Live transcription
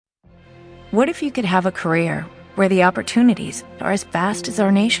What if you could have a career where the opportunities are as vast as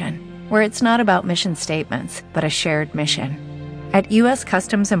our nation, where it's not about mission statements, but a shared mission? At U.S.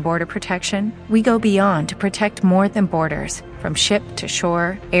 Customs and Border Protection, we go beyond to protect more than borders. From ship to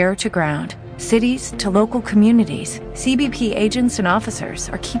shore, air to ground, cities to local communities, CBP agents and officers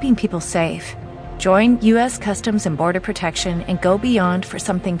are keeping people safe. Join U.S. Customs and Border Protection and go beyond for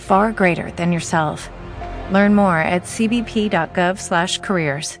something far greater than yourself. Learn more at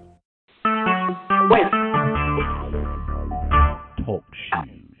cbp.gov/careers. Talk show.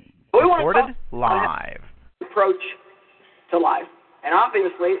 Recorded live. Approach to life. And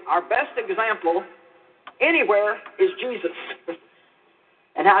obviously, our best example anywhere is Jesus.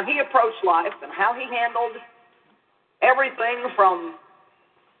 And how he approached life and how he handled everything from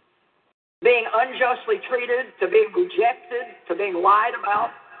being unjustly treated to being rejected to being lied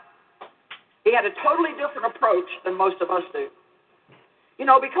about. He had a totally different approach than most of us do. You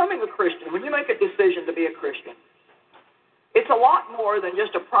know, becoming a Christian, when you make a decision to be a Christian, it's a lot more than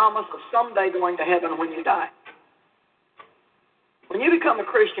just a promise of someday going to heaven when you die. When you become a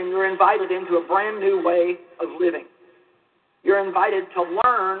Christian, you're invited into a brand new way of living. You're invited to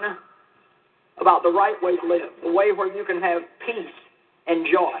learn about the right way to live, the way where you can have peace and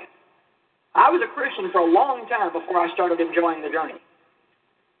joy. I was a Christian for a long time before I started enjoying the journey.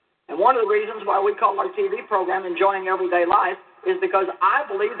 And one of the reasons why we call our TV program Enjoying Everyday Life is because I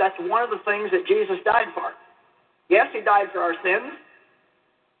believe that's one of the things that Jesus died for. Yes, he died for our sins.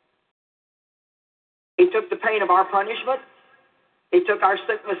 He took the pain of our punishment. He took our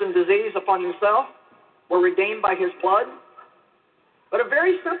sickness and disease upon himself. We're redeemed by his blood. But a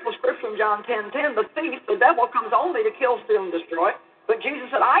very simple scripture in John 10:10, the thief, the devil, comes only to kill, steal, and destroy. But Jesus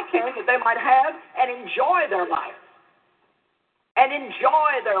said, I came that they might have and enjoy their life. And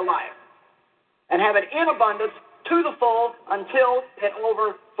enjoy their life. And have it in abundance to the full until it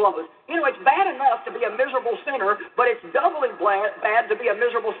overflows. You know, it's bad enough to be a miserable sinner, but it's doubly bad to be a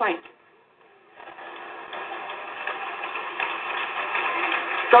miserable saint.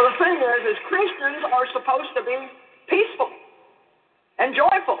 So the thing is Christians are supposed to be peaceful and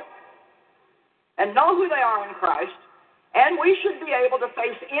joyful and know who they are in Christ, and we should be able to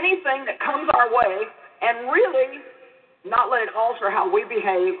face anything that comes our way and really not let it alter how we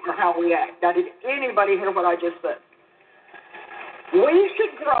behave or how we act. Now, did anybody hear what I just said? We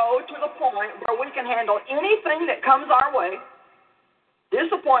should grow to the point where we can handle anything that comes our way,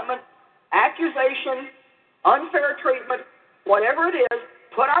 disappointment, accusation, unfair treatment, whatever it is,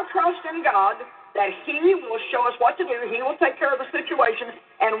 put our trust in God that he will show us what to do. He will take care of the situation,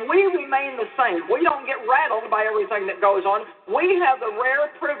 and we remain the same. We don't get rattled by everything that goes on. We have the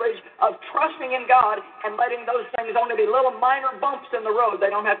rare privilege of trusting in God and letting those things only be little minor bumps in the road. They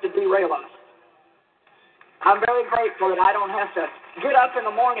don't have to derail us. I'm very grateful that I don't have to get up in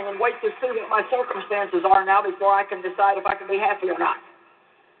the morning and wait to see what my circumstances are now before I can decide if I can be happy or not.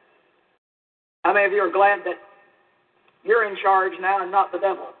 How many of you are glad that you're in charge now and not the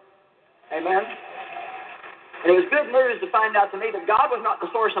devil? Amen? And it was good news to find out to me that God was not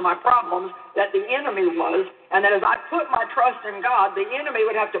the source of my problems, that the enemy was, and that as I put my trust in God, the enemy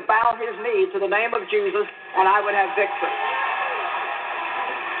would have to bow his knee to the name of Jesus, and I would have victory.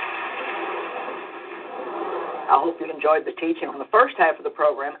 I hope you enjoyed the teaching on the first half of the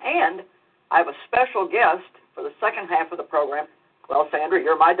program, and I have a special guest for the second half of the program. Well, Sandra,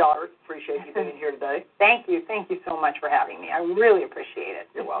 you're my daughter. Appreciate you being here today. Thank you. Thank you so much for having me. I really appreciate it.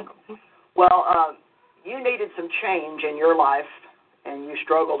 You're welcome. Well, you needed some change in your life, and you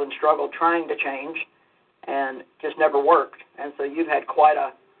struggled and struggled trying to change, and just never worked. And so you've had quite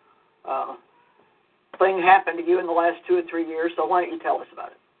a thing happen to you in the last 2 or 3 years, so why don't you tell us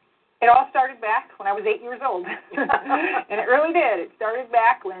about it? It all started back when I was 8 years old, and it really did. It started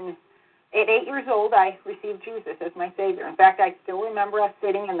back when, at 8 years old, I received Jesus as my Savior. In fact, I still remember us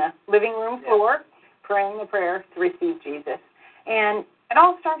sitting in the living room floor praying the prayer to receive Jesus. And it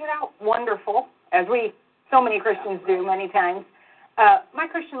all started out wonderful, as so many Christians do many times. My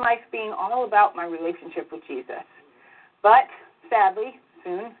Christian life being all about my relationship with Jesus. But sadly,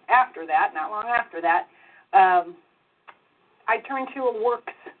 soon after that, not long after that, I turned to a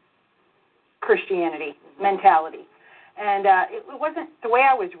works Christianity mentality. And it wasn't the way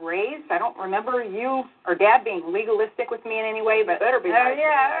I was raised. I don't remember you or Dad being legalistic with me in any way. But better be nice.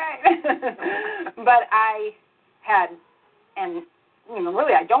 Yeah, right. But I had, and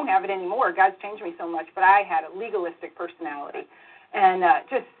really I don't have it anymore. God's changed me so much. But I had a legalistic personality and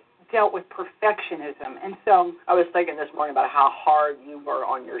just dealt with perfectionism. And so I was thinking this morning about how hard you were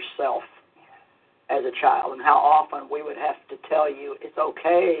on yourself as a child and how often we would have to tell you it's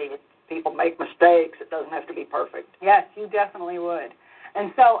okay. People make mistakes. It doesn't have to be perfect. Yes, you definitely would.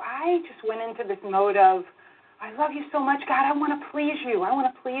 And so I just went into this mode of, I love you so much, God, I want to please you. I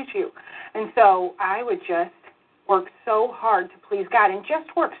want to please you. And so I would just work so hard to please God and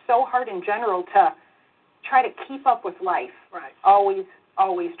just work so hard in general to try to keep up with life. Right.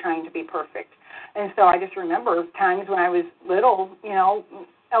 Always trying to be perfect. And so I just remember times when I was little,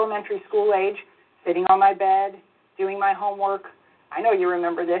 elementary school age, sitting on my bed, doing my homework. I know you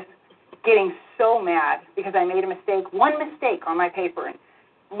remember this. Getting so mad because I made a mistake, one mistake on my paper, and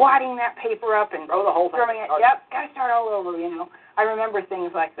wadding that paper up and throw the whole thing. Throwing it. Yep, got to start all over, I remember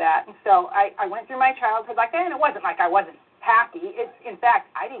things like that. And so I went through my childhood like that, and it wasn't like I wasn't happy. In fact,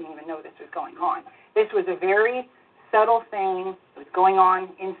 I didn't even know this was going on. This was a very subtle thing that was going on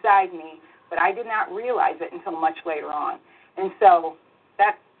inside me, but I did not realize it until much later on. And so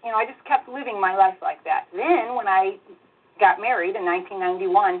that, I just kept living my life like that. Then when I got married in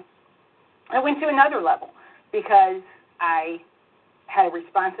 1991, I went to another level because I had a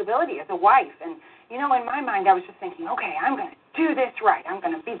responsibility as a wife. And, in my mind, I was just thinking, okay, I'm going to do this right. I'm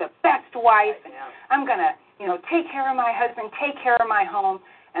going to be the best wife. And I'm going to, take care of my husband, take care of my home.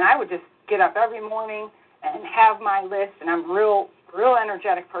 And I would just get up every morning and have my list. And I'm a real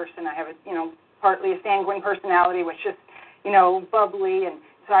energetic person. I have partly a sanguine personality, which just, bubbly. And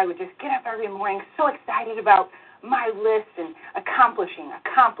so I would just get up every morning so excited about my list and accomplishing.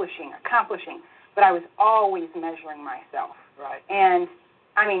 But I was always measuring myself. Right. And,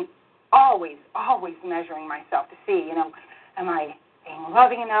 always measuring myself to see, am I being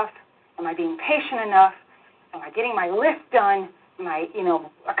loving enough? Am I being patient enough? Am I getting my list done? Am I,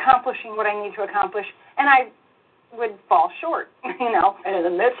 accomplishing what I need to accomplish? And I would fall short, And in the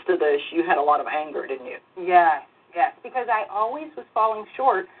midst of this, you had a lot of anger, didn't you? Yes, because I always was falling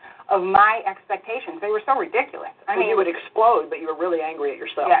short of my expectations. They were so ridiculous. You would explode, but you were really angry at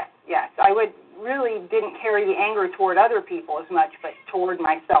yourself. Yes. I really didn't carry the anger toward other people as much, but toward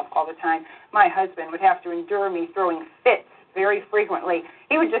myself all the time. My husband would have to endure me throwing fits very frequently.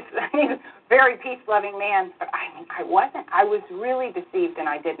 He was very peace-loving man, but I wasn't. I was really deceived, and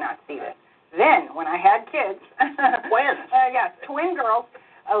I did not see this. Then, when I had kids, twins, twin girls,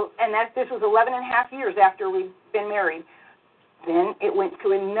 and this was 11 and a half years after we'd been married. Then it went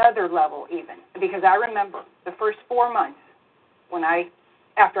to another level even, because I remember the first 4 months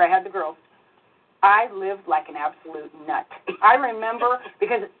after I had the girls, I lived like an absolute nut. I remember,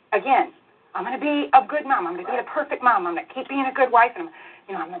 because, again, I'm going to be a good mom. I'm going to be the perfect mom. I'm going to keep being a good wife, and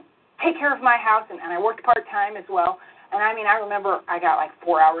I'm going to take care of my house, and I worked part-time as well. And, I remember I got like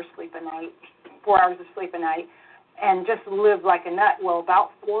 4 hours of sleep a night, and just lived like a nut. Well,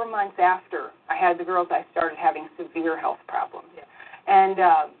 about 4 months after I had the girls, I started having severe health problems. Yeah. And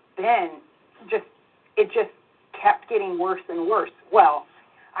then it just kept getting worse and worse. Well,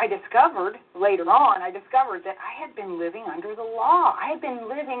 I discovered later on that I had been living under the law. I had been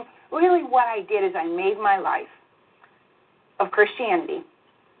living, really what I did is I made my life of Christianity,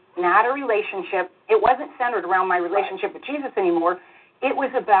 not a relationship. It wasn't centered around my relationship with Jesus anymore. It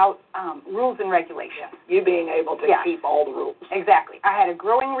was about rules and regulations. You being able to keep all the rules. Exactly. I had a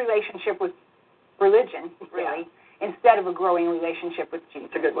growing relationship with religion, really, instead of a growing relationship with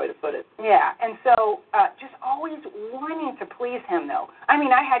Jesus. That's a good way to put it. Yeah, and so just always wanting to please him, though. I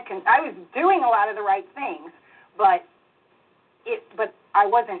was doing a lot of the right things, but I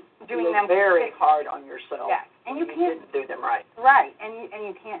wasn't doing them very hard on yourself. Yeah, and you can't didn't do them right. Right, and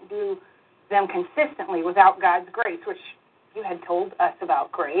you can't do them consistently without God's grace, which you had told us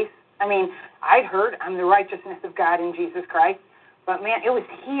about grace. I'd heard I'm the righteousness of God in Jesus Christ, but man, it was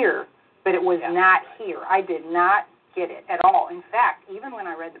here, but it was not here. I did not get it at all. In fact, even when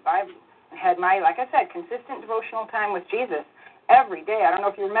I read the Bible and had my, like I said, consistent devotional time with Jesus every day. I don't know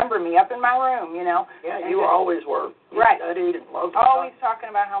if you remember me up in my room, Yeah, you always were. You studied and loved God. Always talking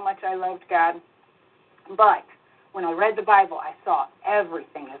about how much I loved God. But when I read the Bible, I saw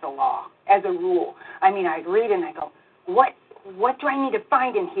everything as a law, as a rule. I'd read and I go, what do I need to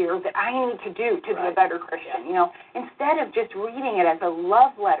find in here that I need to do to be a better Christian? Instead of just reading it as a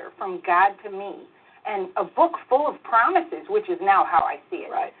love letter from God to me and a book full of promises, which is now how I see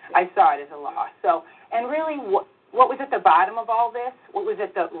it. Right. I saw it as a law. So, and really, what was at the bottom of all this? What was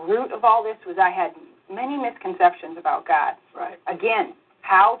at the root of all this was I had many misconceptions about God. Right. Again,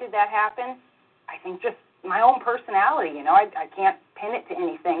 how did that happen? I think just my own personality. I can't pin it to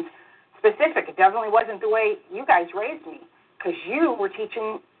anything specific. It definitely wasn't the way you guys raised me, because you were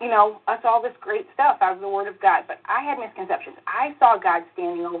teaching, us all this great stuff out of the Word of God. But I had misconceptions. I saw God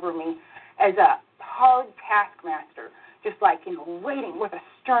standing over me as a hard taskmaster, just like, waiting with a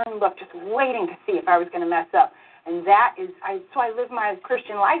stern look, just waiting to see if I was going to mess up. And so I lived my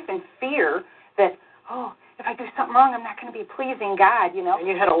Christian life in fear that, if I do something wrong, I'm not going to be pleasing God, you know. And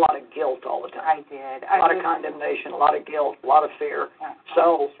you had a lot of guilt all the time. I did. A lot of condemnation, a lot of guilt, a lot of fear.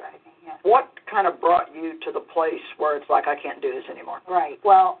 So what kind of brought you to the place where it's like, I can't do this anymore? Right.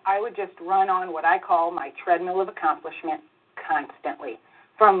 Well, I would just run on what I call my treadmill of accomplishment constantly,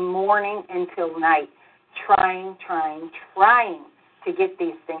 from morning until night, trying to get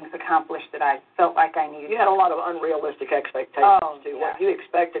these things accomplished that I felt like I needed. You had a lot of unrealistic expectations, too. What you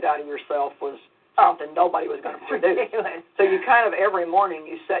expected out of yourself was something nobody was going to produce. Ridiculous. So you kind of, every morning,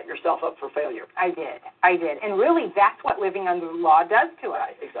 you set yourself up for failure. I did. And really, that's what living under the law does to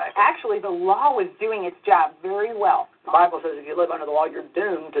us. Right, exactly. Actually, the law was doing its job very well. The Bible says if you live under the law, you're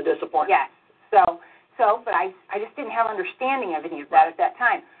doomed to disappointment. Yes. But I just didn't have understanding of any of that at that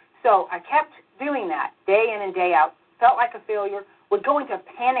time. So I kept doing that day in and day out, felt like a failure, would go into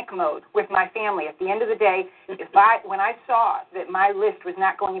panic mode with my family. At the end of the day, when I saw that my list was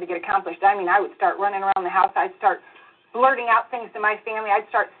not going to get accomplished, I would start running around the house. I'd start blurting out things to my family. I'd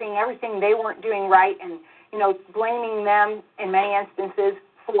start seeing everything they weren't doing right and, blaming them in many instances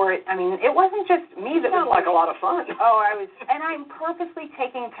for it. It wasn't just me that was like a lot of fun. And I'm purposely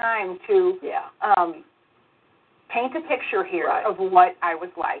taking time to paint a picture here of what I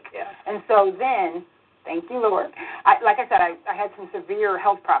was like. Yeah. And so then, thank you, Lord. Like I said, I had some severe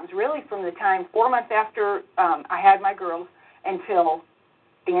health problems, really from the time 4 months after I had my girls until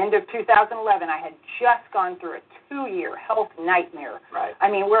the end of 2011. I had just gone through a 2-year health nightmare. Right.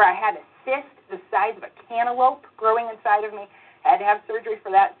 Where I had a cyst the size of a cantaloupe growing inside of me. I had to have surgery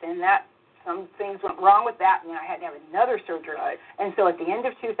for that. Then some things went wrong with that, and then I had to have another surgery. Right. And so at the end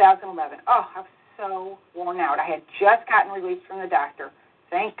of 2011, I was so worn out. I had just gotten released from the doctor.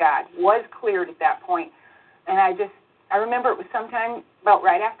 Thank God, was cleared at that point. And I remember it was sometime about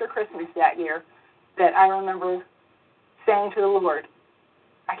right after Christmas that year that I remember saying to the Lord,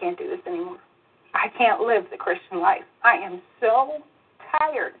 I can't do this anymore. I can't live the Christian life. I am so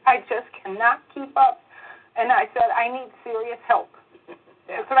tired. I just cannot keep up. And I said, I need serious help.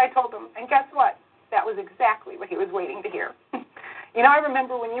 That's what I told him. And guess what? That was exactly what he was waiting to hear. I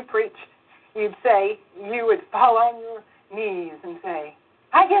remember when you preached, you'd say, you would fall on your knees and say,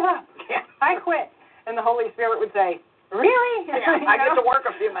 I give up. I quit. And the Holy Spirit would say, really? I get to work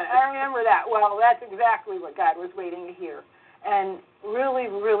a few minutes. I remember that. Well, that's exactly what God was waiting to hear. And really,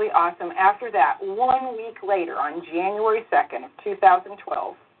 really awesome. After that, 1 week later, on January 2nd of 2012,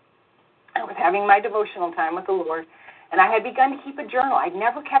 I was having my devotional time with the Lord, and I had begun to keep a journal. I'd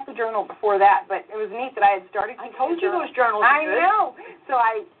never kept a journal before that, but it was neat that I had started keeping a journal. I told you those journals were good. I know. So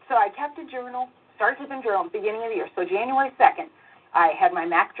I kept a journal, started keeping a journal at the beginning of the year. So January 2nd, I had my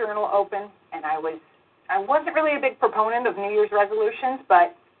Mac journal open, and I wasn't really a big proponent of New Year's resolutions,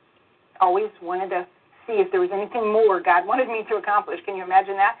 but always wanted to see if there was anything more God wanted me to accomplish. Can you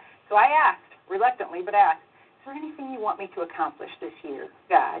imagine that? So I asked, reluctantly, but asked, is there anything you want me to accomplish this year,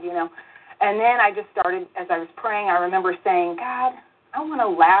 God, And then I just started, as I was praying, I remember saying, God, I want to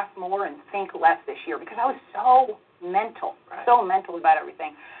laugh more and think less this year because I was so mental about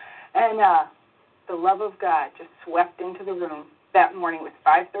everything. And the love of God just swept into the room that morning. It was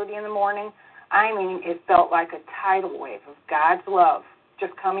 5:30 in the morning. It felt like a tidal wave of God's love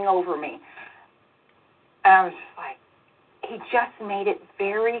just coming over me. And I was just like, he just made it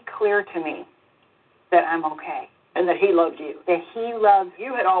very clear to me that I'm okay. And that he loved you. That he loved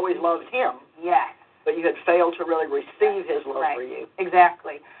you. Had always loved him. Yes. But you had failed to really receive his love for you.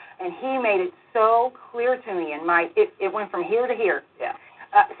 Exactly. And he made it so clear to me, and it went from here to here. Yeah.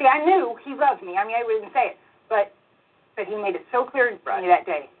 See, I knew he loved me. I wouldn't say it, but he made it so clear to me that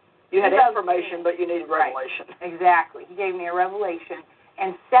day. You had information, but you needed revelation. Right. Exactly. He gave me a revelation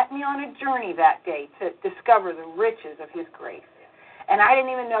and set me on a journey that day to discover the riches of his grace. And I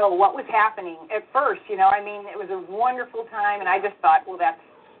didn't even know what was happening at first, it was a wonderful time, and I just thought, well, that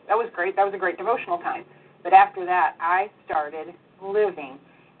was great. That was a great devotional time. But after that, I started living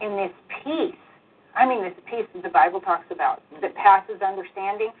in this peace. This peace that the Bible talks about that passes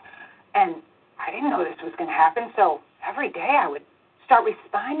understanding. And I didn't know this was going to happen, so every day I would start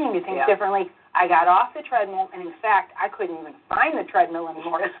responding to things differently. I got off the treadmill, and in fact, I couldn't even find the treadmill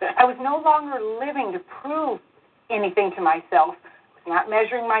anymore. I was no longer living to prove anything to myself. Not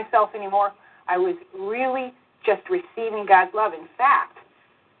measuring myself anymore. I was really just receiving God's love. In fact,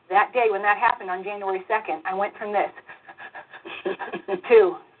 that day when that happened on January 2nd, I went from this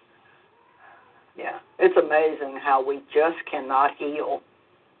to... Yeah, it's amazing how we just cannot heal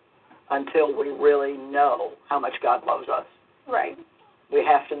until we really know how much God loves us. Right. We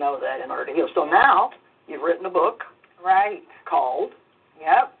have to know that in order to heal. So now you've written a book. Right. Called...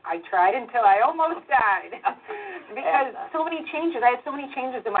 Yep, I tried until I almost died because so many changes. I had so many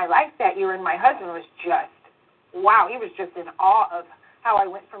changes in my life that year, and my husband was just wow, he was just in awe of how I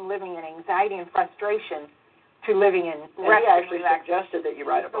went from living in anxiety and frustration to living in rest. He actually suggested that you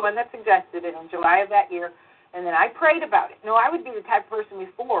write a book. The one that suggested it in July of that year, and then I prayed about it. No, I would be the type of person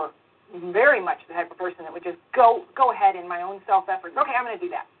before, very much the type of person that would just go ahead in my own self-effort. Okay, I'm going to do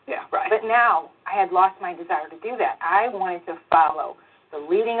that. Yeah, right. But now I had lost my desire to do that. I wanted to follow the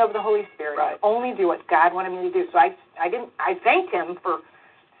leading of the Holy Spirit, right, and only do what God wanted me to do. So I thanked him for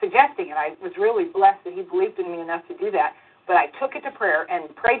suggesting it. I was really blessed that he believed in me enough to do that. But I took it to prayer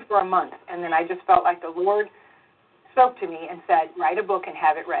and prayed for a month, and then I just felt like the Lord spoke to me and said, write a book and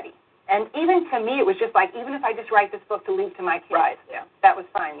have it ready. And even to me, it was just like, even if I just write this book to leave to my kids, right, yeah, that was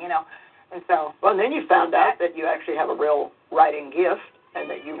fine, you know. And so, well, and then you found out that you actually have a real writing gift, and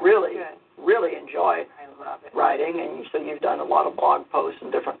that you really, really enjoy writing, and so you've done a lot of blog posts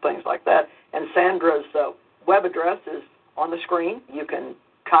and different things like that. And Sandra's web address is on the screen. You can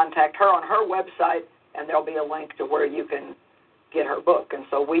contact her on her website, and there'll be a link to where you can get her book. And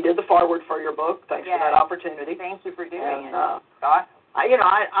so we did the foreword for your book. Thanks for that opportunity. Thank you for doing it. Awesome.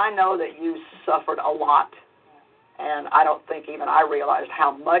 I know that you suffered a lot, and I don't think even I realized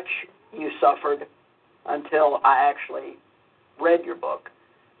how much you suffered until I actually read your book.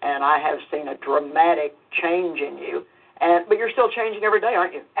 And I have seen a dramatic change in you. But you're still changing every day,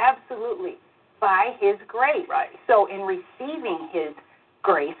 aren't you? Absolutely. By his grace. Right. So in receiving his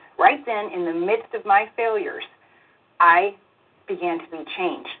grace, right then in the midst of my failures, I began to be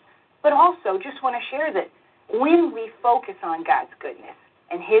changed. But also just want to share that when we focus on God's goodness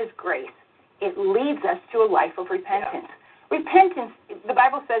and his grace, it leads us to a life of repentance. Yeah. Repentance, the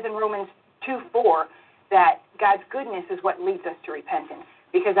Bible says in Romans 2:4 that God's goodness is what leads us to repentance,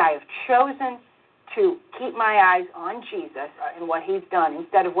 because I have chosen to keep my eyes on Jesus and what he's done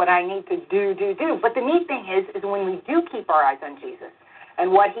instead of what I need to do. But the neat thing is when we do keep our eyes on Jesus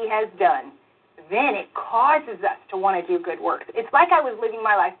and what he has done, then it causes us to want to do good works. It's like I was living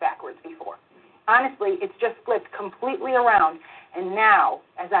my life backwards before. Honestly, it's just flipped completely around. And now,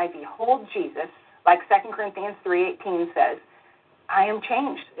 as I behold Jesus, like 2 Corinthians 3:18 says, I am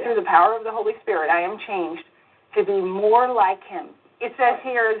changed through the power of the Holy Spirit. I am changed to be more like him. It says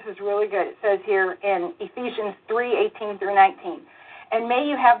here, this is really good, it says here in Ephesians 3:18 through 19, and may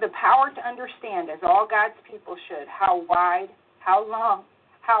you have the power to understand, as all God's people should, how wide, how long,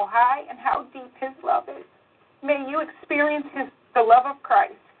 how high, and how deep his love is. May you experience the love of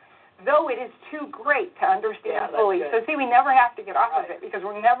Christ, though it is too great to understand fully. So see, we never have to get off of it, because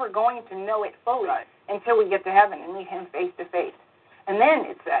we're never going to know it fully until we get to heaven and meet him face to face. And then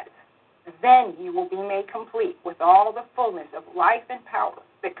it says, then you will be made complete with all the fullness of life and power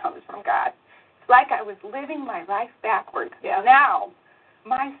that comes from God. It's like I was living my life backwards. Yeah. Now,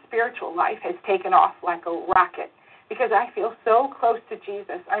 my spiritual life has taken off like a rocket, because I feel so close to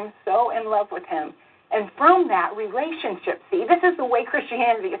Jesus. I'm so in love with him. And from that relationship, see, this is the way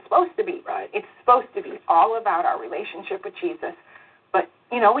Christianity is supposed to be. Right. It's supposed to be all about our relationship with Jesus. But,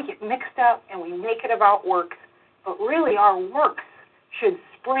 we get mixed up and we make it about works. But really our works should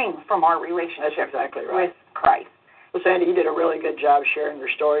spring from our relationship with Christ. Well, Sandy, you did a really good job sharing your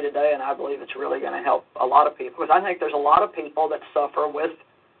story today, and I believe it's really going to help a lot of people. Because I think there's a lot of people that suffer with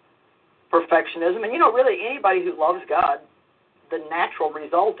perfectionism. And, really anybody who loves God, the natural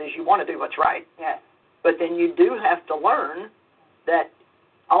result is you want to do what's right. Yes. But then you do have to learn that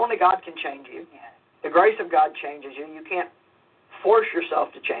only God can change you. Yes. The grace of God changes you. You can't force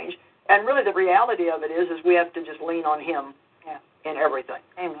yourself to change. And really the reality of it is we have to just lean on him in everything.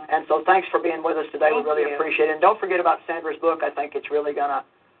 Amen. And so thanks for being with us today. Thank we really you. appreciate it. And don't forget about Sandra's book. I think it's really going to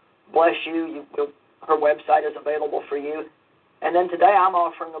bless you. Her website is available for you. And then today I'm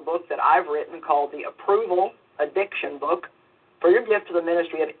offering a book that I've written called The Approval Addiction Book for your gift to the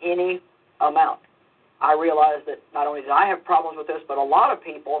ministry of any amount. I realize that not only do I have problems with this, but a lot of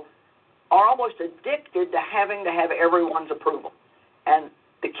people are almost addicted to having to have everyone's approval. And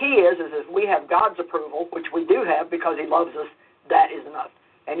the key is if we have God's approval, which we do have because he loves us, that is enough.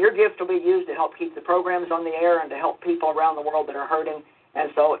 And your gift will be used to help keep the programs on the air and to help people around the world that are hurting.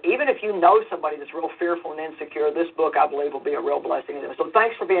 And so even if you know somebody that's real fearful and insecure, this book, I believe, will be a real blessing to them. So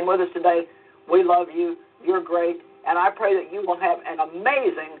thanks for being with us today. We love you. You're great. And I pray that you will have an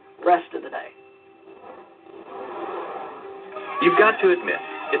amazing rest of the day. You've got to admit,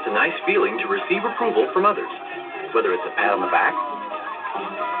 it's a nice feeling to receive approval from others, whether it's a pat on the back,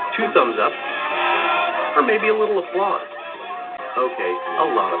 2 thumbs up, or maybe a little applause. Okay, a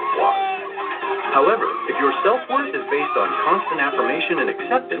lot of applause. However, if your self-worth is based on constant affirmation and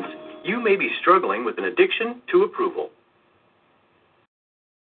acceptance, you may be struggling with an addiction to approval.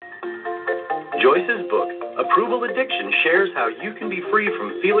 Joyce's book, Approval Addiction, shares how you can be free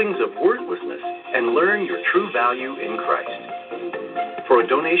from feelings of worthlessness and learn your true value in Christ. For a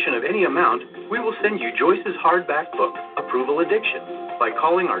donation of any amount, we will send you Joyce's hardback book, Approval Addiction, by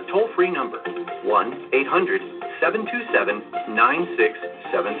calling our toll-free number,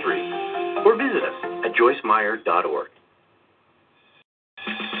 1-800-727-9673, or visit us at joycemeyer.org.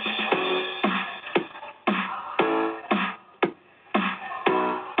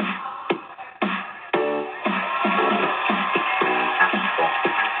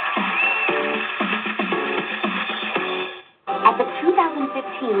 At the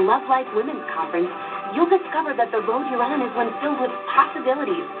 2015 Love Life Women's Conference, you'll discover that the road you're on is one filled with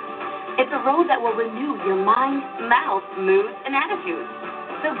possibilities. It's a road that will renew your mind, mouth, moods, and attitudes.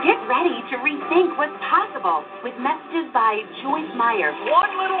 So get ready to rethink what's possible with messages by Joyce Meyer.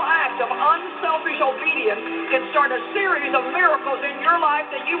 One little act of unselfish obedience can start a series of miracles in your life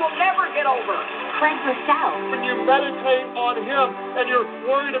that you will never get over. Craig Rochelle. When you meditate on him and you're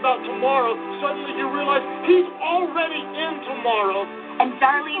worried about tomorrow, suddenly you realize he's already in tomorrow. And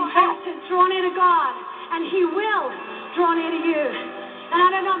Darlene Hess. Draw near to God, and he will draw near to you. And I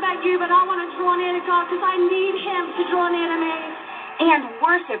don't know about you, but I want to draw near to God because I need him to draw near to me. And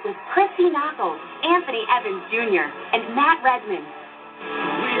worship with Christy Knuckles, Anthony Evans Jr., and Matt Redmond.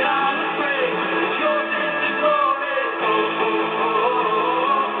 We are the praise, yours is the glory.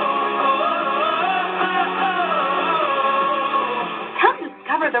 Come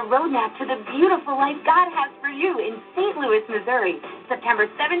discover the roadmap to the beautiful life God has for you in St. Louis, Missouri, September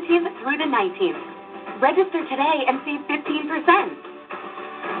 17th through the 19th. Register today and save 15%.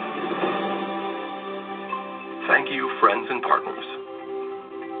 Thank you, friends and partners.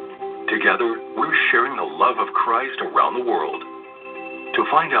 Together, we're sharing the love of Christ around the world. To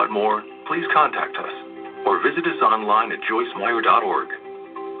find out more, please contact us or visit us online at joycemeyer.org.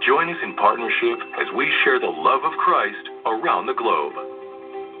 Join us in partnership as we share the love of Christ around the globe.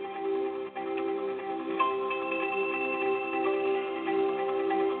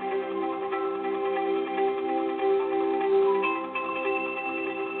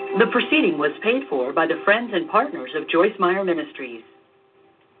 The proceeding was paid for by the friends and partners of Joyce Meyer Ministries.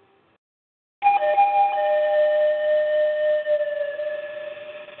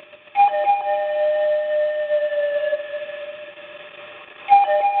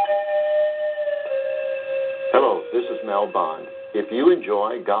 Hello, this is Mel Bond. If you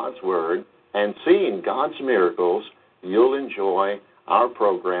enjoy God's Word and seeing God's miracles, you'll enjoy our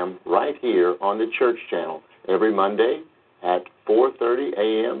program right here on the Church Channel every Monday at 4:30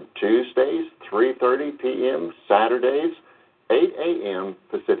 a.m., Tuesdays, 3:30 p.m., Saturdays, 8 a.m.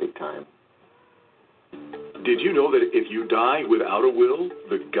 Pacific Time. Did you know that if you die without a will,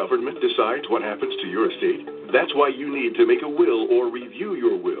 the government decides what happens to your estate? That's why you need to make a will or review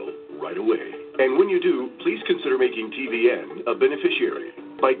your will right away. And when you do, please consider making TVN a beneficiary.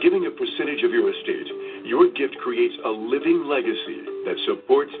 By giving a percentage of your estate, your gift creates a living legacy that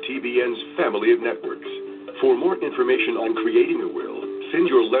supports TVN's family of networks. For more information on creating a will, send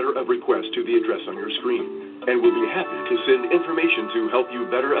your letter of request to the address on your screen, and we'll be happy to send information to help you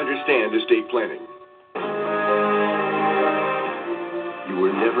better understand estate planning. You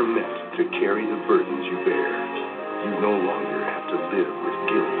were never meant to carry the burdens you bear. You no longer have to live with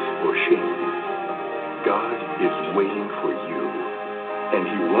guilt or shame. God is waiting for you, and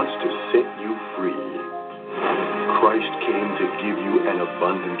he wants to set you free. Christ came to give you an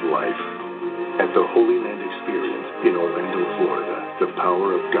abundant life. At the Holy Land Experience in Orlando, Florida, the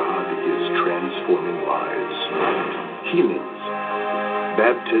power of God is transforming lives. Healings,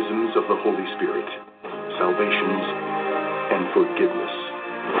 baptisms of the Holy Spirit, salvations, and forgiveness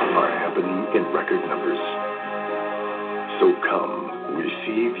are happening in record numbers. So come,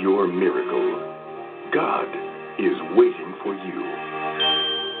 receive your miracle. God is waiting for you.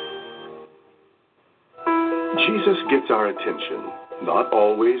 Jesus gets our attention, not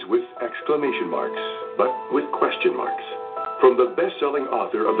always with exclamation marks, but with question marks. From the best-selling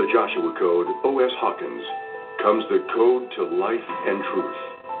author of the Joshua Code, O.S. Hawkins, comes the Code to Life and Truth,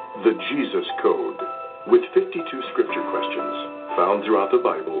 the Jesus Code, with 52 scripture questions found throughout the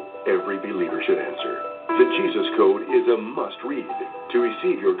Bible every believer should answer. The Jesus Code is a must-read. To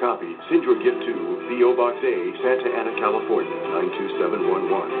receive your copy, send your gift to P.O. Box A, Santa Ana, California,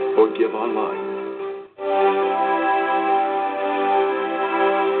 92711, or give online.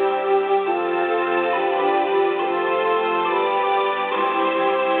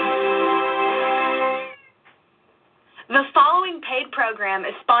 The following paid program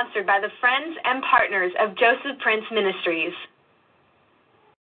is sponsored by the friends and partners of Joseph Prince Ministries.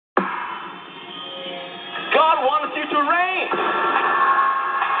 God wants you to reign.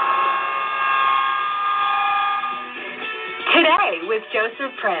 Today, with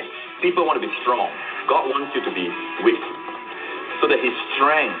Joseph Prince. People want to be strong. God wants you to be weak so that His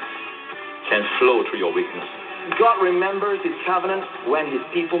strength can flow through your weakness. God remembers His covenant when His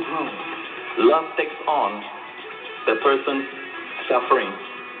people groan. Love takes on the person's suffering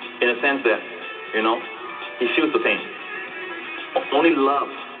in a sense that, he feels the pain. Only love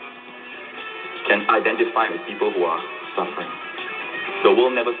can identify with people who are suffering. The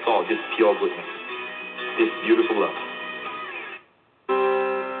world never saw this pure goodness, this beautiful love.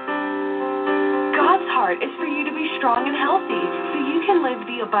 God's heart is for you to be strong and healthy so you can live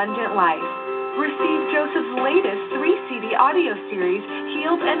the abundant life. Receive Joseph's latest 3-CD audio series,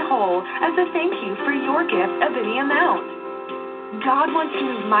 Healed and Whole, as a thank you for your gift of any amount. God wants to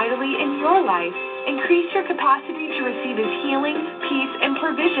move mightily in your life. Increase your capacity to receive His healing, peace, and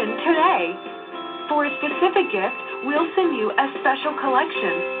provision today. For a specific gift, we'll send you a special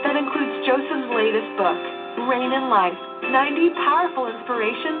collection that includes Joseph's latest book, Reign in Life, 90 Powerful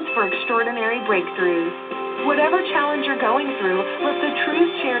Inspirations for Extraordinary Breakthroughs. Whatever challenge you're going through, let the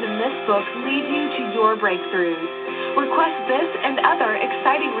truth shared in this book lead you to your breakthroughs. Request this and other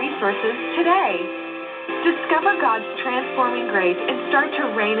exciting resources today. Discover God's transforming grace and start to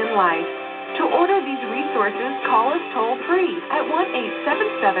reign in life. To order these resources, call us toll-free at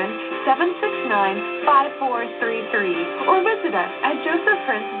 1-877-769-5433 or visit us at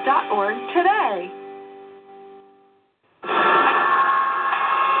josephprince.org today.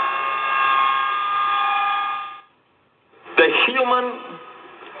 The human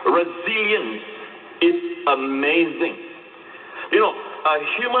resilience is amazing. A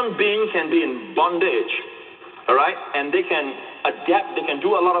human being can be in bondage, all right? And they can adapt, they can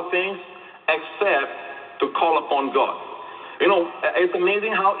do a lot of things except to call upon God. It's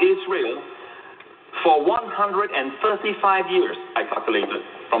amazing how Israel, for 135 years, I calculated,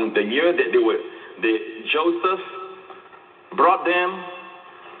 from the year that Joseph brought them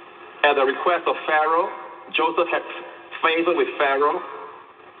at the request of Pharaoh. Joseph had favor with Pharaoh.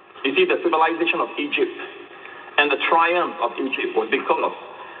 You see, the civilization of Egypt and the triumph of Egypt was because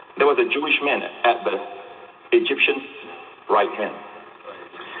there was a Jewish man at the Egyptian's right hand.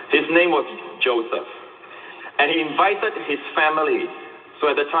 His name was Joseph. And he invited his family. So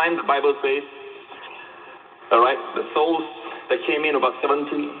at the time, the Bible says, all right, the souls that came in, about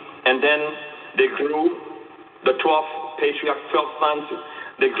 70, and then they grew, the 12 patriarchs, 12 sons,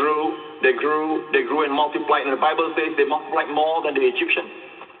 they grew and multiplied. And the Bible says they multiplied more than the Egyptians.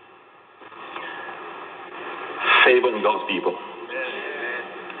 Favor in God's people.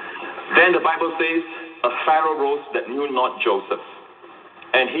 Then the Bible says a Pharaoh rose that knew not Joseph.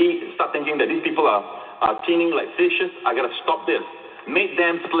 And he started thinking that these people are teeming like fishes. I got to stop this. Made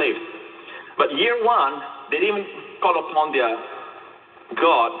them slaves. But year one, they didn't call upon their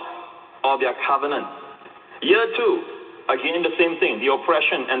God or their covenant. Year two, again the same thing. The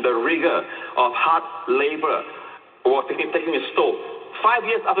oppression and the rigor of hard labor was taking its toll. 5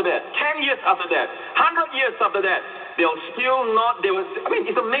 years after that, 10 years after that, 100 years after that, they were still not.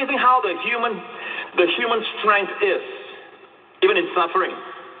 It's amazing how the human strength is, even in suffering.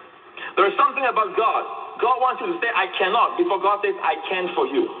 There is something about God. God wants you to say, I cannot, before God says, I can for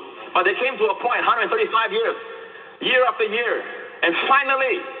you. But they came to a point, 135 years, year after year. And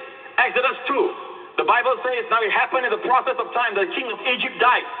finally, Exodus 2, the Bible says, now it happened in the process of time, the king of Egypt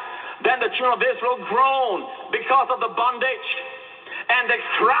died. Then the children of Israel groaned because of the bondage. And they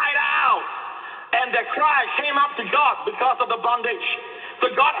cried out. And their cry came up to God because of the bondage. So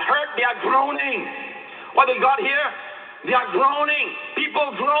God heard their groaning. What did God hear? They are groaning.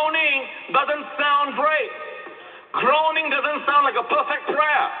 People groaning doesn't sound great. Groaning doesn't sound like a perfect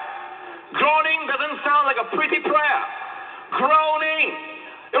prayer. Groaning doesn't sound like a pretty prayer. Groaning.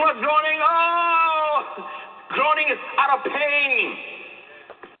 You know what groaning? Oh! Groaning is out of pain.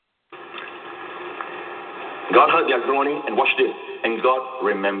 God heard their groaning, and watch this. And God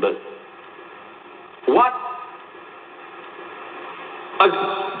remembered. What?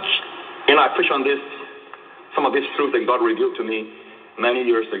 I preach on this, some of this truth that God revealed to me many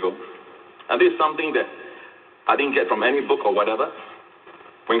years ago. And this is something that I didn't get from any book or whatever.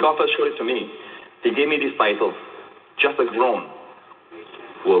 When God first showed it to me, He gave me this title, Just a Groan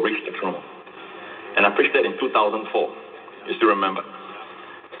Will Reach the Throne. And I preached that in 2004. You still remember.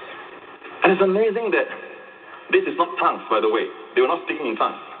 And it's amazing that this is not tongues, by the way. They were not speaking in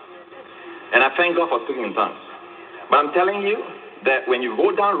tongues. And I thank God for speaking in tongues. But I'm telling you that when you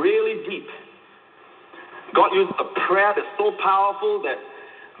go down really deep, God used a prayer that's so powerful that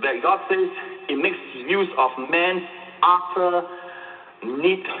God says it makes use of man's utter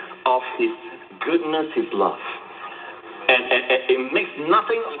need of His goodness, His love. And it makes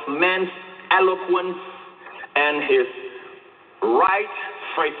nothing of man's eloquence and his right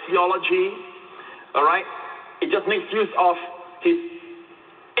phraseology, all right? It just makes use of his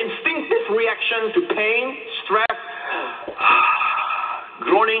instinctive reaction to pain, stress.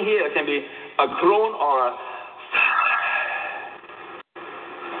 Groaning here can be a groan or a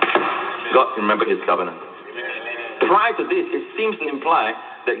God remembered his covenant. Prior to this, it seems to imply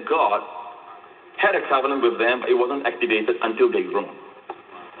that God had a covenant with them, but it wasn't activated until they groaned.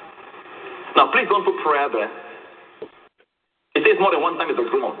 Now, please don't put prayer there. It says more than one time it's a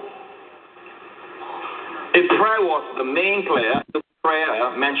groan. If prayer was the main prayer, the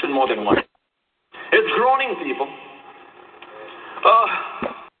prayer mentioned more than once. It's groaning, people.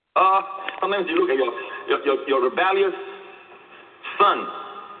 Sometimes you look at your rebellious son.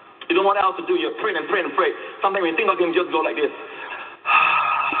 You don't know what else to do. You're praying and praying and praying. Sometimes when you think of him, just go like this.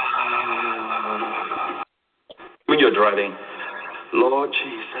 When you're driving, Lord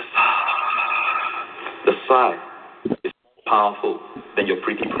Jesus, the sigh is more powerful than your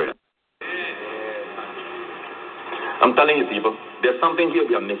pretty prayer. I'm telling you, people, there's something here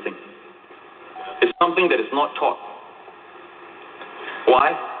we are missing. It's something that is not taught.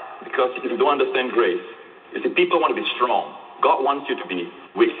 Why? Because if you don't understand grace, you see, people want to be strong. God wants you to be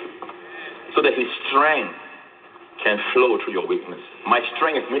weak, so that his strength can flow through your weakness. My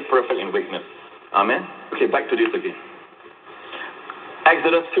strength is made perfect in weakness. Amen? Okay, back to this again.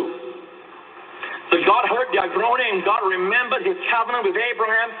 Exodus 2. So God heard their groaning. God remembered his covenant with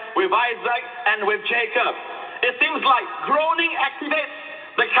Abraham, with Isaac, and with Jacob. It seems like groaning activates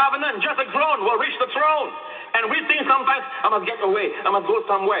the covenant. Just a groan will reach the throne. And we think sometimes, I must get away. I must go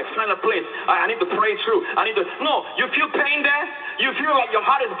somewhere, find a place. I need to pray through. No, you feel pain there? You feel like your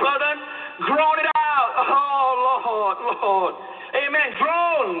heart is burdened? Groan it out. Oh, Lord. Amen.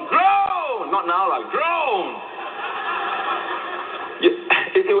 Groan. Not now, like groan.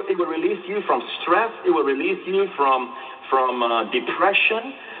 It will release you from stress. It will release you from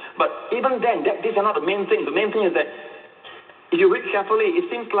depression. But even then, these are not the main thing. The main thing is that if you read carefully, it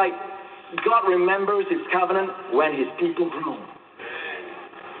seems like God remembers his covenant when his people groan.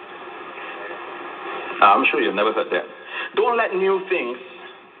 I'm sure you've never heard that. Don't let new things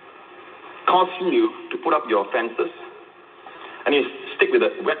cause you to put up your fences and you stick with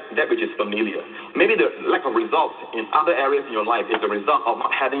that which is familiar. Maybe the lack of results in other areas in your life is the result of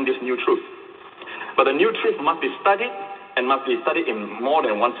not having this new truth. But the new truth must be studied and must be studied in more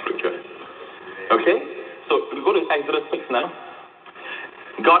than one scripture. Okay? So we go to Exodus 6 now.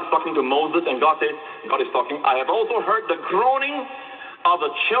 God is talking to Moses, and God is talking, I have also heard the groaning of the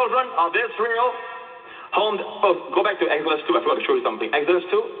children of Israel. Go back to Exodus 2. I forgot to show you something. Exodus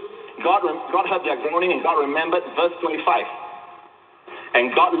 2, God heard their groaning, and God remembered verse 25.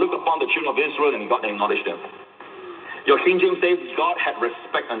 And God looked upon the children of Israel, and God acknowledged them. Your King James says, God had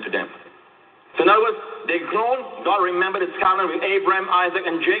respect unto them. So in other words, they groaned, God remembered his covenant with Abraham, Isaac,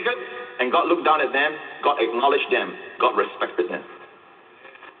 and Jacob, and God looked down at them, God acknowledged them, God respected them.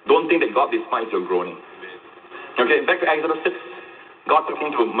 Don't think that God despised your groaning. Okay, back to Exodus 6. God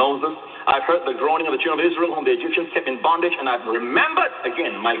talking to Moses. I've heard the groaning of the children of Israel, whom the Egyptians kept in bondage, and I've remembered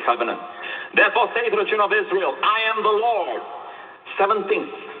again my covenant. Therefore say to the children of Israel, I am the Lord. 7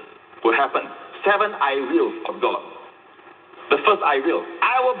 things will happen. 7 I will of God. The first I will.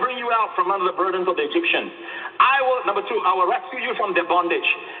 I will bring you out from under the burdens of the Egyptians. Number 2, I will rescue you from their bondage.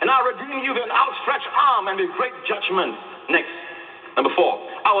 And I'll redeem you with an outstretched arm and with great judgment. Next. Number 4,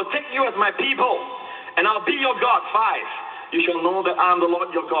 I will take you as my people, and I'll be your God. 5, you shall know that I am the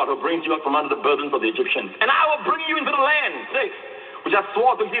Lord your God, who brings you out from under the burdens of the Egyptians. And I will bring you into the land, 6, which I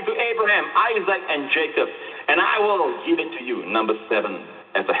swore to give to Abraham, Isaac, and Jacob. And I will give it to you, number 7,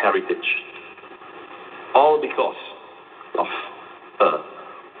 as a heritage. All because of a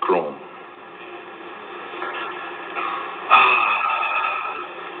groan.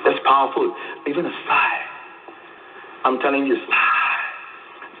 That's powerful. Even a sigh. I'm telling you,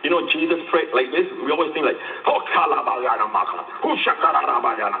 you know, Jesus prayed like this. We always think like,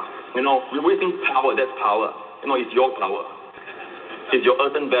 you know, we always think power, that's power. You know, it's your power. It's your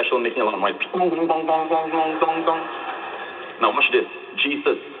earthen vessel making a lot of noise. Now watch this.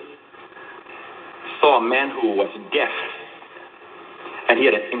 Jesus saw a man who was deaf, and he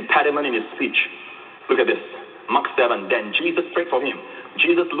had an impediment in his speech. Look at this. Mark 7. Then Jesus prayed for him.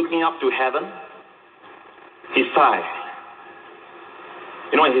 Jesus looking up to heaven, he sighed.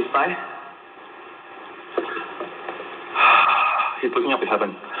 You know when he sighed? He's looking up to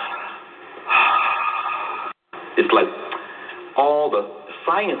heaven. It's like all the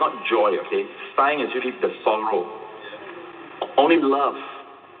sighing is not joy, okay? Sighing is usually the sorrow. Only love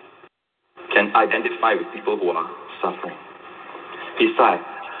can identify with people who are suffering. He sighed.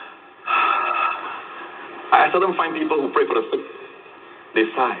 I seldom find people who pray for the sick. They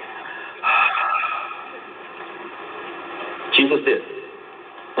sigh. Jesus did.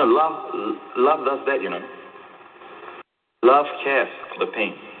 You know, love does that, you know. Love cares for the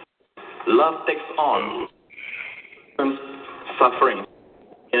pain. Love takes on suffering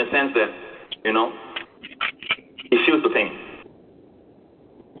in a sense that, you know, he feels the pain.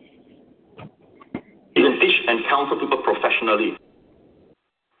 He can teach and counsel people professionally.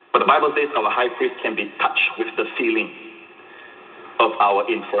 But the Bible says our high priest can be touched with the feeling of our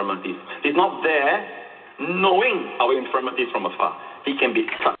infirmities. He's not there knowing our infirmities from afar. He can be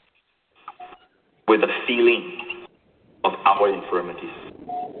touched with the feeling of our infirmities.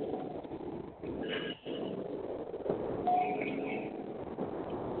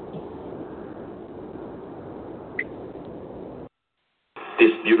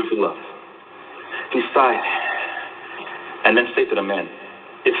 This beautiful love. He sighed and then said to the man,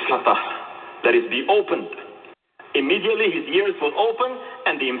 "Ephphatha, let it be opened." Immediately his ears were opened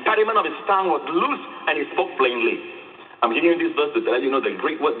and the impediment of his tongue was loose and he spoke plainly. I'm giving you this verse to let you know the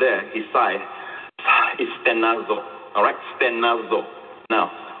Greek word there, he sighed, is stenazo. Alright, stenazo.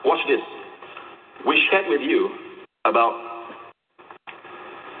 Now, watch this. We shared with you about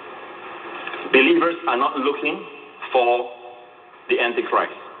believers are not looking for the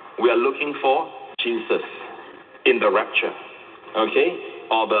Antichrist. We are looking for Jesus in the rapture. Okay?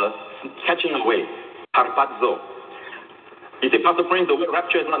 Or the catching away. Harpazo. You say, Pastor Prince, the word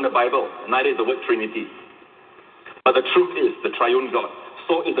rapture is not in the Bible. Neither is the word Trinity. But the truth is the triune God.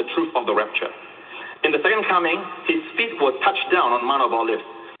 So is the truth of the rapture. In the second coming, his feet will touch down on Mount of Olives.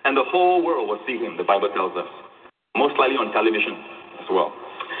 And the whole world will see him, the Bible tells us. Most likely on television as well.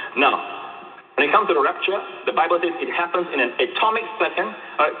 Now, when it comes to the rapture, the Bible says it happens in an atomic second.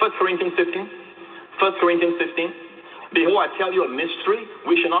 1 Corinthians 15. 1 Corinthians 15. Behold, I tell you a mystery.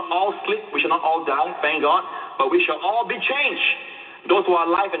 We shall not all sleep. We shall not all die, thank God. But we shall all be changed. Those who are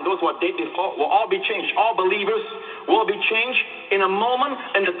alive and those who are dead before will all be changed. All believers will be changed in a moment,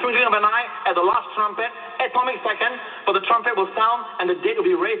 in the twinkling of an eye, at the last trumpet, atomic second, for the trumpet will sound and the dead will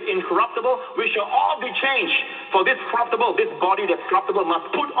be raised incorruptible. We shall all be changed. For this corruptible, this body that's corruptible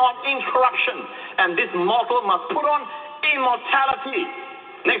must put on incorruption, and this mortal must put on immortality.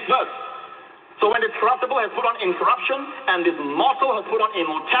 Next verse. So when this corruptible has put on incorruption, and this mortal has put on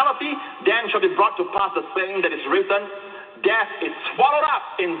immortality, then shall be brought to pass the saying that is written, death is swallowed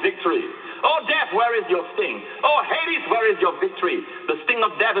up in victory. Oh, death, where is your sting? Oh, Hades, where is your victory? The sting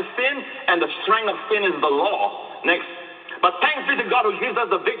of death is sin, and the strength of sin is the law. Next. But thanks be to God who gives us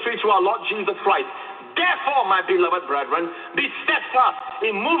the victory through our Lord Jesus Christ. Therefore, my beloved brethren, be steadfast,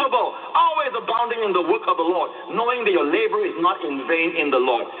 immovable, always abounding in the work of the Lord, knowing that your labor is not in vain in the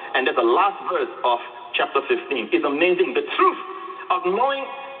Lord. And that's the last verse of chapter 15. It's amazing. The truth of knowing,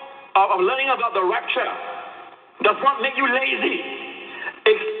 of learning about the rapture does not make you lazy.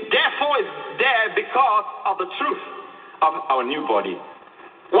 It therefore is there because of the truth of our new body.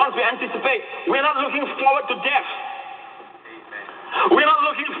 Once we anticipate, we're not looking forward to death. We're not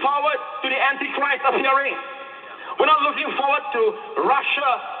looking forward to the Antichrist appearing. We're not looking forward to Russia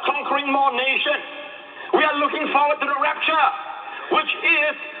conquering more nations. We are looking forward to the rapture, which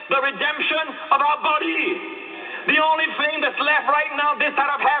is the redemption of our body. The only thing that's left right now this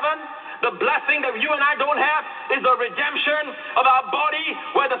side of heaven, the blessing that you and I don't have, is the redemption of our body,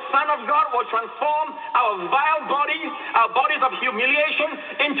 where the Son of God will transform our vile bodies, our bodies of humiliation,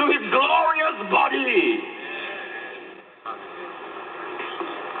 into his glorious body.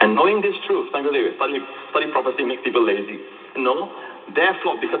 And knowing this truth, study prophecy makes people lazy. No,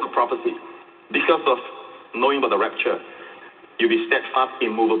 therefore, because of prophecy, because of knowing about the rapture, you'll be steadfast,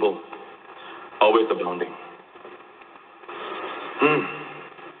 immovable, always abounding.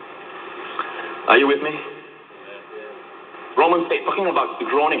 Are you with me? Romans 8, talking about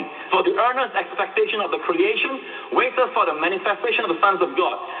groaning. For the earnest expectation of the creation waiteth for the manifestation of the sons of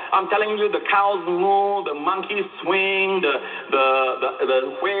God. I'm telling you, the cows moo, the monkeys swing,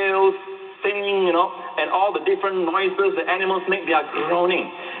 the whales sing, and all the different noises the animals make, they are groaning.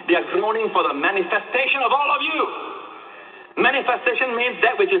 They are groaning for the manifestation of all of you. Manifestation means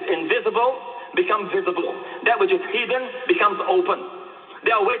that which is invisible becomes visible. That which is hidden becomes open.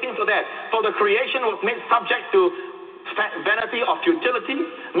 They are waiting for that. For the creation was made subject to vanity or futility,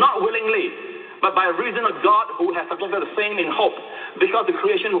 not willingly, but by reason of God who has subjected the same in hope, because the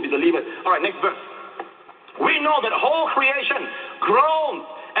creation will be delivered. All right, next verse. We know that whole creation groans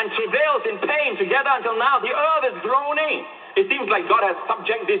and travails in pain together until now. The earth is groaning. It seems like God has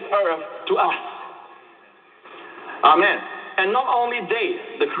subjected this earth to us. Amen. And not only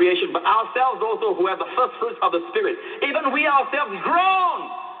they, the creation, but ourselves also who have the first fruits of the Spirit. Even we ourselves groan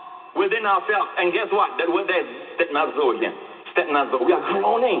within ourselves. And guess what? That word there is stenazo again. Stenazo. We are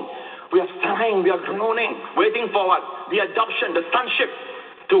groaning. We are sighing. We are groaning. Waiting for what? The adoption, the sonship,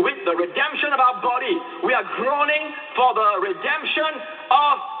 to wit, the redemption of our body. We are groaning for the redemption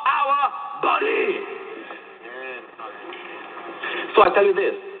of our body. So I tell you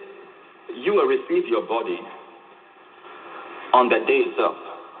this. You will receive your body on that day itself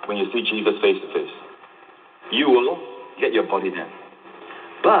when you see Jesus face to face. You will get your body then.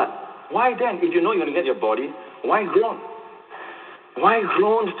 But why then, if you know you're going to get your body, why groan? Why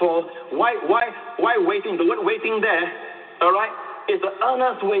groan for, why waiting? The word waiting there, all right, is the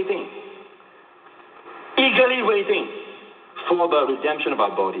earnest waiting, eagerly waiting for the redemption of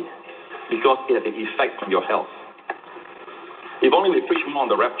our body, because it has an effect on your health. If only we preach more on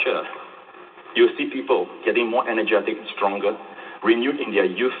the rapture, you'll see people getting more energetic, stronger, renewed in their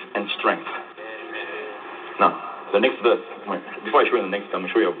youth and strength. Now, the next verse, before I show you the next, I'm going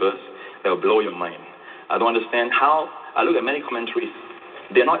to show you a verse that will blow your mind. I don't understand how, I look at many commentaries,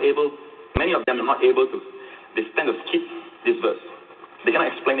 many of them are not able to, they tend to skip this verse. They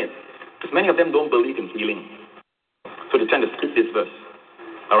cannot explain it, because many of them don't believe in healing. So they tend to skip this verse.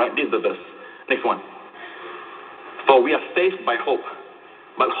 All right, this is the verse. Next one. For we are saved by hope,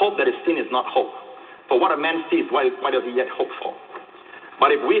 but hope that is seen is not hope. For what a man sees, why does he yet hope for?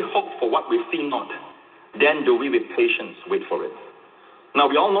 But if we hope for what we see not, then do we with patience wait for it. Now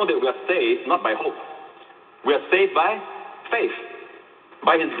we all know that we are saved not by hope. We are saved by faith,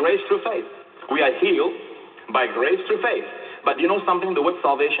 by His grace through faith. We are healed by grace through faith. But do you know something? The word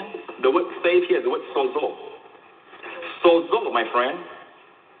salvation, the word saved here is the word sozo. Sozo, my friend,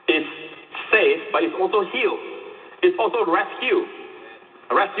 is saved, but it's also healed. It's also rescue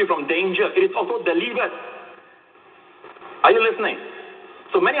from danger. It is also delivered. Are you listening?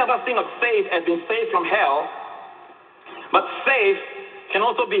 So many of us think of saved as being saved from hell, but saved can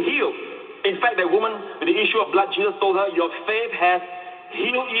also be healed. In fact, the woman with the issue of blood, Jesus told her, your faith has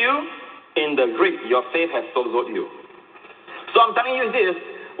healed you. In the Greek, your faith has sozoed you. So I'm telling you this,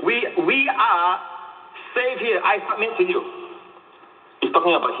 we are saved here. I submit to you. It's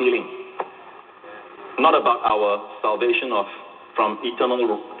talking about healing, not about our salvation from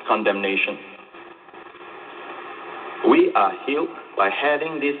eternal condemnation. We are healed by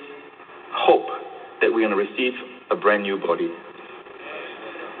having this hope that we're going to receive a brand new body.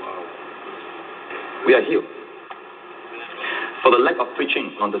 We are healed. For the lack of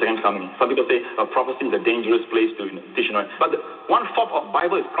preaching on the second coming. Some people say prophecy is a dangerous place to teach. But 1/4 of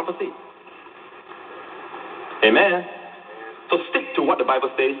Bible is prophecy. Amen. So stick to what the Bible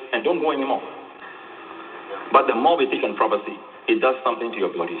says and don't go anymore. But the more we teach on prophecy, it does something to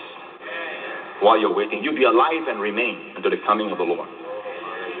your bodies. While you're waiting, you'll be alive and remain until the coming of the Lord.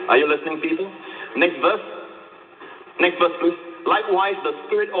 Are you listening, people? Next verse, please. Likewise, the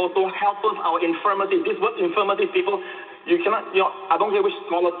Spirit also helps us our infirmities. This word infirmities, people, you cannot, I don't care which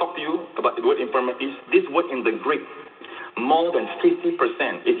scholar talk to you about the word infirmities. This word in the Greek, more than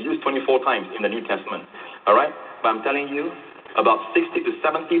 50% is used 24 times in the New Testament. All right? But I'm telling you, about 60 to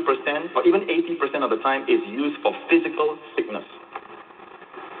 70% or even 80% of the time is used for physical sickness.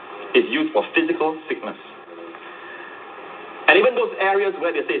 Is used for physical sickness. And even those areas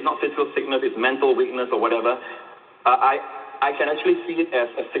where they say it's not physical sickness, it's mental weakness or whatever, I can actually see it as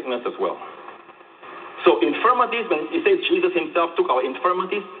a sickness as well. So infirmities, when it says Jesus himself took our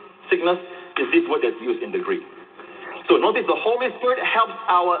infirmities, sickness, is this word that's used in the Greek. So notice the Holy Spirit helps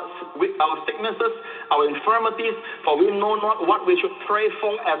with our sicknesses, our infirmities, for we know not what we should pray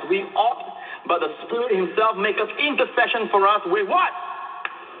for as we ought, but the Spirit himself maketh intercession for us with what?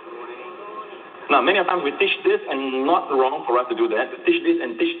 Now, many times we teach this, and not wrong for us to do that. We teach this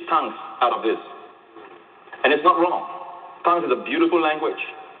and teach tongues out of this. And it's not wrong. Tongues is a beautiful language.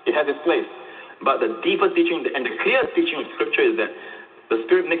 It has its place. But the deeper teaching and the clear teaching of Scripture is that the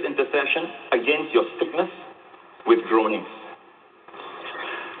Spirit makes intercession against your sickness with groanings.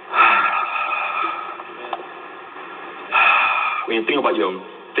 When you think about your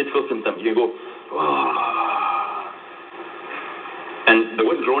physical symptoms, you go, oh. And the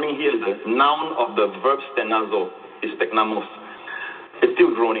word groaning here is the noun of the verb stenazo, is peknamos. It's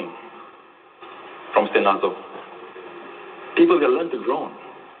still groaning from stenazo. People will learn to groan.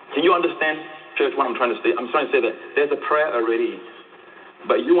 Can you understand, church, what I'm trying to say? I'm trying to say that there's a prayer already,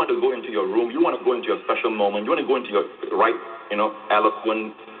 but you want to go into your room, you want to go into your special moment, you want to go into your right,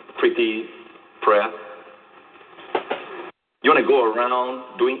 eloquent, pretty prayer. You want to go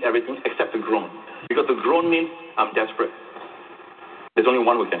around doing everything except to groan. Because to groan means I'm desperate. There's only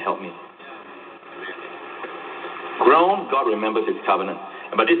one who can help me. Grown, God remembers his covenant.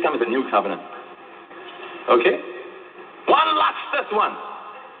 But this time it's a new covenant. Okay? One last one.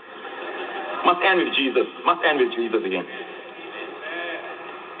 Must end with Jesus. Must end with Jesus again.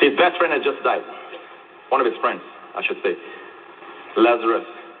 His best friend has just died. One of his friends, I should say. Lazarus.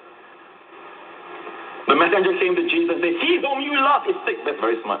 The messenger came to Jesus and said, he whom you love is sick. That's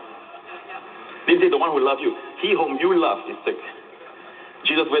very smart. They say the one who loves you. He whom you love is sick.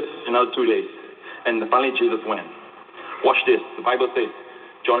 Jesus waited another 2 days. And finally Jesus went. Watch this. The Bible says,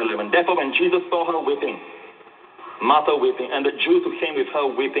 John 11. Therefore when Jesus saw her weeping, Martha weeping, and the Jews who came with her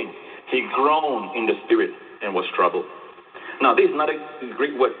weeping, he groaned in the spirit and was troubled. Now this is not a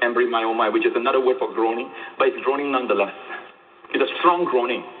Greek word, embryomai, which is another word for groaning, but it's groaning nonetheless. It's a strong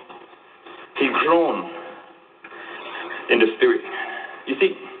groaning. He groaned in the spirit. You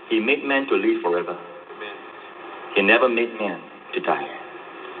see, he made man to live forever. He never made man to die.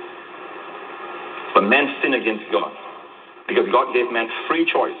 But man sinned against God because God gave man free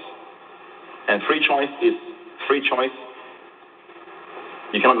choice. And free choice is free choice.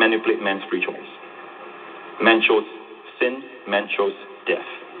 You cannot manipulate man's free choice. Man chose sin, man chose death.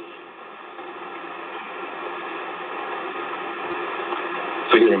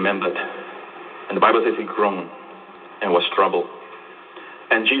 So he remembered. And the Bible says he groaned and was troubled.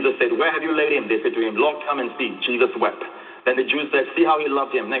 And Jesus said, where have you laid him? They said to him, Lord, come and see. Jesus wept. Then the Jews said, see how he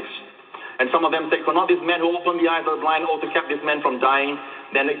loved him. Next. And some of them said, could not this man who opened the eyes of the blind also kept this man from dying?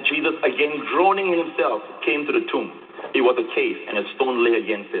 Then Jesus, again groaning in himself, came to the tomb. It was a cave, and a stone lay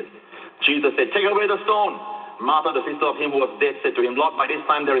against it. Jesus said, take away the stone. Martha, the sister of him who was dead, said to him, Lord, by this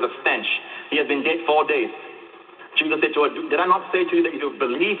time there is a stench. He has been dead 4 days. Jesus said to her, did I not say to you that if you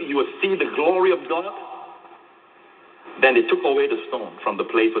believe, you will see the glory of God? Then they took away the stone from the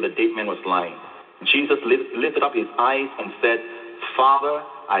place where the dead man was lying. Jesus lifted up his eyes and said, Father,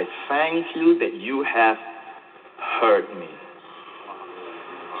 I thank you that you have heard me.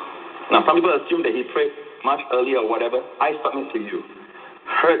 Now, some people assume that he prayed much earlier or whatever. I submit to you.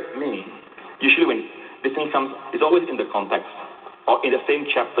 Heard me. Usually when this thing comes, it's always in the context. Or in the same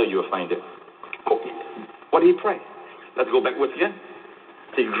chapter you will find it. What did he pray? Let's go backwards again.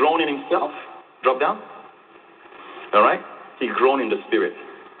 He groaned in himself. Drop down. All right? He groaned in the spirit.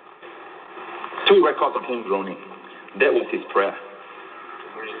 2 records of him groaning. That was his prayer.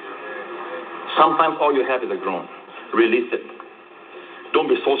 Sometimes all you have is a groan. Release it. Don't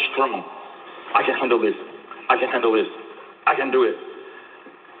be so strong. I can handle this. I can handle this. I can do it.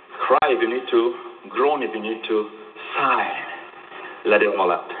 Cry if you need to. Groan if you need to. Sigh. Let it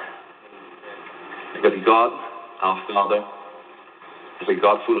all out. Because God, our Father, is a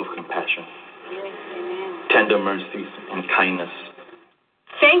God full of compassion, tender mercies, and kindness.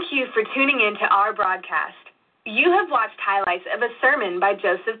 Thank you for tuning in to our broadcast. You have watched highlights of a sermon by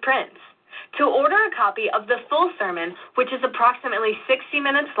Joseph Prince. To order a copy of the full sermon, which is approximately 60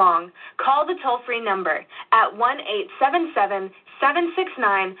 minutes long, call the toll-free number at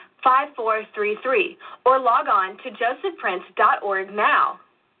 1-877-769-5433 or log on to josephprince.org now.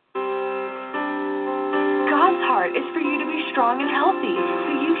 God's heart is for you to be strong and healthy so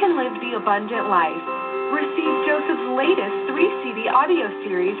you can live the abundant life. Receive Joseph's latest 3-CD audio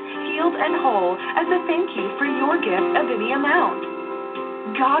series, Healed and Whole, as a thank you for your gift of any amount.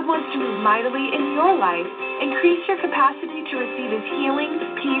 God wants to move mightily in your life. Increase your capacity to receive His healing,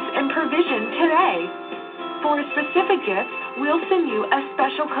 peace, and provision today. For a specific gift, we'll send you a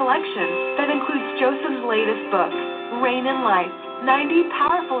special collection that includes Joseph's latest book, Reign in Life, 90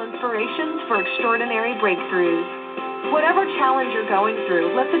 Powerful Inspirations for Extraordinary Breakthroughs. Whatever challenge you're going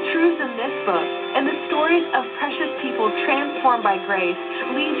through, let the truths in this book and the stories of precious people transformed by grace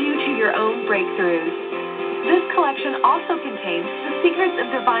lead you to your own breakthroughs. This collection also contains The Secrets of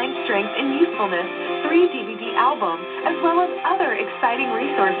Divine Strength and Usefulness 3-DVD album, as well as other exciting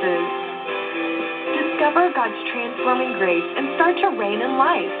resources. Discover God's transforming grace and start to reign in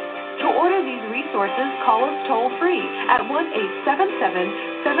life. To order these resources, call us toll-free at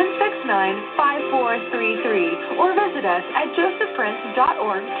 1-877-769-5433 or visit us at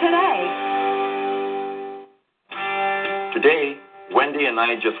josephprince.org today. Today, Wendy and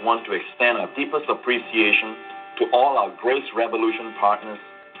I just want to extend our deepest appreciation to all our Grace Revolution partners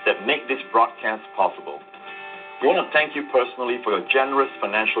that make this broadcast possible. We want to thank you personally for your generous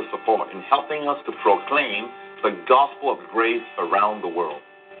financial support in helping us to proclaim the gospel of grace around the world.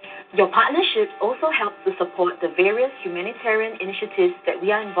 Your partnership also helps to support the various humanitarian initiatives that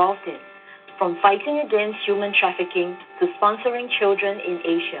we are involved in, from fighting against human trafficking to sponsoring children in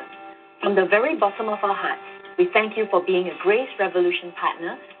Asia. From the very bottom of our hearts, we thank you for being a Grace Revolution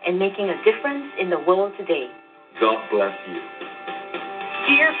partner and making a difference in the world today. God bless you.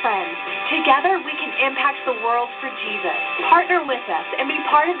 Dear friends, together we can impact the world for Jesus. Partner with us and be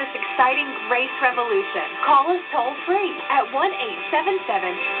part of this exciting grace revolution. Call us toll-free at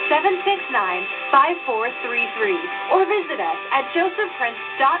 1-877-769-5433 or visit us at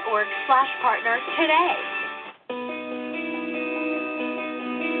josephprince.org/partner today.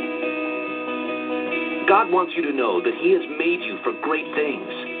 God wants you to know that He has made you for great things.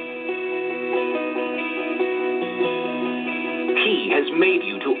 He has made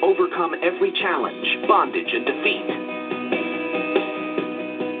you to overcome every challenge, bondage, and defeat,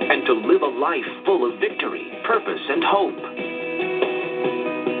 and to live a life full of victory, purpose, and hope.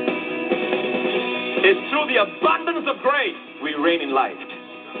 It's through the abundance of grace we reign in life.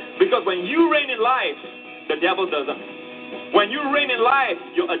 Because when you reign in life, the devil doesn't. When you reign in life,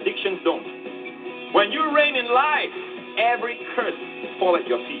 your addictions don't. When you reign in life, every curse falls at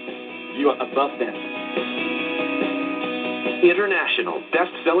your feet. You are above them. International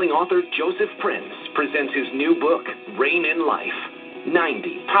best-selling author Joseph Prince presents his new book, Reign in Life,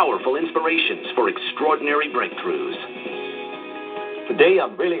 90 Powerful Inspirations for Extraordinary Breakthroughs. Today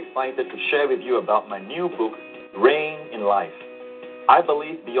I'm really excited to share with you about my new book, Reign in Life. I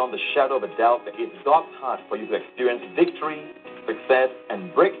believe beyond the shadow of a doubt that it's God's heart for you to experience victory, success,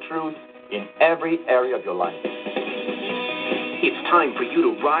 and breakthroughs in every area of your life. It's time for you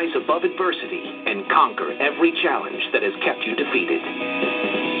to rise above adversity and conquer every challenge that has kept you defeated.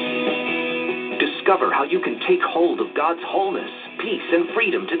 Discover how you can take hold of God's wholeness, peace, and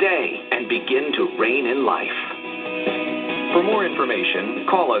freedom today and begin to reign in life. For more information,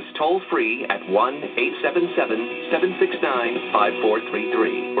 call us toll-free at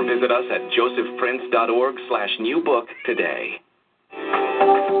 1-877-769-5433 or visit us at josephprince.org/newbook today.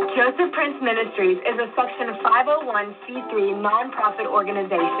 Joseph Prince Ministries is a Section 501c3 nonprofit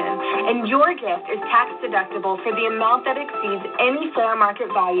organization, and your gift is tax-deductible for the amount that exceeds any fair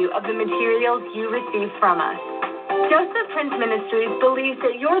market value of the materials you receive from us. Joseph Prince Ministries believes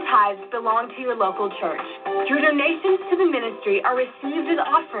that your tithes belong to your local church. Your donations to the ministry are received as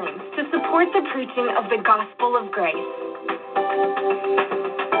offerings to support the preaching of the gospel of grace.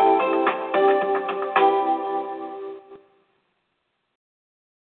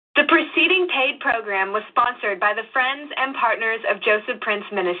 The preceding paid program was sponsored by the friends and partners of Joseph Prince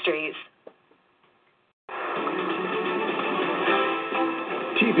Ministries.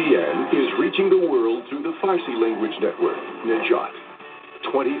 TBN is reaching the world through the Farsi language network, Najat.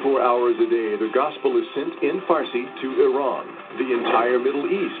 24 hours a day, the gospel is sent in Farsi to Iran, the entire Middle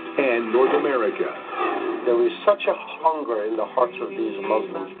East, and North America. There is such a hunger in the hearts of these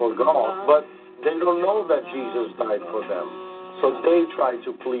Muslims for God, but they don't know that Jesus died for them. So they try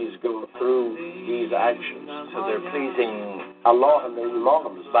to please go through these actions. So they're pleasing Allah and the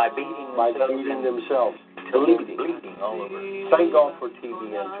Imams by beating themselves, bleeding all over. Thank God for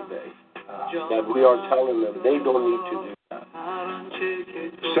TBN today, that we are telling them they don't need to do that.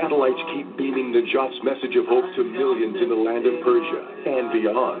 Satellites keep beaming Najat's message of hope to millions in the land of Persia and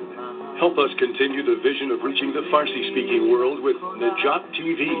beyond. Help us continue the vision of reaching the Farsi-speaking world with Najat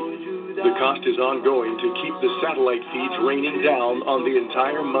TV. The cost is ongoing to keep the satellite feeds raining down on the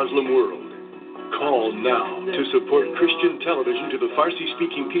entire Muslim world. Call now to support Christian television to the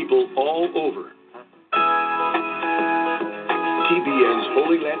Farsi-speaking people all over. TBN's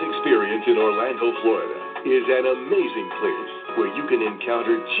Holy Land Experience in Orlando, Florida is an amazing place where you can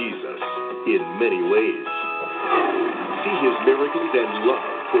encounter Jesus in many ways. See His miracles and love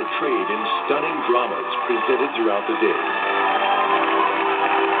portrayed in stunning dramas presented throughout the day.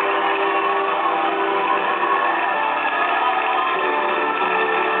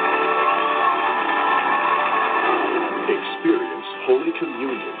 Experience Holy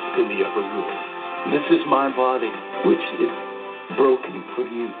Communion in the upper room. This is my body, which is broken for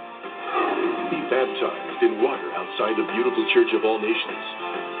you. Be baptized in water outside the beautiful Church of All Nations.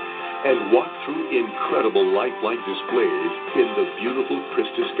 And walk through incredible lifelike displays in the beautiful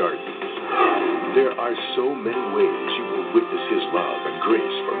Christus Gardens. There are so many ways you will witness His love and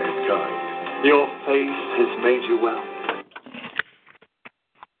grace for mankind. Your faith has made you well.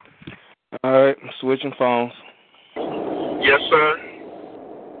 All right, I'm switching phones. Yes, sir.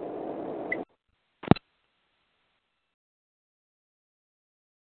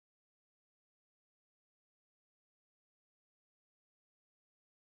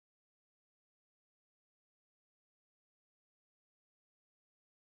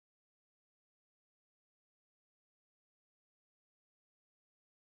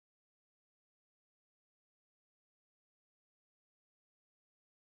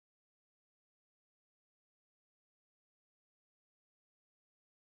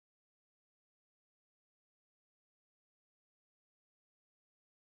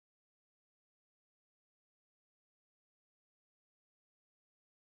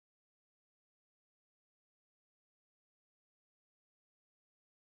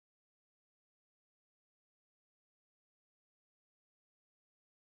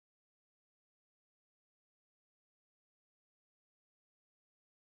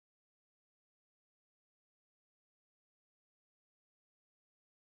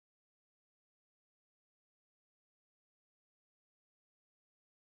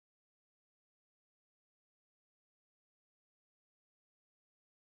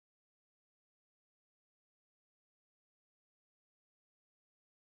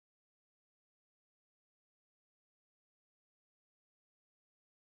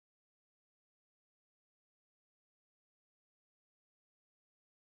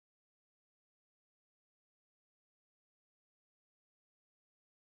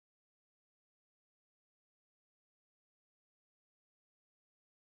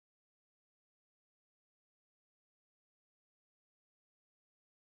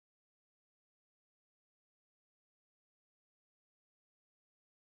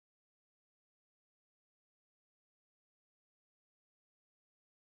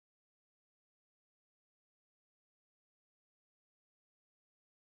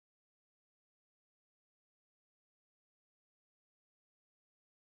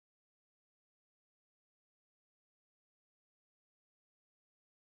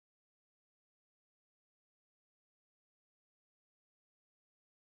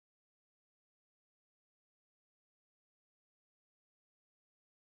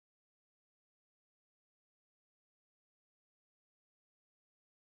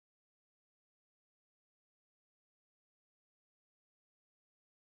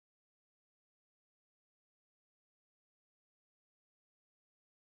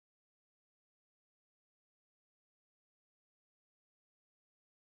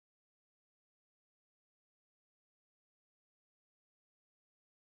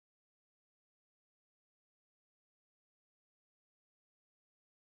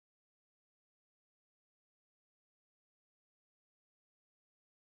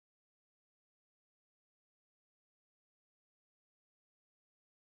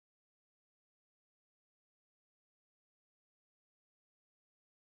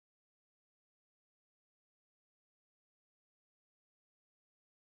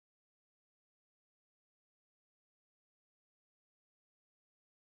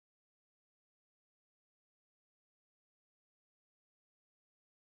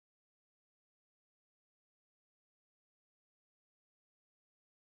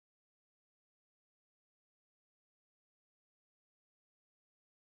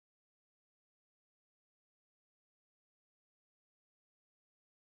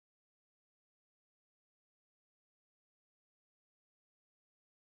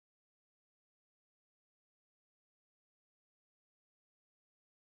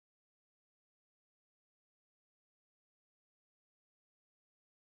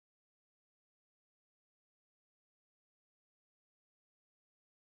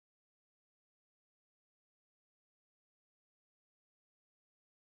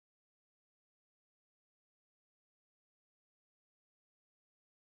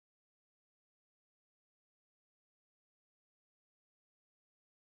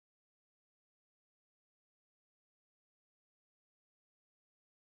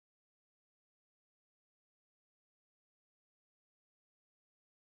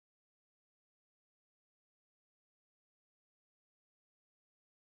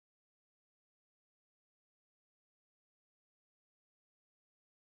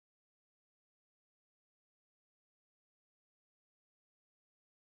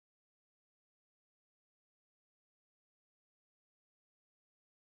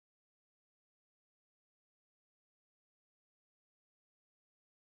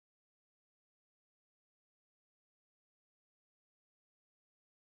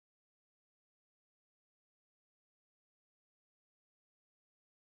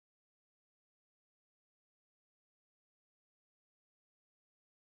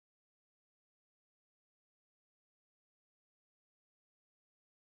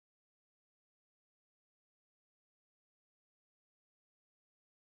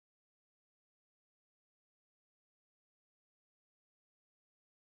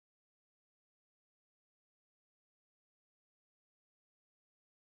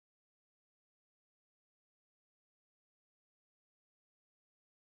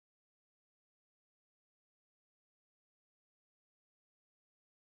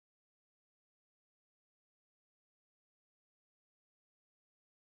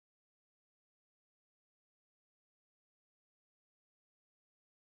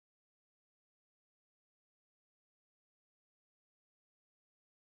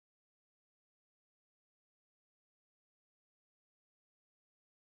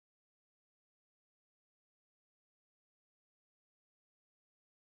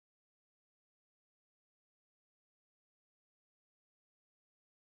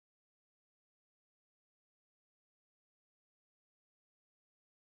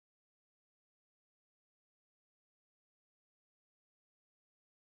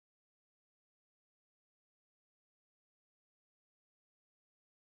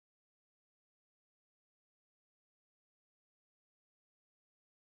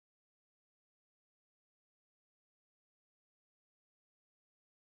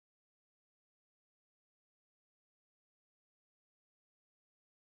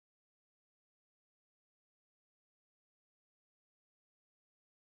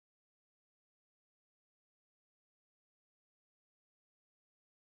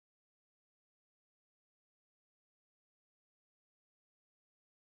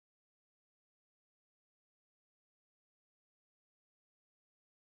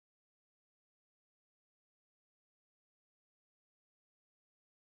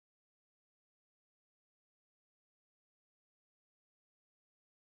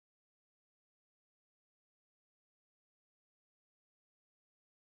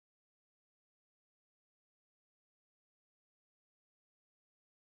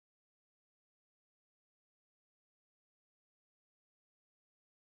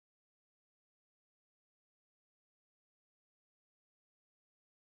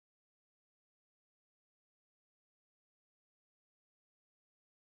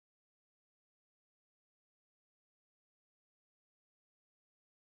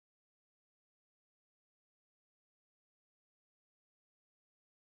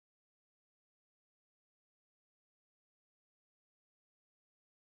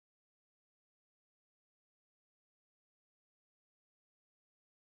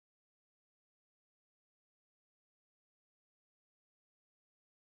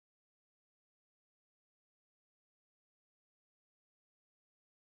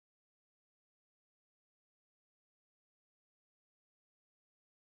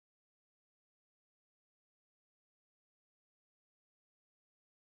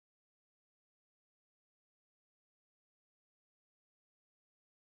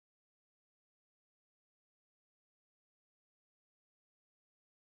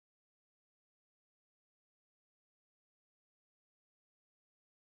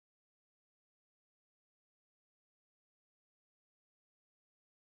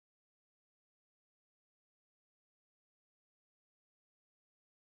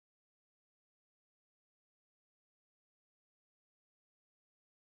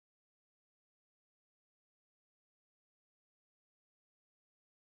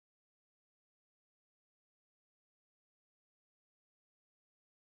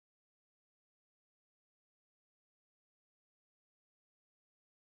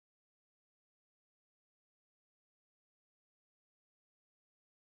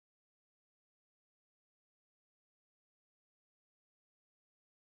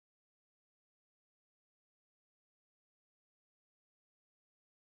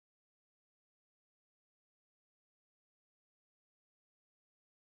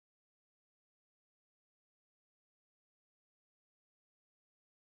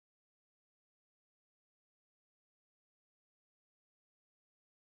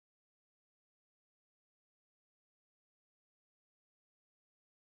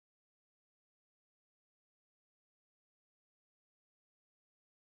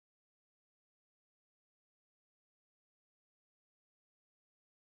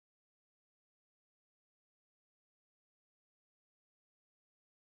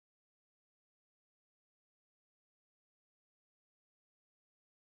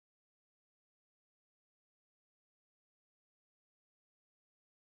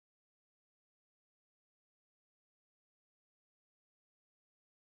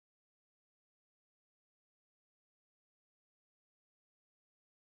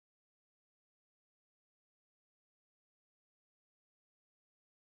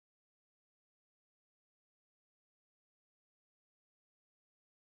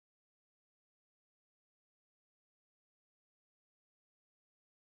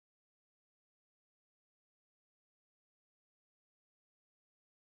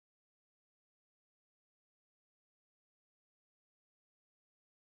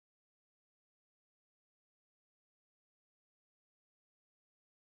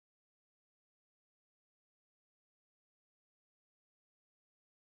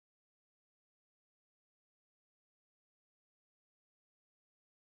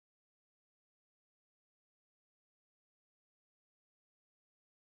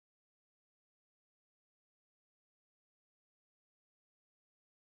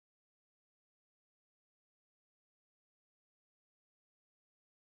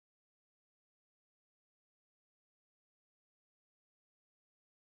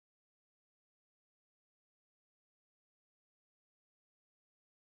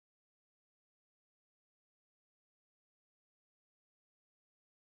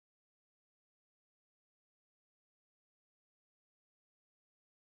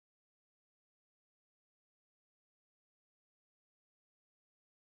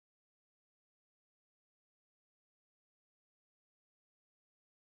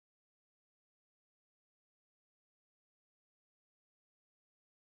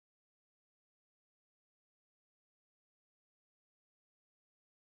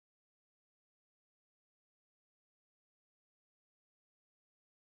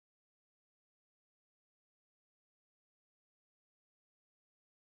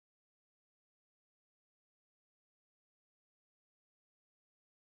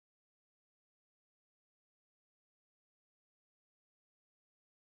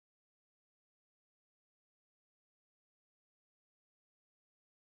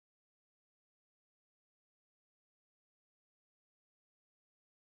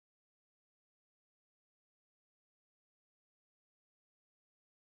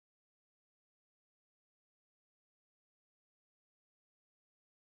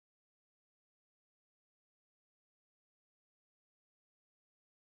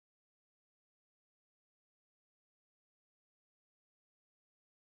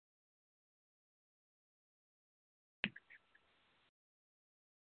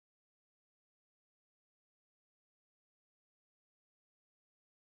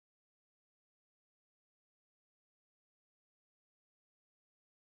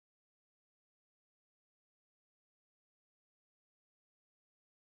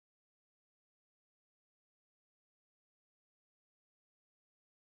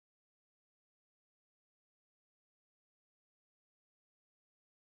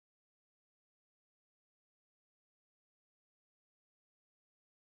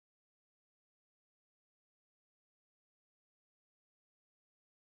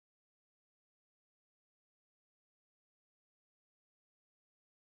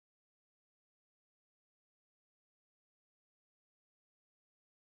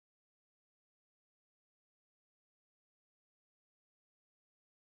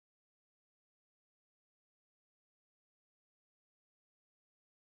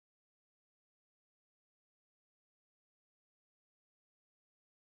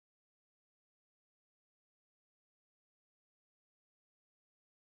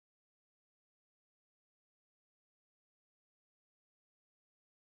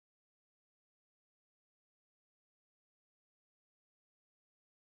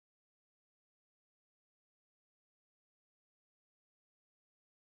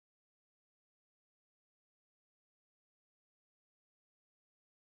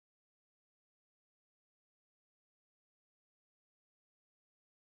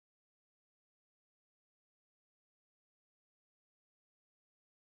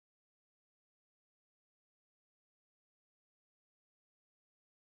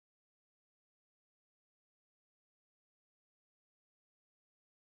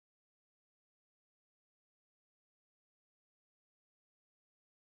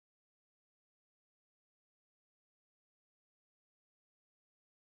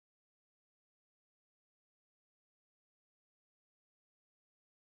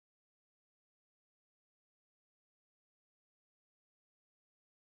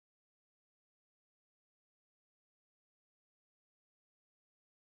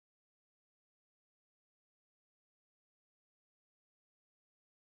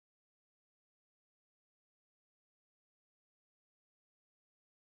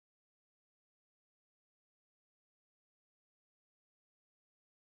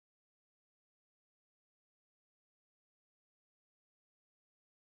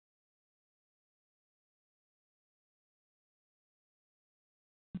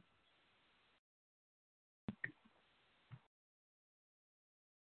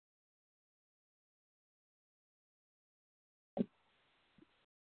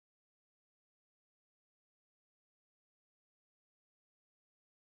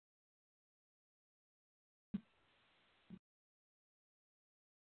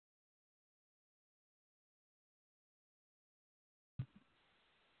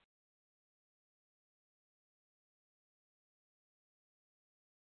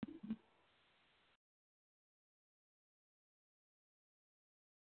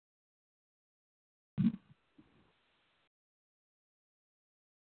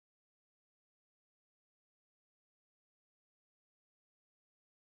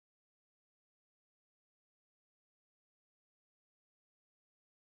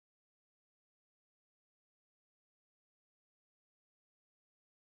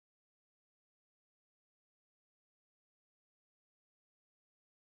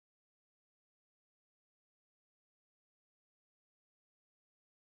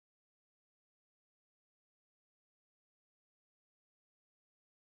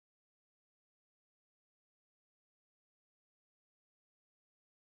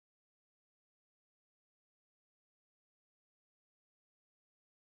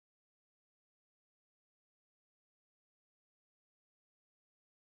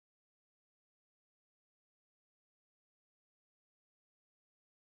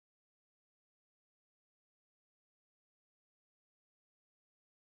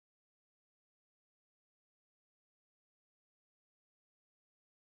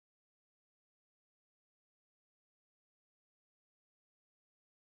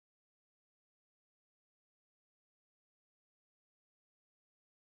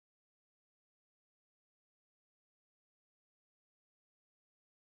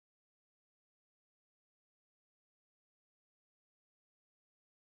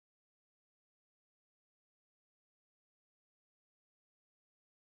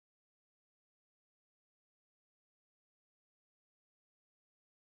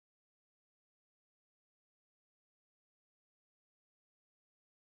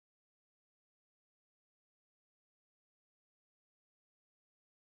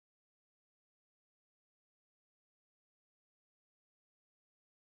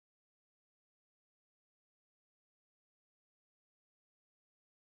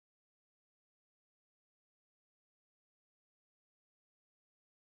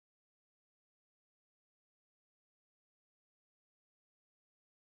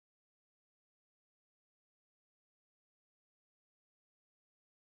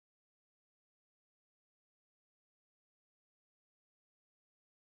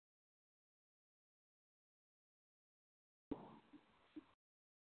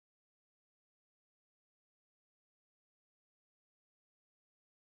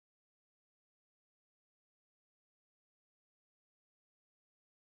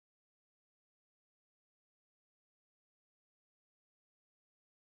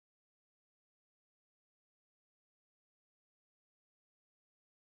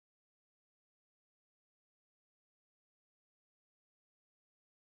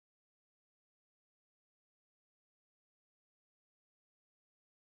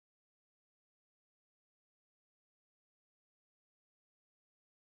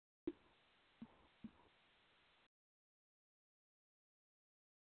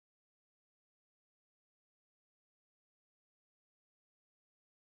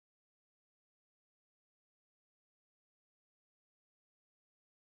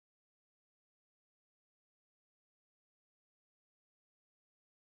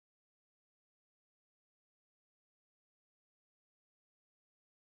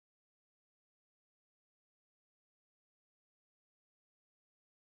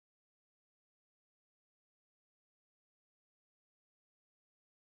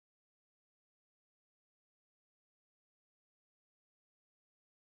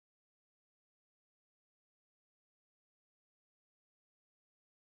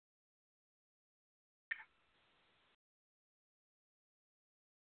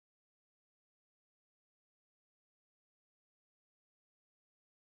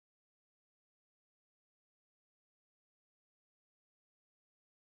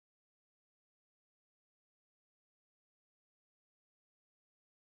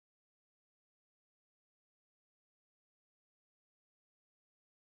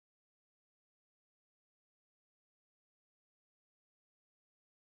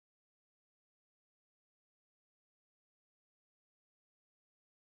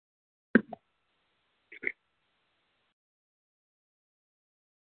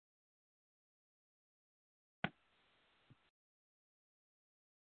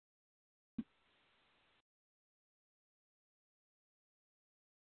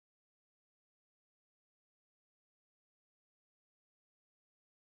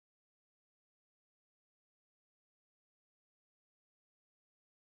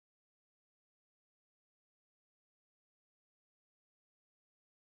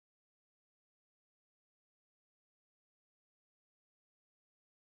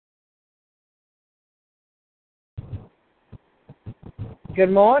 Good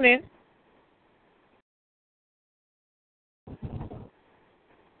morning.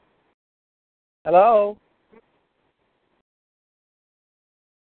 Hello.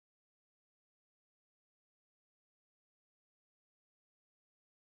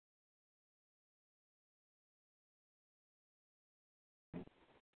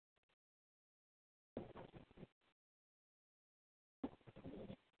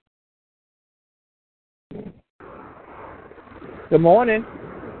 Good morning.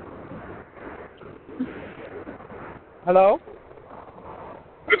 Hello.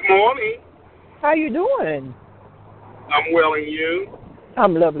 Good morning. How you doing? I'm well, and you?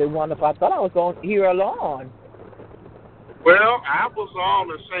 I'm lovely, wonderful. I thought I was going to hear along. Well, I was on,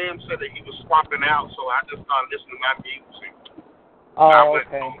 and Sam said that he was swapping out, so I just started listening to my music. Oh,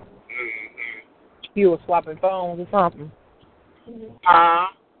 okay. You were swapping phones or something?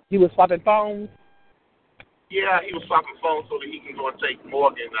 You were swapping phones? Yeah, he was swapping phones so that he can go and take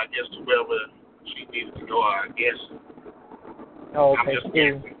Morgan, I guess, to wherever she needed to go, I guess. Oh, okay. I'm just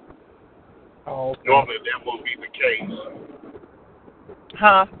guessing. Oh, okay. Normally that won't be the case.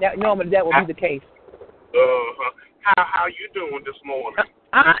 Normally that would be the case. How you doing this morning?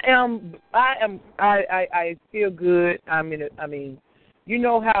 I feel good. I mean, you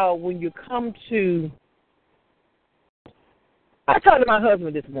know how when you come to, I talked to my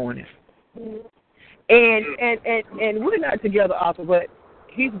husband this morning, and we're not together often, but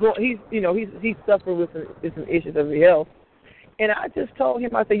he's suffering with some issues of health, and I just told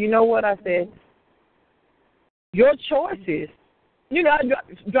him, I said, you know what? I said, your choices. You know, I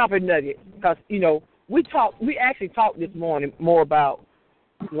drop a nugget because we actually talked this morning more about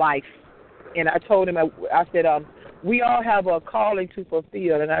life, and I told him, I said, we all have a calling to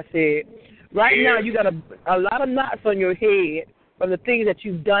fulfill, and I said, right now you got a lot of knots on your head from the things that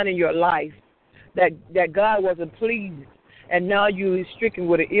you've done in your life that God wasn't pleased, and now you're stricken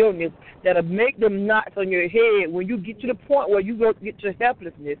with an illness that'll make them knots on your head. When you get to the point where you get to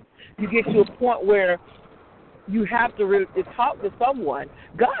helplessness, you get to a point where you have to really talk to someone.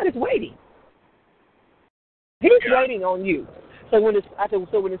 God is waiting. He's waiting on you. So when the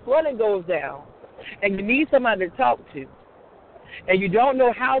swelling goes down, and you need somebody to talk to, and you don't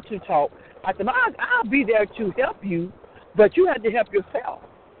know how to talk, I said, I'll be there to help you, but you have to help yourself.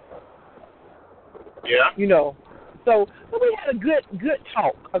 Yeah. You know. So we had a good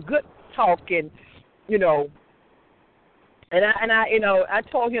talk, and I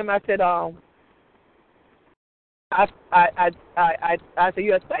told him, I said, I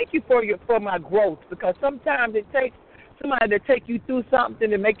said, thank you for my growth, because sometimes it takes somebody to take you through something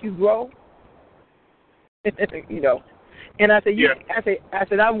to make you grow. And I said, I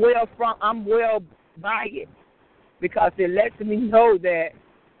said I'm well by it, because it lets me know that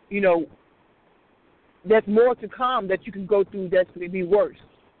there's more to come that you can go through that's going to be worse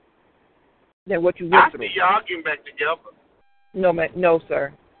than what you went through. I see y'all getting back together. No, man, no,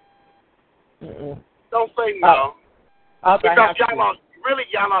 sir. Mm-mm. Don't say no. Because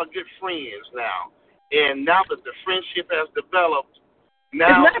y'all are good friends now. And now that the friendship has developed,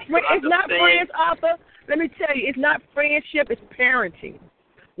 now it's not friends, Arthur. Let me tell you, it's not friendship, it's parenting.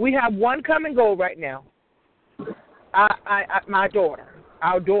 We have one come and go right now. Our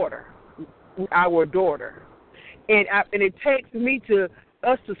daughter. And it takes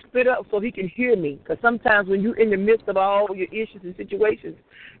us to split up so he can hear me. Because sometimes when you're in the midst of all your issues and situations,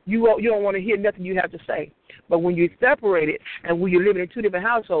 you don't want to hear nothing you have to say. But when you're separated and when you're living in two different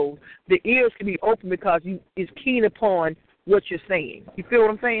households, the ears can be open because it's keen upon what you're saying. You feel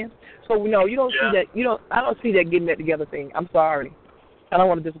what I'm saying? So no, you don't see that. I don't see that getting that together thing. I'm sorry. I don't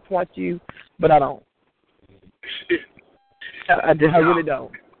want to disappoint you, but I don't. I really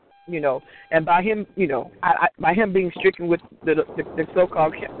don't. And by him, by him being stricken with the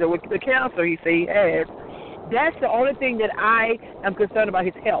so-called the cancer he say he has, that's the only thing that I am concerned about,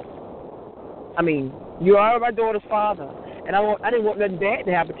 his health. I mean, you are my daughter's father, and I didn't want nothing bad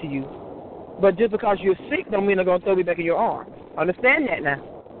to happen to you. But just because you're sick don't mean they're going to throw me back in your arms. Understand that now.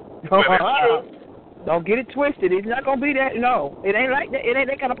 Don't get it twisted. It's not going to be that. No, it ain't like that. It ain't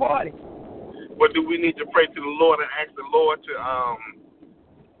that kind of party. But do we need to pray to the Lord and ask the Lord to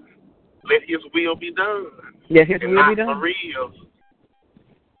let his will be done? Yes, his will be done. Maria's.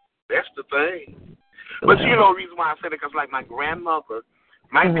 That's the thing. But the reason why I said it, because like my grandfather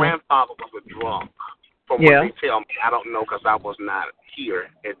was a drunk. From what they tell me, I don't know because I was not here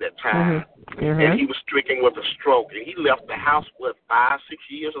at that time. And he was stricken with a stroke. And he left the house, 5-6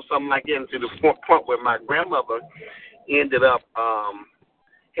 years or something like that, and to the point where my grandmother ended up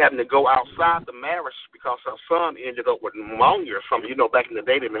having to go outside the marriage because her son ended up with pneumonia or something. Back in the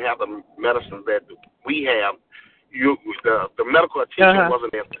day, they didn't have the medicine that we have. the medical attention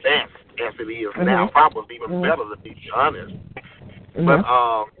wasn't as advanced as it is now. Probably even better, to be honest. But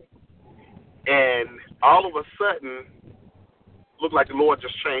and all of a sudden, looked like the Lord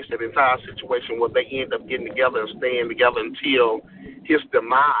just changed that entire situation where they end up getting together and staying together until his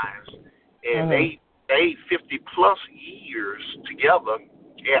demise. And they 50 plus years together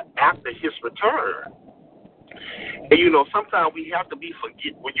after his return. And sometimes we have to be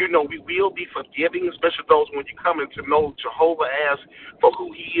we will be forgiving, especially those when you come to know Jehovah as for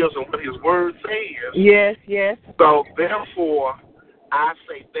who he is and what his word says. Yes, yes. So therefore, I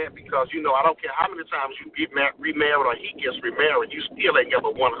say that because, I don't care how many times you get remarried or he gets remarried, you still ain't got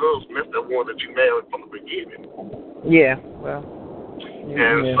but one husband. That's the one that you married from the beginning. Yeah, well.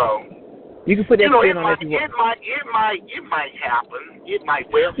 And so, you can put that spin on it. It might happen. It might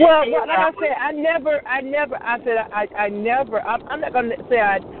well. Well, like I said, I'm not going to say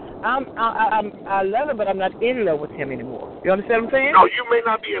I love him, but I'm not in love with him anymore. You understand what I'm saying? No, you may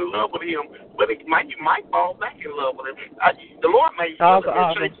not be in love with him, but you might fall back in love with him. The Lord may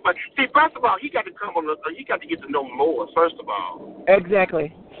change. But see, first of all, he got to he got to get to know the Lord. First of all.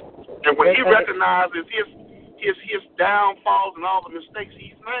 Exactly. And when he recognizes his downfalls and all the mistakes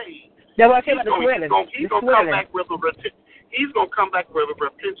he's made. That's what I said about the swelling. He's going to come back with a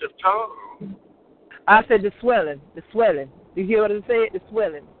repentant tongue. I said the swelling. You hear what I said? The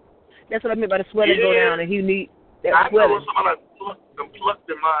swelling. That's what I meant by the swelling go down, and he need that swelling. I know somebody plucked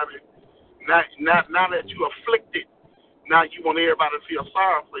them out of it. Now that you afflicted, now you want everybody to feel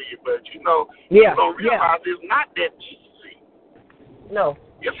sorry for you, but you don't realize it's not that easy. No.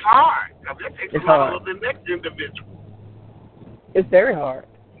 It's hard, because it takes a lot of the next individual. It's very hard.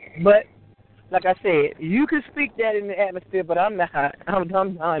 But, like I said, you can speak that in the atmosphere, but I'm not. I'm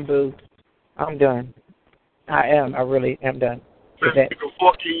done, boo. I'm done. I am. I really am done.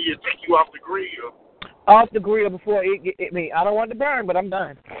 Before can you take you off the grill? Off the grill before it me. I don't want to burn, but I'm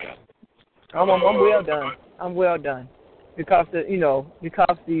done. I'm well done. I'm well done. Because the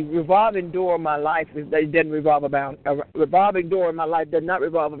revolving door of my life doesn't revolve around. A revolving door in my life does not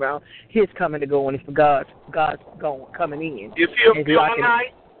revolve around his coming to go, and it's for God's coming in. You feel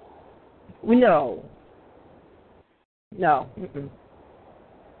nice? No. Mm-mm.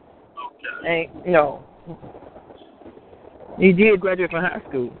 Okay. No. He did graduate from high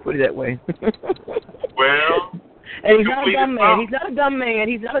school, put it that way. Well, and he's not a dumb man.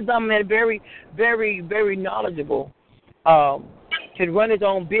 He's not a dumb man. Very, very, very knowledgeable. Can run his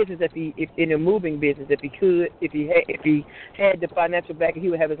own business if in a moving business. If he had the financial backing, he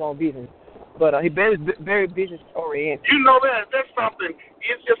would have his own business. But he's very business oriented. That's something.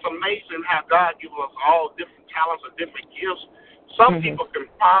 It's just amazing how God gives us all different talents and different gifts. Some people can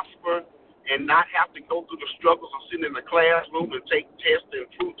prosper and not have to go through the struggles of sitting in the classroom and take tests and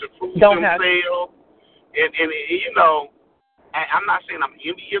prove themselves. I'm not saying I'm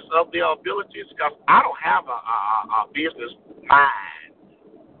envious of their abilities because I don't have a business mind.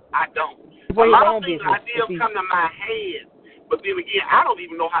 I don't. A lot of things, ideas come to my head, but then again, I don't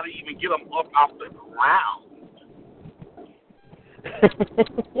even know how to even get them up off the ground.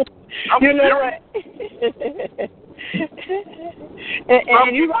 You know what?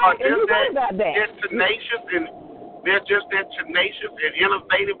 and you're right about that. They're tenacious and they're just that tenacious and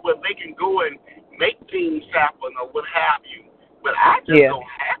innovative where they can go and make things happen or what have you. But I just don't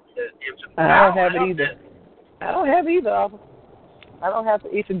have that. I don't have it either. I don't have it either. I don't have to.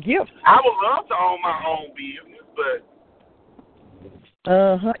 It's a gift. I would love to own my own business, but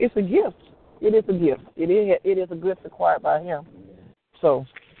it's a gift. It is a gift. It is a gift acquired by him. So,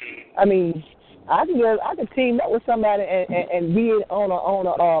 I mean, I can team up with somebody and be on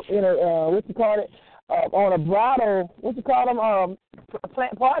a bridal,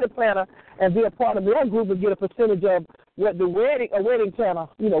 party planner, and be a part of their group and get a percentage of a wedding planner,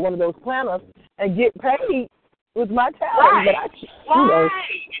 one of those planners, and get paid with my talent. Right.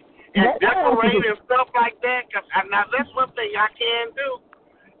 And decorating and stuff like that. Cause now that's one thing I can do.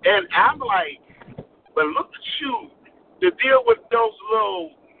 And I'm like, but look at you. To deal with the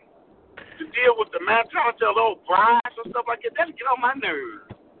mentality of those brides and stuff like that get on my nerves.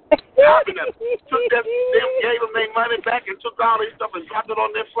 I took them, gave them their money back and took all their stuff and dropped it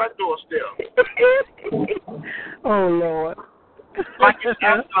on their front doorstep. Oh, Lord. Like this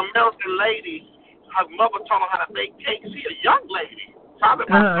American lady, her mother taught her how to make cakes. She's a young lady, probably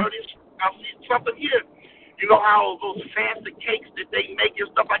about 30 something years. You know how those fancy cakes that they make and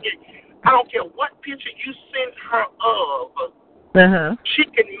stuff like that? I don't care what picture you send her of. She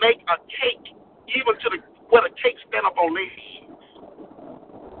can make a cake even to where the cake stand up on leaves.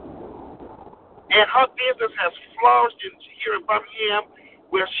 And her business has flourished here in Birmingham.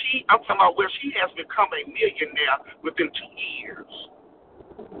 I'm talking about where she has become a millionaire within 2 years.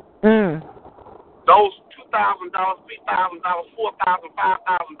 Those $2,000, $3,000, $4,000,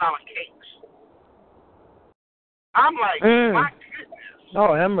 $5,000 cakes. I'm like, my goodness.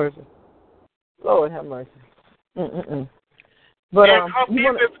 Oh, have mercy. Lord have mercy. But and her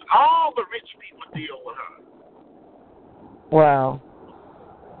business, all the rich people deal with her. Wow.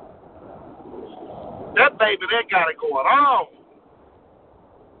 That baby, they got it going on.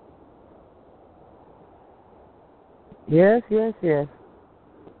 Yes. So,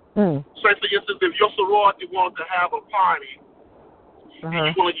 for instance, if your sorority wanted to have a party, and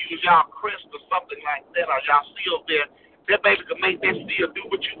you want to use y'all crest or something like that, or y'all seal there, that baby can make that seal do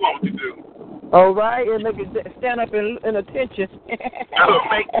what you want it to do. All right, and make it stand up in attention.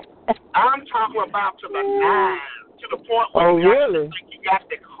 I'm talking about to the nine, to the point where you got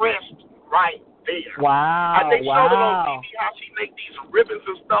the crest right there. Wow. And they showed it on TV how she make these ribbons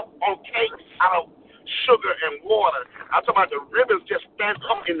and stuff on cakes out of sugar and water. I'm talking about the ribbons just stand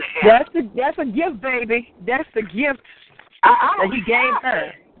up in the air. That's a gift, baby. That's the gift that he gave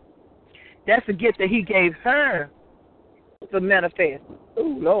her. That's the gift that he gave her to manifest.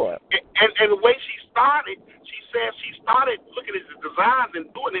 Oh, Lord. And the way she started, she said she started looking at the designs and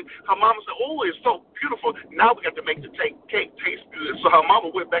doing it. Her mama said, oh, it's so beautiful. Now we got to make the cake taste good. So her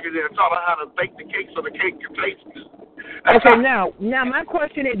mama went back in there and taught her how to bake the cake so the cake could taste good. Okay, now my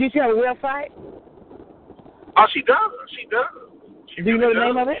question is, did you have a website? Oh, she does. Do you know the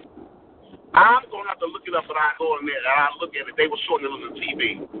name of it? I'm going to have to look it up, but I go in there and I look at it. They were showing it on the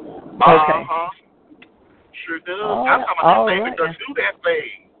TV. Okay. Sure does. I'm talking about that baby does do that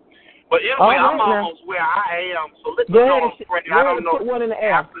thing. But anyway, I'm almost where I am, so let me go and pray. I don't know. Put one in the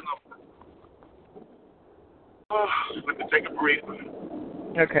air. Let me take a breath.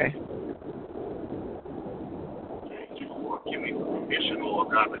 Okay. Thank you, Lord. Give me permission,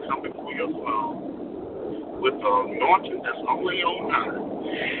 Lord God, to come before your throne with the anointing that's only on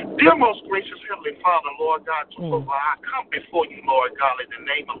high. Dear most gracious Heavenly Father, Lord God, I come before you, Lord God, in the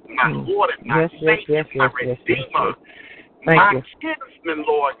name of my Lord and my Savior, my Redeemer, my kinsman,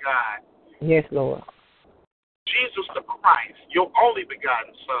 Lord God. Yes, Lord. Jesus the Christ, your only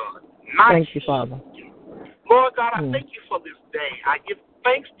begotten Son. Thank you, Father. Lord God, I thank you for this day. I give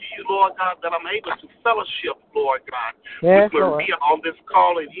thanks to you, Lord God, that I'm able to fellowship, Lord God, with Maria on this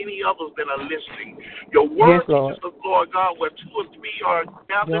call and any others that are listening. Your word teaches us, Lord God, where 2 or 3 are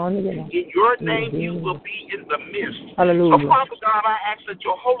gathered, in your name you will be in the midst. Hallelujah. So, Father God, I ask that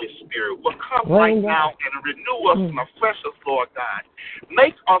your Holy Spirit will come right now and renew us and refresh us, Lord God.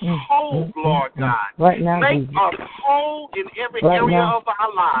 Make us whole, Lord God. Right now, make us whole in every area of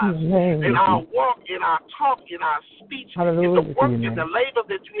our lives, in our walk, in our talk, in our speech, in the work, in the labor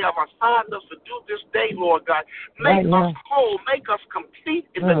that you have assigned us to do this day, Lord God. Make us whole, make us complete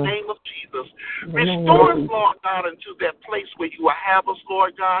in the name of Jesus. Restore us, Lord God, into that place where you will have us,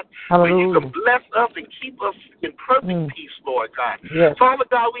 Lord God, where you can bless us and keep us in perfect peace, Lord God. Father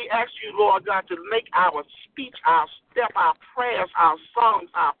God, we ask you, Lord God, to make our speech, our step, our prayers, our songs,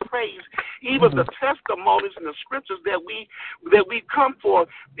 our praise, even the testimonies and the scriptures that we come for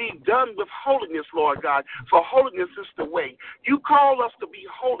be done with holiness, Lord God. For holiness is the way. You call us to be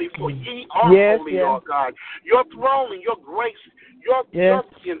holy, for ye are holy, Lord God. Your throne and your grace, your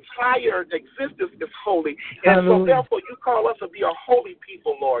entire existence is holy. And so therefore you call us to be a holy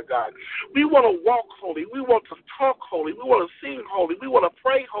people, Lord God. We want to walk holy. We want to talk holy. We want to sing holy. We want to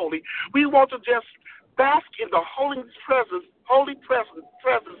pray holy. We want to just bask in the holy presence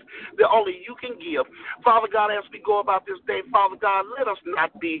that only you can give. Father God, as we go about this day, Father God, let us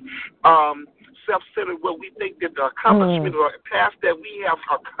not be self-centered where we think that the accomplishment or task that we have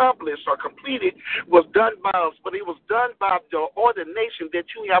accomplished or completed was done by us, but it was done by the ordination that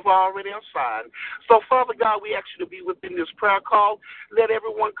you have already assigned. So, Father God, we ask you to be within this prayer call. Let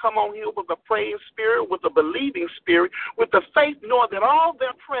everyone come on here with a praying spirit, with a believing spirit, with the faith knowing that all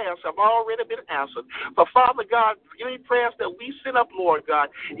their prayers have already been answered. But, Father God, any prayers that we send up, Lord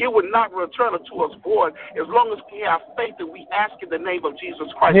God, it would not return to us void as long as we have faith that we ask in the name of Jesus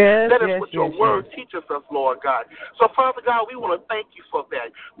Christ. That is what your word teaches us, Lord God. So, Father God, we want to thank you for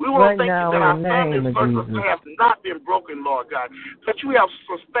that. We want to thank you that our family circles have not been broken, Lord God, that you have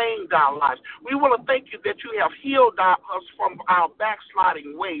sustained our lives. We want to thank you that you have healed us from our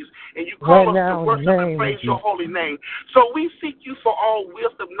backsliding ways, and you call us to worship and praise your holy name. So we seek you for all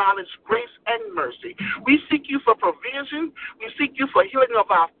wisdom, knowledge, grace, and mercy. We seek you for provision. We seek you for healing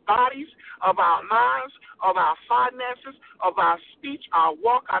of our bodies, of our minds, of our finances, of our speech, our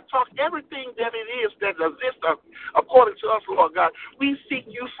walk, our talk, everything that it is that exists according to us, Lord God. We seek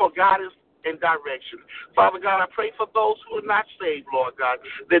you for guidance and direction. Father God, I pray for those who are not saved, Lord God,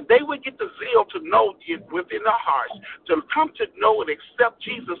 that they would get the zeal to know it within their hearts, to come to know and accept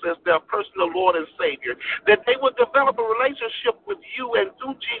Jesus as their personal Lord and Savior, that they would develop a relationship with you and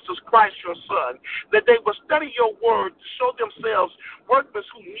through Jesus Christ, your Son, that they would study your word to show themselves workers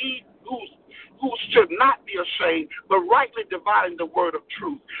who should not be ashamed, but rightly dividing the word of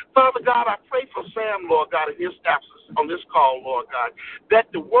truth. Father God, I pray for Sam, Lord God, in his absence on this call, Lord God, that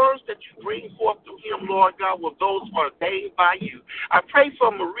the words that you bring forth to him, Lord God, will those ordained by you. I pray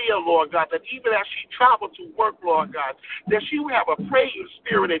for Maria, Lord God, that even as she traveled to work, Lord God, that she will have a praying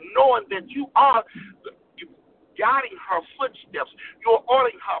spirit and knowing that you are guiding her footsteps. You're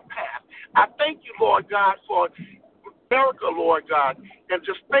ordering her path. I thank you, Lord God, for America, Lord God, and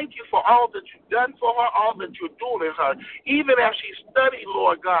just thank you for all that you've done for her, all that you're doing in her. Even as she studied,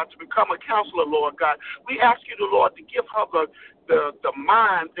 Lord God, to become a counselor, Lord God, we ask you, Lord, to give her the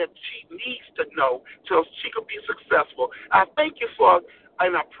mind that she needs to know so she can be successful. I thank you for,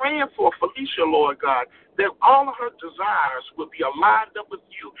 and I'm praying for Felicia, Lord God, that all of her desires will be aligned up with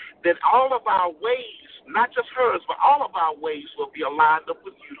you, that all of our ways, not just hers, but all of our ways will be aligned up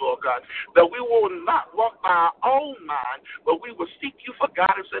with you, Lord God, that we will not walk by our own mind, but we will seek you for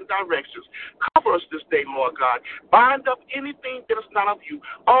guidance and directions. Cover us this day, Lord God. Bind up anything that is not of you.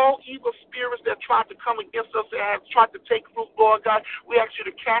 All evil spirits that try to come against us and have tried to take root, Lord God, we ask you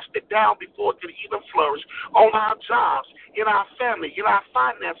to cast it down before it can even flourish on our jobs, in our family, in our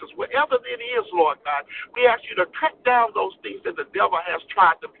finances, wherever it is, Lord God. We ask you to cut down those things that the devil has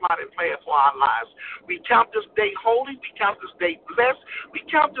tried to plot and plan for our lives. We count this day holy. We count this day blessed. We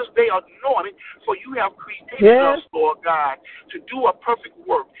count this day anointed, for you have created us, Lord God, to do a perfect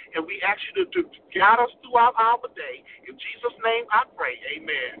work. And we ask you to guide us throughout our day. In Jesus' name I pray.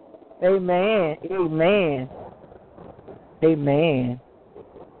 Amen. Amen. Amen. Amen.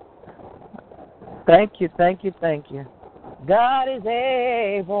 Thank you, thank you, thank you. God is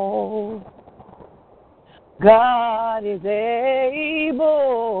able. God is able.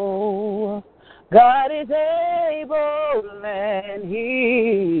 God is able, and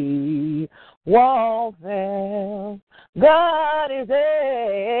He won't fail. God is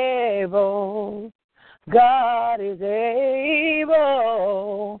able. God is able.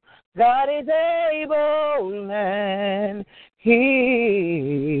 God is able, and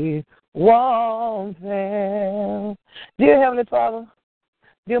He won't fail. Dear Heavenly Father,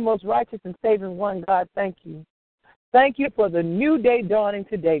 dear most righteous and saving one, God, thank you. Thank you for the new day dawning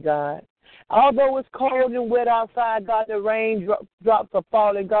today, God. Although it's cold and wet outside, God, the rain drops are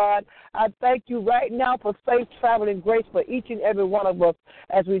falling, God. I thank you right now for safe traveling grace for each and every one of us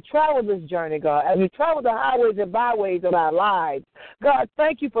as we travel this journey, God, as we travel the highways and byways of our lives. God,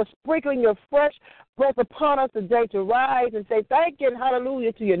 thank you for sprinkling your fresh breath upon us today to rise and say thank you and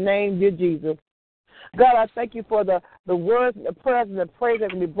hallelujah to your name, dear Jesus. God, I thank you for the words and the prayers and the praise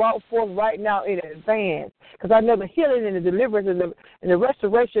that can be brought forth right now in advance. Because I know the healing and the deliverance and the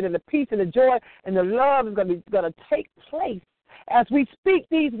restoration and the peace and the joy and the love is going to take place as we speak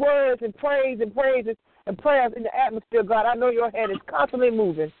these words and praises and prayers in the atmosphere. God, I know your hand is constantly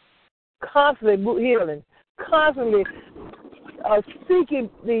moving, constantly healing, constantly seeking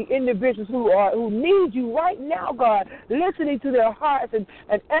the individuals who need you right now, God, listening to their hearts and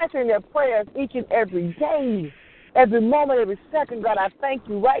answering their prayers each and every day, every moment, every second. God, I thank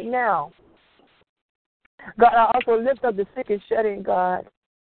you right now. God, I also lift up the sick and shut-in, God.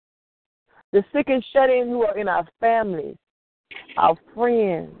 The sick and shut-in who are in our families, our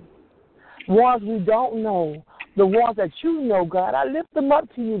friends, ones we don't know, the ones that you know, God. I lift them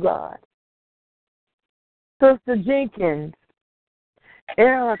up to you, God. Sister Jenkins,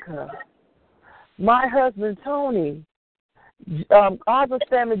 Erica, my husband Tony, Arthur's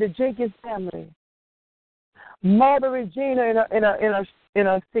family, the Jenkins family, Mother Regina in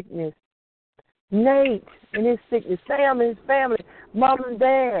her sickness, Nate in his sickness, Sam and his family, Mom and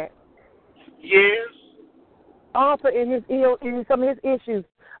Dad. Yes. Arthur in some of his issues,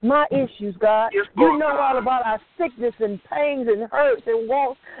 my issues, God. Yes, you know all about our sickness and pains and hurts and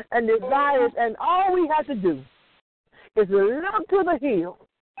wants and desires, and all we have to do is look to the hill,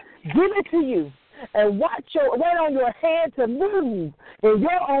 give it to you, and wait on your hand to move in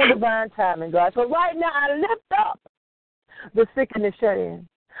your own divine timing, God. So right now, I lift up the sick and the shut-in.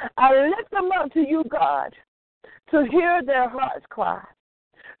 I lift them up to you, God, to hear their hearts cry,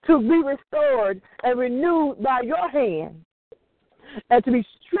 to be restored and renewed by your hand, and to be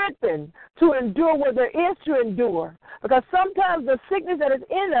strengthened to endure what there is to endure. Because sometimes the sickness that is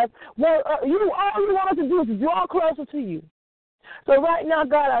in us, all you want us to do is draw closer to you. So right now,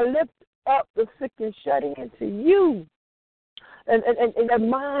 God, I lift up the sick and shut in to you. And their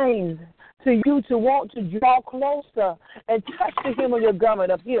minds, to you to want to draw closer and touch the hem of your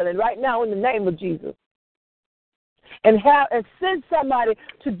garment of healing right now in the name of Jesus. And send somebody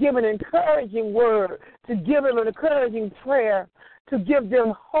to give an encouraging word, to give them an encouraging prayer, to give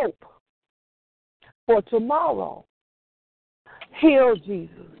them hope for tomorrow. Heal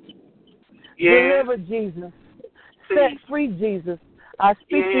Jesus. Deliver Jesus. Set free Jesus. I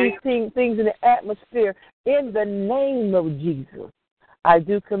speak these things in the atmosphere in the name of Jesus. I'm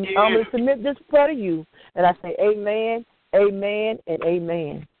going to submit this prayer to you, and I say amen, amen, and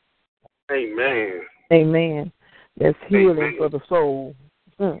amen. Amen. Amen. There's healing for the soul.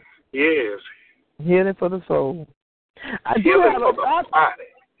 Yes. Healing for the soul. I do have a body.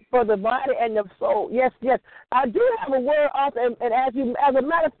 For the body and the soul. Yes, yes. I do have a word off, and as a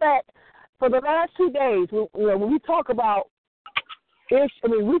matter of fact, for the last 2 days, when we talk about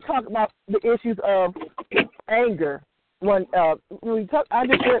we talk about the issues of anger. I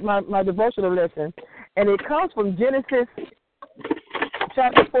just read my devotional lesson, and it comes from Genesis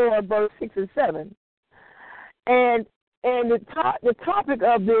chapter 4, verse 6 and 7. And the topic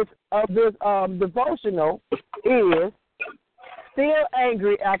of this devotional is still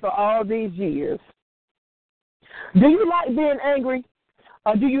angry after all these years. Do you like being angry,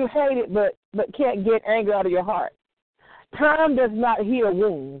 or do you hate it but can't get anger out of your heart? Time does not heal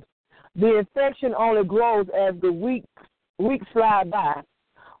wounds. The infection only grows as the weeks slide by.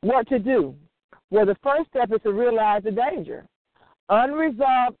 What to do? Well, the first step is to realize the danger.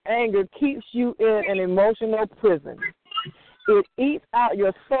 Unresolved anger keeps you in an emotional prison. It eats out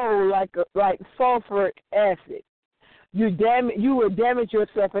your soul like sulfuric acid. You will damage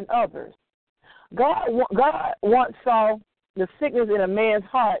yourself and others. God once saw the sickness in a man's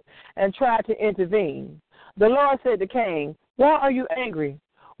heart and tried to intervene. The Lord said to Cain, "Why are you angry?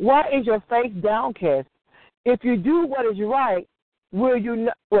 Why is your face downcast? If you do what is right, will you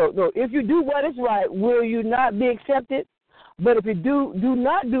not? If you do what is right, will you not be accepted? But if you do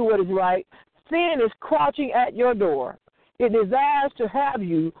not do what is right, sin is crouching at your door. It desires to have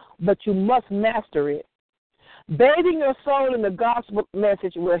you, but you must master it. Bathing your soul in the gospel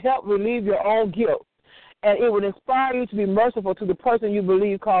message will help relieve your own guilt, and it will inspire you to be merciful to the person you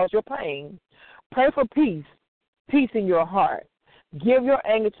believe caused your pain. Pray for peace in your heart. Give your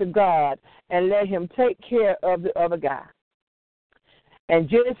anger to God and let him take care of the other guy." And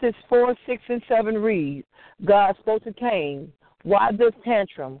Genesis 4, 6, and 7 reads, God spoke to Cain, "Why this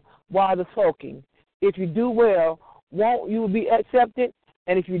tantrum? Why the sulking? If you do well, won't you be accepted?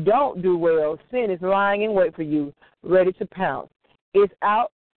 And if you don't do well, sin is lying in wait for you, ready to pounce. It's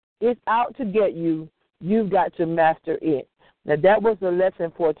out to get you. You've got to master it." Now that was the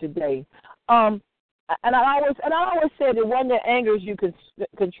lesson for today. And I always said the one that angers you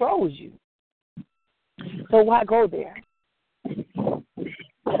controls you. So why go there?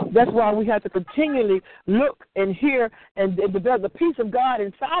 That's why we have to continually look and hear and develop the peace of God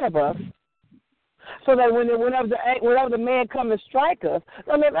inside of us, so that whenever the man comes and strike us,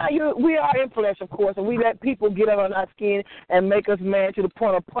 we are in flesh, of course, and we let people get on our skin and make us mad to the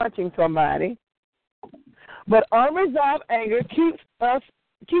point of punching somebody. But unresolved anger keep us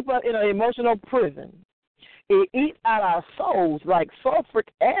in an emotional prison. It eats out our souls like sulfuric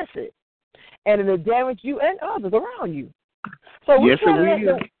acid, and it will damage you and others around you. So we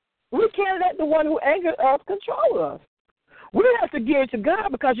can't let the one who angers us control us. We have to give it to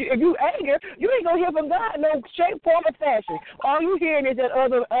God, because if you anger, you ain't going to hear from God in no shape, form, or fashion. All you hearing is that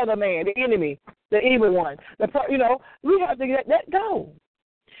other man, the enemy, the evil one. We have to let that go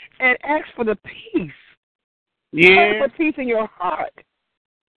and ask for the peace. Pray for peace in your heart.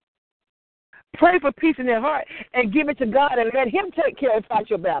 Pray for peace in your heart and give it to God and let him take care and fight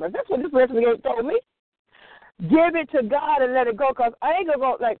your battles. That's what this lesson told me. Give it to God and let it go, because anger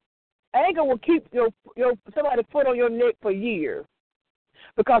will keep somebody's foot on your neck for years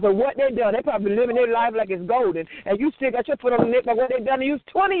because of what they've done. They probably living their life like it's golden, and you still got your foot on the neck by what they've done to you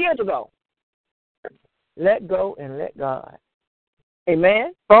 20 years ago. Let go and let God.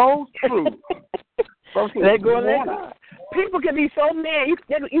 Amen? So true. Let go and let God. People can be so mad.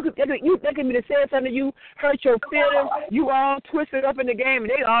 They can be to say something to you, hurt your feelings. You all twisted up in the game, and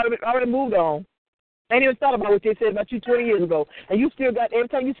they already moved on. Ain't even thought about what they said about you 20 years ago. And you still got, every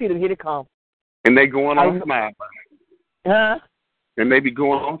time you see them, here they come. And they going on smiling. Huh? And they be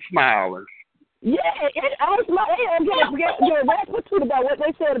going on smiling. Yeah, I was get rascal too about what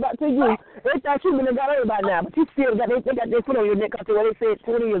they said about to you. They thought you got everybody now, but you still got they got their foot on your neck after what they said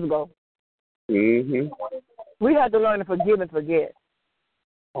 20 years ago. Mm-hmm. We have to learn to forgive and forget.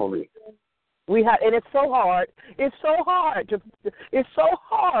 Only. And it's so hard. It's so hard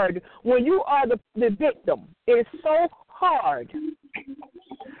when you are the victim. It's so hard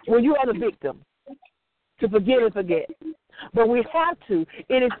when you are the victim, to forgive and forget. But we have to.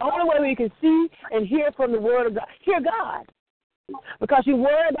 It is the only way we can see and hear from the Word of God. Hear God. Because you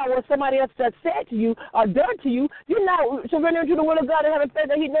worry about what somebody else has said to you or done to you, you're not surrendering to the Word of God and having faith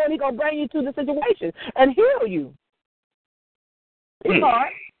that He knows He's going to bring you to the situation and heal you. It's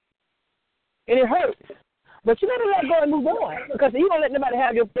hard. And it hurts. But you got to let go and move on. Because you don't let nobody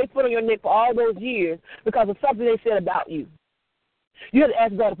have your foot on your neck for all those years because of something they said about you. You have to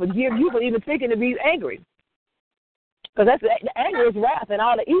ask God to forgive you for even thinking to be angry. Because the anger is wrath, and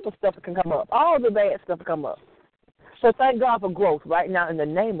all the evil stuff can come up. All the bad stuff can come up. So thank God for growth right now in the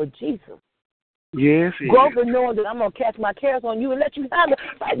name of Jesus. Yes. Growth is knowing that I'm going to cast my cares on you and let you handle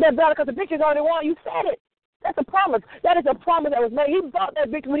fight that battle because the victory's already won. You said it. That's a promise. That is a promise that was made. He bought that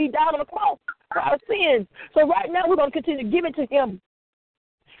victory when He died on the cross for our sins. So right now we're going to continue to give it to Him.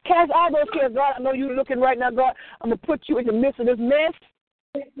 Cast all those cares. God, I know you're looking right now, God. I'm going to put you in the midst of this mess.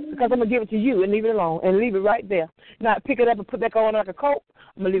 Because I'm going to give it to you and leave it alone and leave it right there. Not pick it up and put back on like a coat.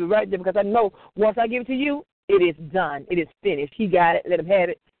 I'm going to leave it right there because I know once I give it to you, it is done. It is finished. He got it. Let Him have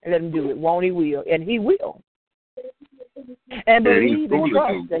it and let Him do it. Won't He will. And He will. And believe and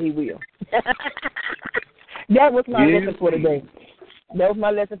trust that He will. That was my lesson for today. That was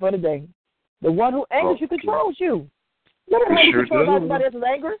my lesson for today. The one who angers you controls you. You don't have to control everybody else's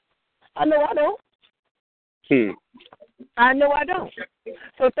anger. I know I don't. I know I don't.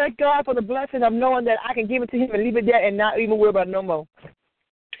 So thank God for the blessing of knowing that I can give it to Him and leave it there and not even worry about it no more.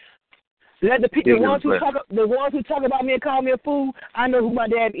 Let the ones who talk about me and call me a fool, I know who my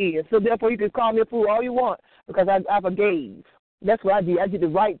dad is. So therefore you can call me a fool all you want because I forgave. That's what I did. I did the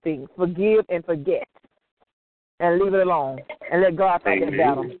right thing. Forgive and forget. And leave it alone. And let God fight that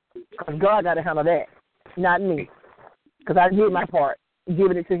battle. Because God got to handle that, not me. Because I did my part.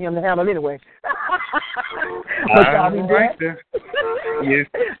 Giving it to Him to handle anyway. But y'all be right there. Yes.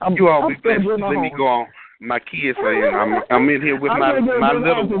 You all be blessed. Let me go on. My kids say I'm in here with my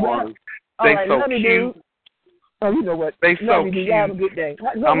little ones. They so cute. Oh, you know what? They so cute. You have a good day.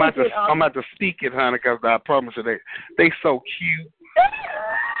 I'm about to speak it, honey, because I promise you they so cute.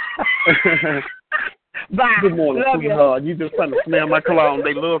 Bye. Good morning, sweetheart. You just trying to smell my cologne.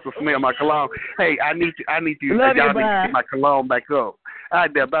 They love to smell my cologne. Hey, I need you. Y'all need to get my cologne back up. All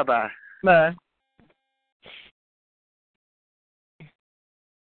right, there. Bye-bye. Bye.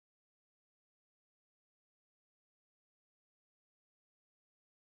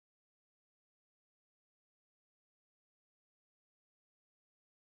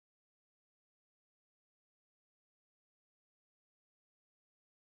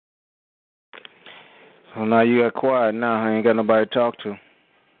 So now you got quiet now. I ain't got nobody to talk to.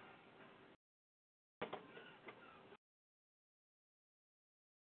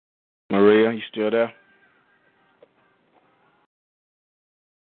 Maria, you still there?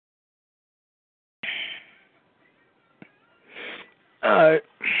 All right.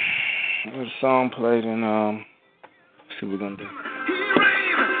 There's a song played and see what we're going to do.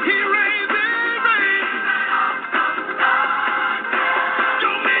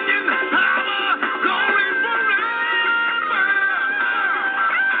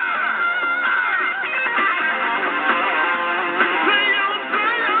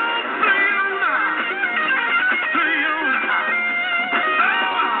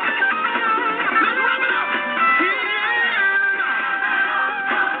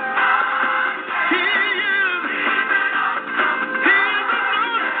 He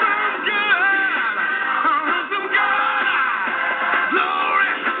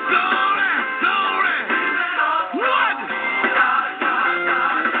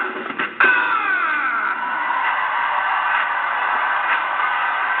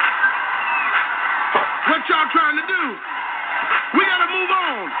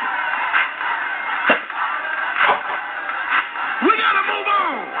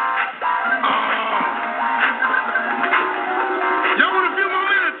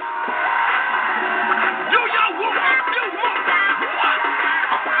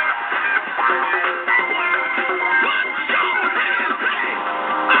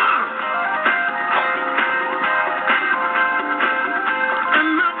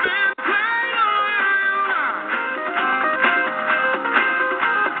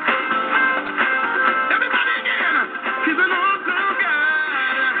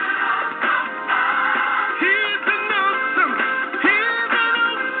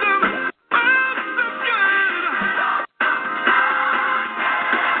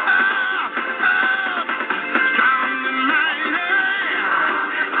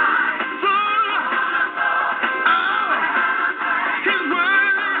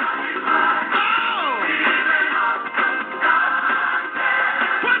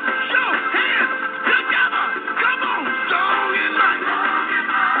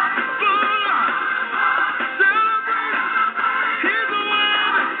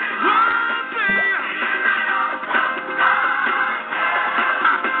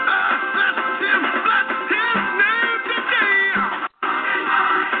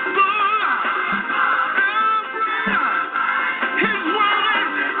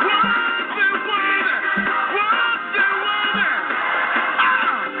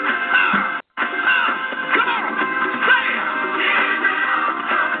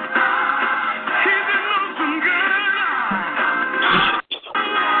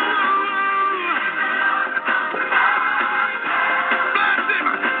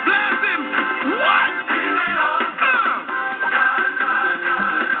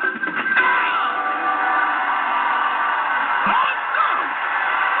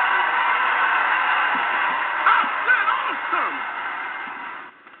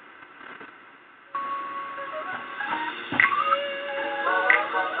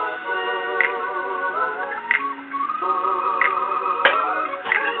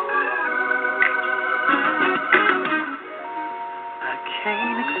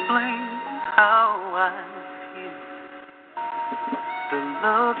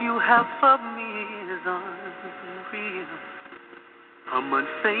love you have for me is unreal. I'm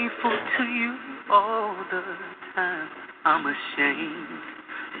unfaithful to you all the time. I'm ashamed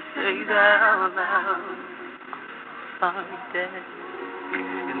to say that out loud. Sorry, Dad.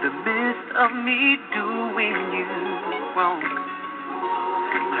 In the midst of me doing you wrong, I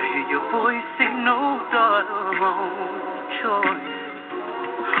hear your voice say, no, daughter, wrong choice.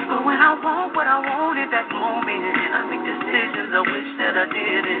 But when I want what I want at that moment, I make decisions I wish that I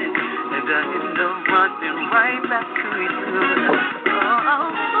didn't, and I end up running right back to you.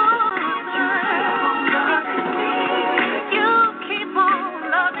 You keep on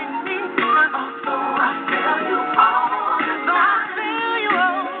loving me, so I feel you all, so I feel you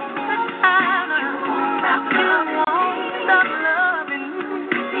all the time. You won't stop loving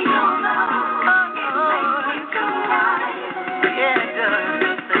me. Yeah, it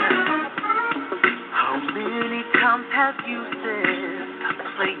does. How many times have you said I'm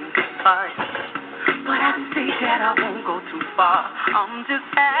playing the fight? But I say that I won't go too far. I'm just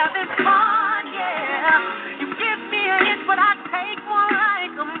having fun, yeah. You give me a hit, but I take one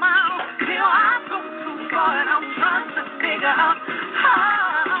like a mile. Till I go too far, and I'm trying to figure out how.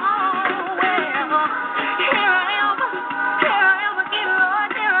 Well, here I am again, Lord.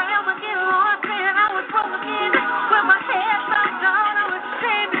 Here I am again, Lord, saying I was wrong again. With my head bowed down, I was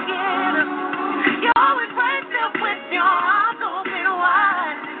ashamed again. You're always right there with your arms open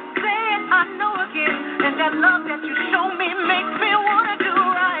wide. Say it, I know again. And that love that you show me makes me want to do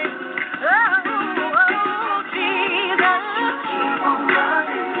right. Oh, Jesus.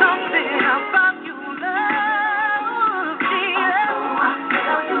 Something about you, love, Jesus. Oh, I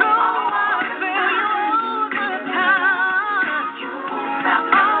feel you all the time.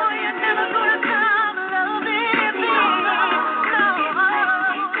 Oh, you're never gonna stop loving me. No,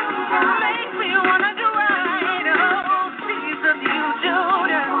 make me wanna do right. Oh, Jesus, you do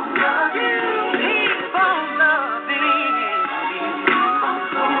that. You keep on loving me.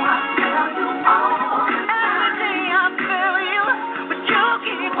 Every day I feel you, but you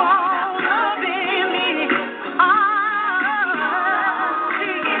keep on loving me.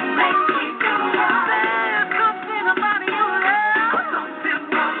 It makes me do right. There's something about you, love. Something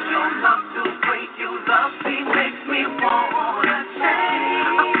about your love, so great. You love me, makes me wanna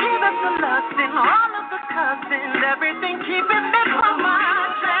change. I'll give up the lust and all of the cussing, everything keeping me from my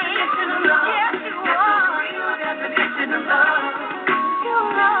change. Yes, you are. Real definition of love. You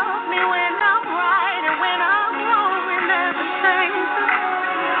love me when I'm right and when I'm wrong, and never change.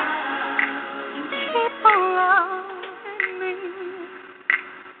 You keep on loving me,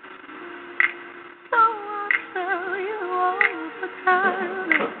 so I tell you all the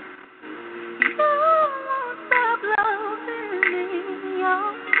time. You won't stop loving me. Your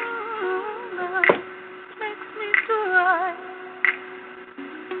love makes me do right.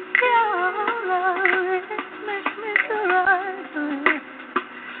 Your love makes me do right.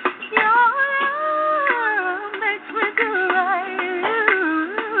 Your love makes me do right.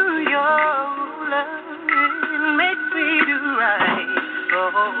 Your love makes me do right.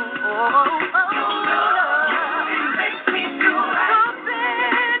 Your love makes me do right.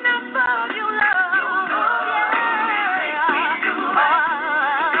 Something about your love, yeah, makes me do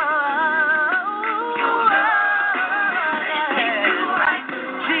right.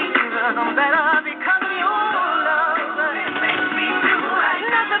 Jesus, I'm better because of your love. It makes me do right.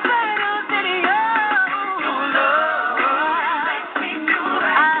 Nothing better than your love. It makes me do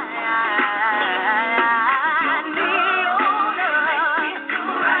right. I need your love. It makes me do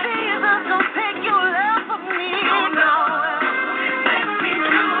right. Jesus, don't take your love from me, no. It makes me do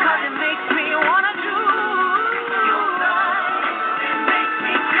right. 'Cause it makes me wanna do your love. It makes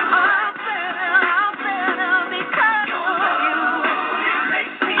me do right. I'm better because of you. It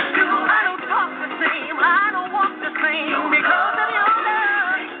makes me do right. I don't talk the same, I don't walk the same because of your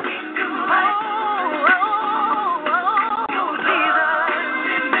love. It makes me do right. Oh, Jesus.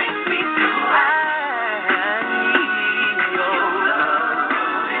 It makes me do right. I need your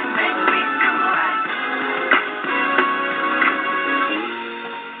love. It makes me do right.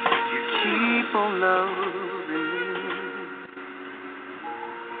 You keep on loving me,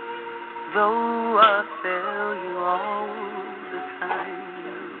 though I fail you all the time.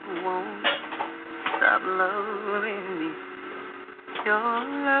 You won't stop loving me. Your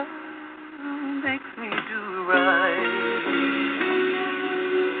love makes me do right.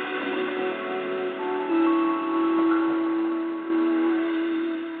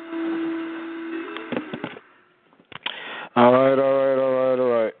 All right.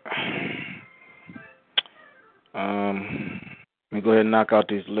 Let me go ahead and knock out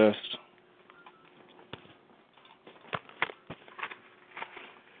these lists.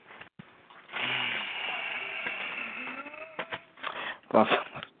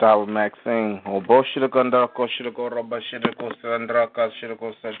 Start with Maxine. Obo Shiraganda, Koshirago, Roba Shirago, Sandraka,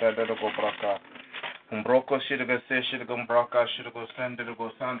 Shirago, Sadadago Braka. Umbroko Shiraga, Shiragum Braka, Shirago,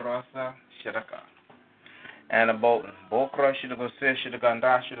 Sandago, Sandrasa, Shiraka. Anna Bolton. Bokra Shirago,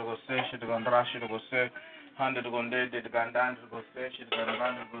 Shiraganda, Shirago, Shiragandra, Shirago, Hundred Gonde, the Gandan,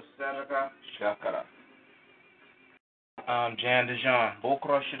 Shiraganda, Saraka, Shakara. Jan Dejan.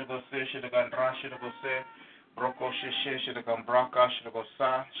 Bokra Shirago, Shiragandra, Shirago, Broko Shishi, Shiragam Braka, Shirago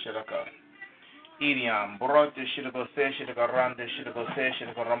Sa, Shiraka. Idiam, Borote Shirago Se, Shiragarande, Shirago Se,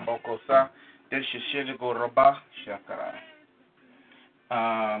 Shiragarambo Sa, Shirago Roba, Shakara.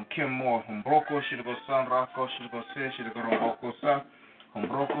 Kim Moore, Broko Shirago San Rako, Shirago Se, Shiragarambo Sa,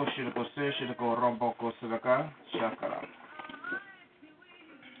 Broko Shirago Se, Shiragarambo Silaka, Shakara.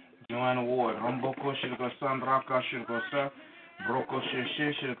 Joanna Ward, Ramboko Shirago San Raka, Shirago Sa, Broko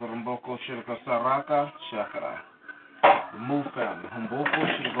Shishi, Shiragarambo Shirago Saraka, Shakara. Move family. Humboko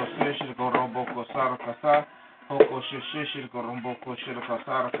Shirgo Se Shirgo Romboko Sarakasa. Hoko Shishi Shirgo Romboko Shirgo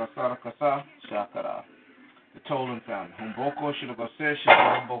Sarakasa Shakara. The Tolan family. Humboko Shirgo Se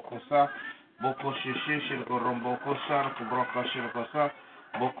Shirgo Romboko Sa. Boko Shishi Shirgo Romboko Saraka Broka Shirgo Sa.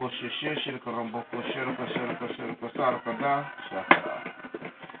 Boko Shishi Shirgo Romboko Shirgo Sarakada Shakara.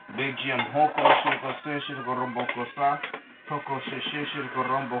 Big Jim Hoko Shirgo Se Shirgo Romboko Sa. Hoko Shishi Shirgo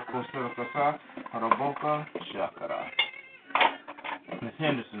Romboko Sarakasa. Roboka Shakara. Miss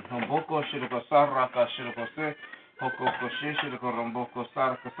Henderson, Homboko Shiriko Saraka Shiriko Se, Hoko Koshi Shiriko Romboko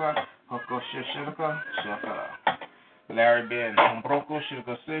Sarakasa, Hoko Shirika Shakara. Larry Ben, Hombroko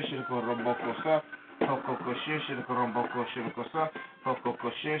Shiriko Se, Shiriko Romboko Sa, Hoko Koshi Shiriko Romboko Shiriko Sa, Hoko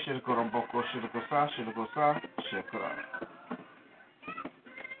Koshi Shiriko Romboko Shiriko Sa, Shakara.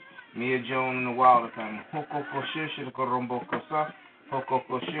 Mia Joan and the Wilder family, Hoko Koshi Shiriko Romboko Sa, Hoko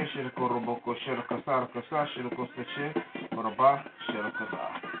Koshi Shiriko Romboko Shiriko Sarakasa, Shiriko Seche, Roba, Shirikasa.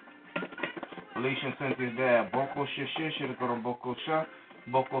 Alicia and Cynthia's dad, Boko Shishi, Shiriko Boko Sha,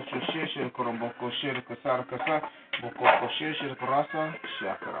 Boko Shishi, Shiriko Boko Shirika Sarakasa, Boko Koshi, Shiriko Rasa,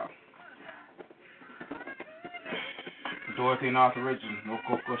 Shakara. Dorothy and Arthur Richardson,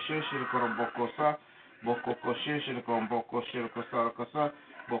 Boko Koshi, Shiriko Boko Sa, Boko Koshi, Shiriko Boko Shiriko Sarakasa,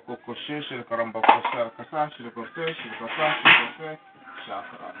 Boko Koshi, Shiriko Boko Sarakasa, Shiriko Se, Shiriko Sa, Shiriko Se,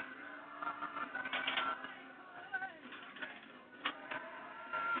 Shakara.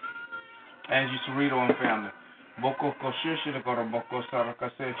 Angie Cerrito and family. Boko Koshi Shiriko Boko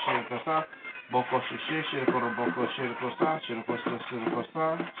Sarakase Shirikosa. Boko Shishi Shiriko Boko Shirikosa.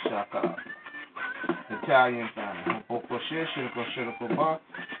 Shirikosa Shakara. Italian family. Boko Shishi Shiriko Ba.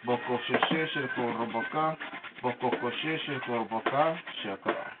 Boko Shishi Shiriko Roboka. Boko Koshi Shiriko Roboka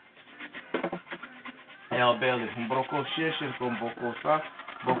Shakara. El Bailey. Boko Shishi Shiriko Boko Sa.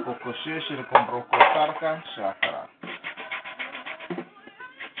 Boko Koshi Shiriko Boko Saraka Shakara.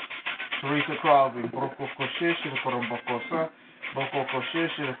 Teresa Crosby, Boko Koshi, Shiriko Boko Sa, Boko Koshi,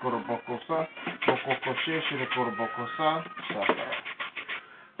 Shiriko Boko Sa, Boko Koshi, Shiriko Boko Sa, Shakara.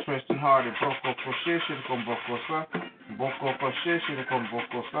 Tristan Hardy, Boko Koshi, Shiriko Boko Sa, Boko Koshi, Shiriko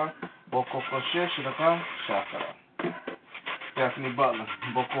Boko Sa, Boko Koshi, Shirika, Shakara. Stephanie Butler,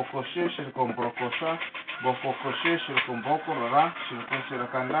 Boko Koshi, Shiriko Boko Sa, Boko Koshi, Shiriko Boko Rara, Shiriko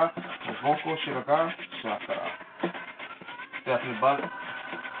Shirikanda, Boko Shirika, Shakara. Stephanie Butler,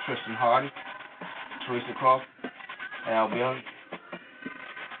 Tristan Hardy, Teresa Croft, Al Bailey,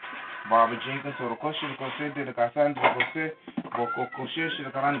 Barbara Jenkins, Orokoshi, Rikose, Dedekasan, Rikose, Boko Koshi,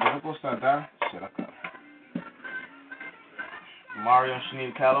 Shirikaran, Dedekosada, Shiraka. Mario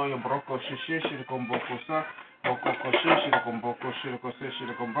Shanil Callow, Broko Shishi, Shirikon Boko Sa, Boko Koshi, Shirikon Boko, Shirikose,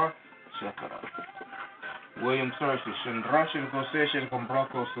 Shirikon Ba, Shakara. William Cersei, Shindra, Shirikose, Shirikon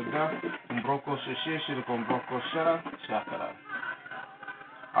Broko Sada, Broko Shishi, Shirikon Broko Shara, Shakara.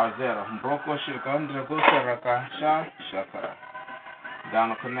 Arzera, Broko Shirika, Andregosa Raka, Shakara.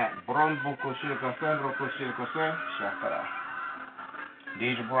 Donna Connect, Bron Boko Shirika, Roko Shirika, Shakara.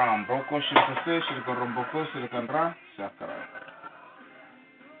 Deidre Brown, Broko Shirika, Shirika Romboko, Shirikandra, Shakara.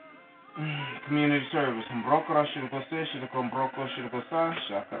 Community Service, Broko Shirika, Shirika Broko Shirika,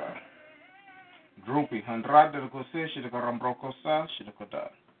 Shakara. Droopy, Handrad, Shirika, Shirika Rambroko, Shirika.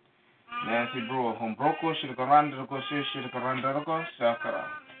 Nancy Brewer, Broko Shirika Randa, Shirika Randa, Shakara.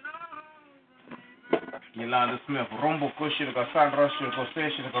 Yolanda Smith, Rombo Shirika Sandra, Shirika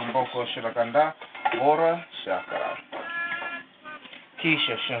Shirika Boko Shirikanda, Bora, Shakara.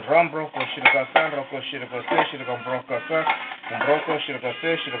 Keisha, Shinrambro, Shirika Sandra, Shirika Shirika Broka, Broko Shirika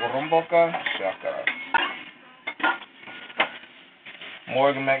Shirika Romboka, Shakara.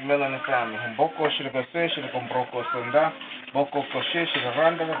 Morgan McMillan and family, Boko Shirika Shirika Broko Sunda, Boko Koshi Shirika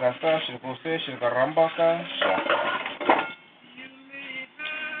Randa, Gasta, Shirika Shirika Rambaka, Shakara.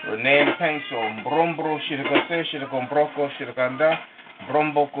 Renee Penso, Brombro Shirikose, Shirikombroko, Shirikanda,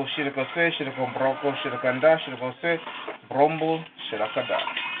 Bromboko Shirikose, Shirikombroko, Shirikanda, Shirikose, Brombo, Shirakada.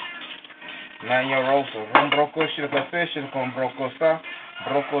 Nanya Rosa, Rombroko, Shirikose, Shirikombroko Sa,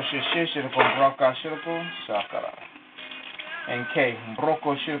 Broko Shishi, Shirikombraka, Shiriko, Sakara. And K,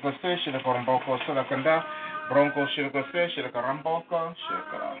 Broko Shirikose, Shirikombroko, Shirakanda, Bronco Shirikose, Shirikaramboka,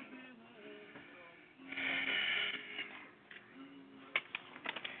 Shirikara.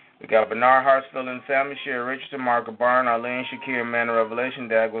 We got Bernard Hartsfield and family, Sherry Richardson, Margaret Barn, Arlene Shakir, Man of Revelation,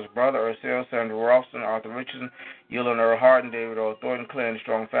 Dagwood's brother, Ursel, Sandra Ralston, Arthur Richardson, Eula and Earl Harden, David Earl Thornton, Clay and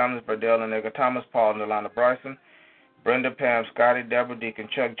Strong Families, Burdell and Edgar Thomas, Paul and Alana Bryson, Brenda, Pam, Scotty, Deborah, Deacon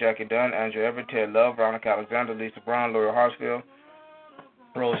Chuck, Jackie Dunn, Andrew Everett, Ted Love, Veronica Alexander, Lisa Brown, Lori Hartsfield,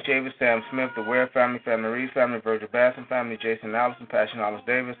 Rose Chavis, Sam Smith, The Ware family, Family Reeves family, Virgil Basson family, Jason Allison, Passion Hollis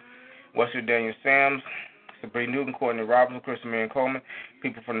Davis, Wesley Daniel Sams, Sabrina Newton, Courtney Robinson, Kristen Marion Coleman,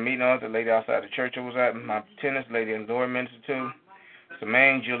 people from the meeting on the lady outside the church I was at, my tennis, Lady and Lori Minister to,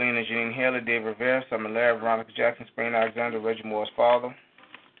 Samaine, Julian and Janine Haley, Dave Rivera, Summer Larry, Veronica Jackson, Spain Alexander, Reggie Moore's father,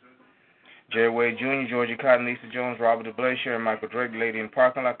 Jerry Wade Jr., Georgie Cotton, Lisa Jones, Robert DeBlay, Sharon Michael Drake, Lady in the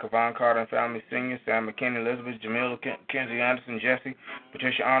Parking Lot, Kevon Carter and Family Senior, Sam McKinney, Elizabeth, Jamila, Kenzie Anderson, Jesse,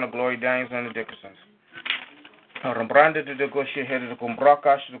 Patricia Arnold, Gloria Daniels, and the Dickersons. Rambranda de Goshe headed the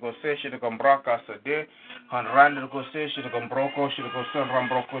Gombraka, she go say, she the Gombraka Sade, Hanranda go say, she the Gombroko, she go son,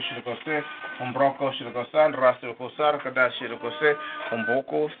 Rambroko, she go say, Gombroko, she go san, Rasta go Sarkada, she go say,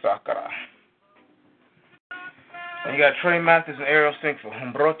 Gomboko, Sakara. And you got Trey Mathis and Ariel Sinkford.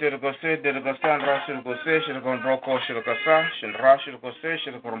 Humbrote de go say, de go san, Rasta go say, she the Gombroko, she go san, Shinra, she go say, she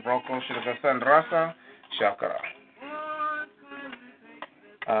the Gombroko, she go san, Rasa, Shakara.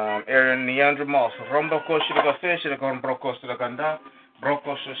 Aaron Neandra Moss, Romboko Shirikose, Shirikon Broko Sirakanda,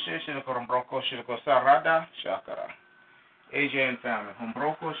 Broko Shoshi, Shirikon Broko Shirikosa Rada, Shakara. Asian family,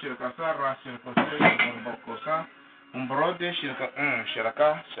 Humbroko Shirikosa, Rashirikose, Shirikon Brokosa, Humbrode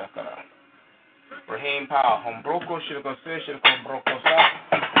Shirika, Shakara. Raheem Powell, Humbroko Shirikose, Shirikon Brokosa,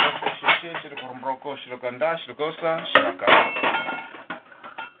 Broko Shoshi, Shirikon Broko Shirikanda, Shirikosa, Shakara.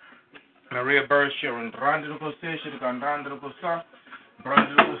 Maria Bird, Sharon Randrikose, Shirikon Randrikosa,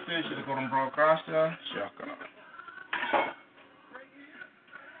 Brother Lucy, she go to Brocasta, Shaka.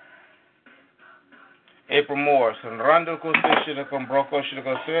 April Morris, and Randall Cosse, she go to Broco, she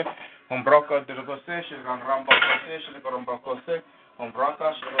go to Broca, de Gosse, she go to Rambo Cosse, she go to Brocosse,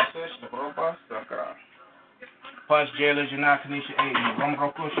 Broca, she go to she go to Sakara. Punch Jailer, Janaka, Nisha 8,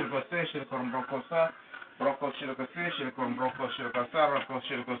 Rombroco, she go to she go to Brocosa, Broco, she go to she go to Broco, she go to Rocco,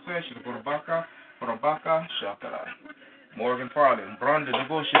 she go to she go to Baca, Baca, Shakara. Morgan Farley, Branda, the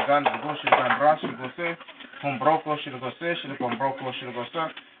Goshi, Gan, the Goshi, Gan, Rashi, Gose, Humbroko, Shirgose, Shirkombroko,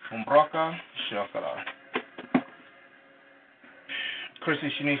 Shirgosa, Humbroka, Shakara. Chrissy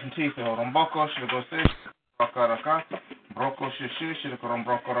Shanice and Tifa, Romboko, Shirgose, Rokaraka, Broko, Shishi,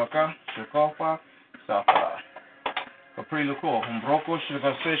 Shirkombroko Raka, Shirkopa, Sakara. Capri Luko, Humbroko,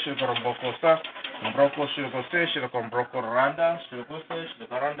 Shirgose, Shirkomboko Sa, Humbroko, Shirgose, Shirkombroko Randa, Shirgose,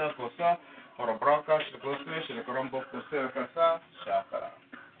 Shirkaranda, Kosa, Horobroka, Shirgose, Shirkorombo, Kosera, Shakara.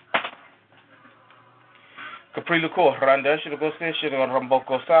 Capri Luko, Randa, Shirgose, Shirkorombo,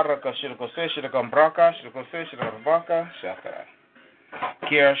 Kosara, Shirgose, Shirkombraka, Shirgose, Shirkorbaka, Shakara.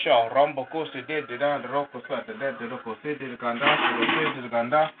 Kiera Shaw, Rombo, Costa, Dead, Dedan, the Roko, the Dead, the Roko, the Ganda, Shirgose, the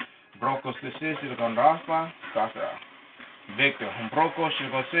Ganda, Broko, the Gandafa, Kasa. Victor, Broko,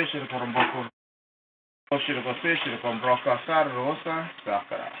 Shirgose, Shirkorombo, Shirgose, Shirkombroka, Rosa,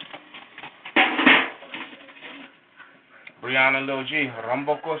 Sakara. Brianna Lil G,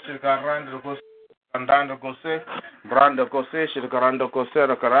 Ramboko, Shirkaranda, Andando Kose, Brando Kose, Shirkarando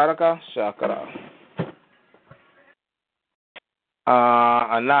Kose, Karaka, Shakara.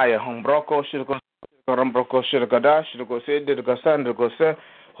 Anaya, Humbroko, Shirkaramboko, Shirkada, Shirkose, Dirkasandra Kose,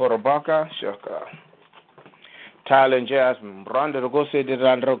 Horobaka, Shakara. Tyler and Jasmine, Brando Kose,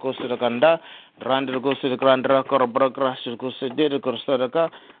 Dirandra Kose, Kanda, Randra Kose, Grandra, Korobaka, Shirkose, Dirkosaka,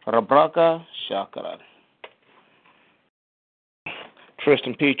 Rabraka, Shakara.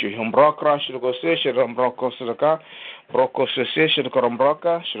 Tristan Petrie, Humbrokra, Shirgose, Shirombroko Siraka, Broko Sese,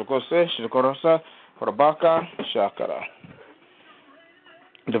 Shirkorombraka, Shirgose, Shirkorosa, Horabaka, Shakara.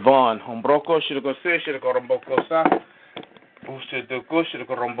 Devon, Humbroko, Shirgose, Shirkorombokosa, Uste de Kush,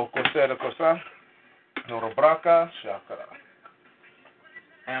 Shirkoromboko Serakosa, Norobraka, Shakara.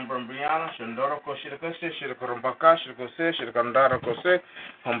 Amber and Brianna, Shindoroko, Shirgose, Shirkorombaka, Shirgose, Shirkandara Kose,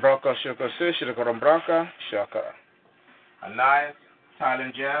 Humbroko, Shirgose, Shirkorombraka, Shakara. Anais, Tyler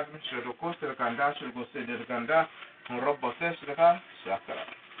and Jasmine, Shiroko, Shirkanda, Shirgose, Dirkanda, Murobose, Shirka, Shakara.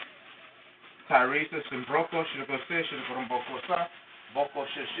 Tyrese, Simbroko, Shirgose, Shirkorombokosa, Boko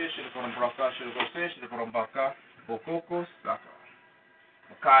Shishi Shilikombroka Shilikose Shilikombaka Bokoko Saka.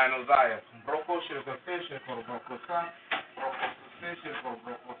 Makai and Uzziah. Broko Shilikose Shilikombokosa. Broko Suse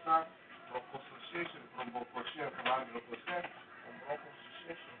Shilikombokosa. Broko Sushi Shilikomboko Shilikombokosa. Broko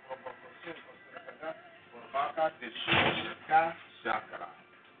Sushi Shilikombokose Shilikombokosa. Borbaka Shilika Shakara.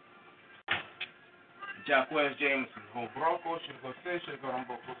 Jacquez Jameson. Broko Shilikose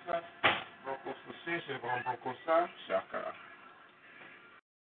Shilikombokosa. Broko Sushi Shilikombokosa Shakara.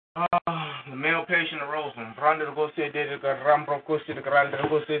 The male patient arose from Branda to go say did it, Rambro Costi, the Grand to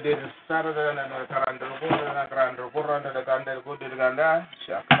go say did it, Saturday and the Grand to go to the Grand to go under the Grand to go to the Ganda,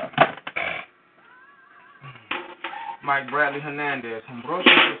 Shaka. Mike Bradley Hernandez, Broco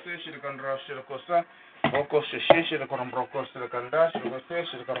Shishi, the Gandra Shiracosa, Broco Shishi, the Corombrocos to the Ganda, Shirocose,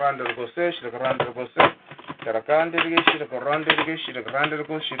 the Grand to go say, the Grand to go say, Caracan, the Grand to the Grand to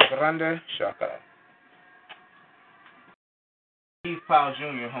go, the Grand, Shaka. Steve Powell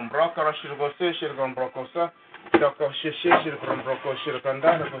Jr. Hombroka Shirgose Shirgombrokosa, Doko Shishi Shirgombroko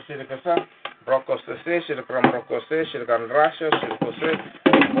Shirganda, Shirgasa, Broko Sese Shirgombrokose, Shirgandrasha, Shirgose,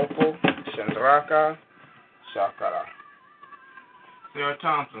 Moko, Shandraka, Shakara. Sarah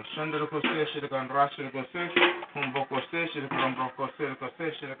Thompson, Shandrakose, Shirgandrasha, Shirgose, Hombokose, Shirgombrokose,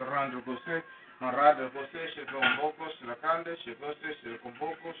 Shirgarandrogose, Marada Gose, Shirgomboko, Shirkanda, Shirgose,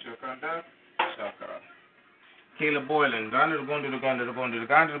 Shirgomboko, Shirkanda, Shakara. Caleb Boylan, Gander going to the Gander going to the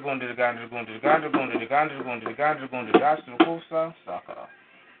Gander going to the Gander going to the Gander going to the Gander going to the Gander going to the Gander Costa, Sakara.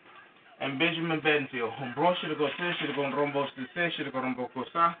 And Benjamin Benfield, Humbroshi to go say, to go Rombos to say, to go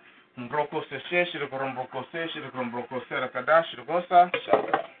Rombocosa, Humbrocos to say, to go Rombocose, to go Rombocosera Kadash, to go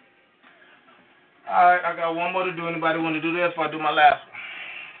Sakara. Alright, I got one more to do. Anybody want to do this before I do my last one?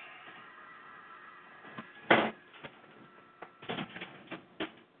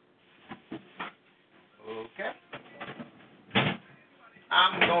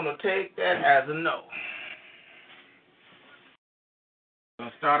 I'm going to take that as a no.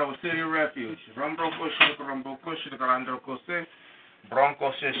 Going to start with City of Refuge. Rumbroko Shirakaramboko Shirakarandrokose.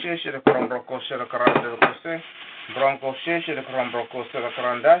 Bronco Shishi Shirakaramboko Shirakarandrokose. Bronco Shishi Shirakaramboko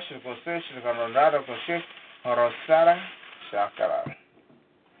Shirakaranda Shirokose Shirakarandada Kose. Horosara Shakara.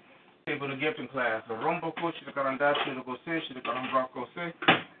 People in the gifting class. Rumboko Shirakaranda Shirokose Shirakarambokose.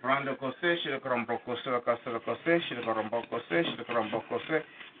 Randa Kose, Shirakarambokose, Shirakarambokose, Shirakarambokose, Shirakarambokose,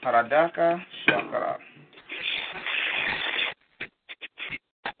 Paradaka, Shakara.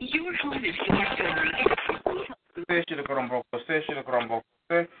 Your home is your story. Shirakarambokose,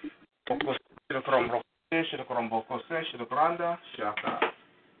 Shirakarambokose, Shirakarambokose, Shirakarambokose, Shirakaranda, Shakara.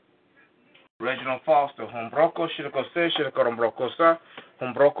 Reginald Foster, Humbroko, Shirokose, Shirakarambrokosa,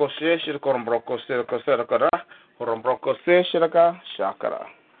 Humbroko, Shirakarambokose, Shirakarambokose, Humbrokose, Shiraka, Shakara.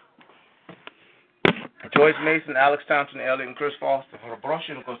 Joyce Mason, Alex Thompson, Elliot, and Chris Foster. For a brush,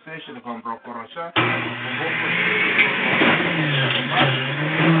 the concession, the Combrocorosa.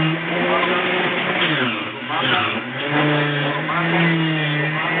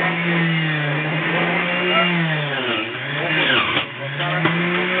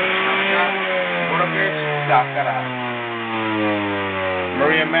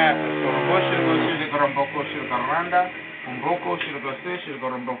 Maria Mathis, for a bush, the Combrocos, the Caranda, Umboko, the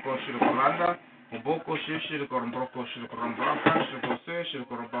Combrocos, the Caranda. Mboko shishi korombroko shiri korombraka shiri kose shiri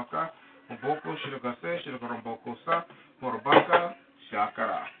korombaka mboko shiri kase shiri koromboko sa korbaka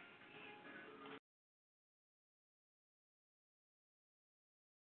shakara.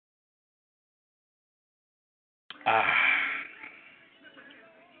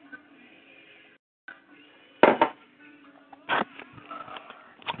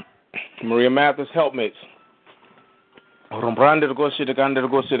 Maria Mathis, helpmates. Rombrande go si de gander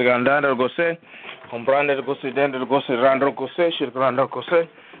go si de gandanda go se, Rombrande go si dender go si randro go se, shir grandro go se,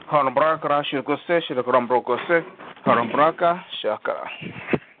 Hornbraka rashi go se, shir grambro go se, Hornbraka shakara.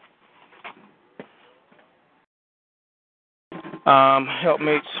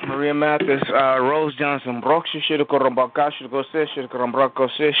 Helpmates Maria Mathis, Rose Johnson, Broxy shir korombaka shir go se, shir grambro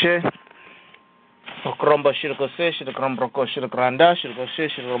se she, Okromba shir go se, shir grambro shir granda shir go se,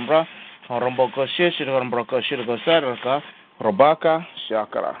 shir grombra. Romboko Shishi, Romboko Shirko Saraka, Robaka,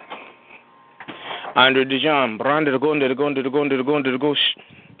 Shakara. Andre Dijon, Branded Gonded,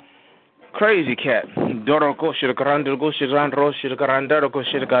 Crazy Cat, Doroko Shirkaranda, Goshiran, Roshirkaranda,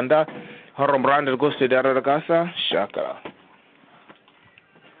 Goshirkanda, Horombranded Gosti Darakasa, Shakara.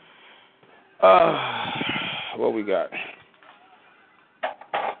 What we got?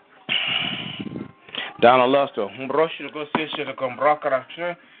 Donald Luster, Broshir Gosi Shirkam Brokara.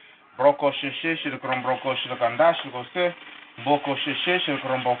 Broko shishi shiri krombroko shiri kanda shiri kose boko shishi shiri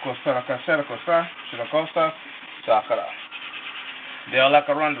kromboko shiri kasera kosa shiri kosta sakara. Dela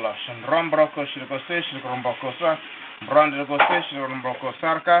Carandla, Shambrambroco, Shilgose, Shilgrombocosa, Brandagose,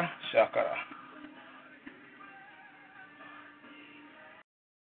 Shilgrombocosarka, Shakara.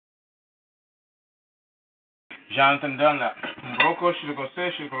 Jonathan Dunlap, Broco,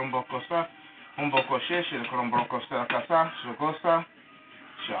 Shilgose, Shilgrombocosa, Umbocoshe, Shilgrombrocosa, Casa, Shilgosa,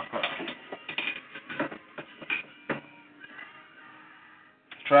 Shakara.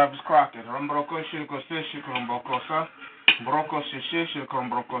 Travis Crockett, Rumbroco, Shilgose, Shilgrombocosa, Broco, Shishi,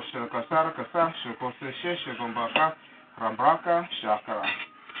 Shilgromboco, Shilgasara, Casa, Shilgose, Shilgombaka, Rambraka, Shakara.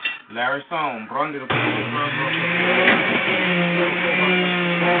 Larry Sohn, Brondi,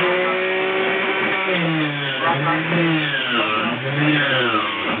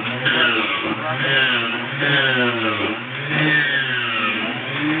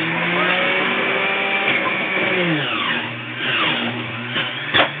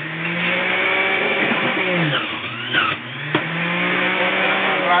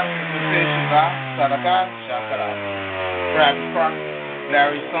 Sadaka, Shakara. Travis Crock,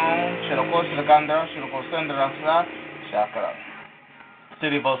 Larry Sohn, Shiroko Shirokanda, Shiroko Sandra, Shakara.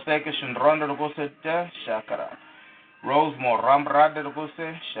 City Boseka, Shindronda, Rogose, Shakara. Rosemore, Rambrad, Rogose,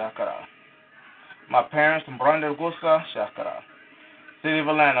 Shakara. My parents, Mbronda, Rogosa, Shakara. City of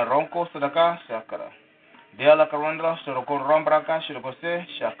Atlanta, Ronco, Sadaka, Shakara. Dela Carandla, Shiroko Rambraka, Shirokose,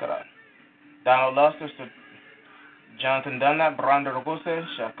 Shakara. Donald Luster, Jonathan Dunlap, Branda, Rogose,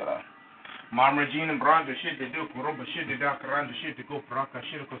 Shakara. Mom Regina Branda shit to do, Kuroba shit to dock around the shit to go, Praka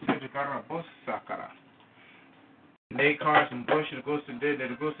shit to go to Kara Bus Sakara. Nate Carson Bush to go to dead,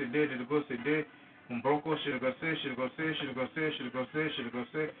 that goes to dead, that goes to dead. Umbroko should go say, should go say, should go say, should go say, should go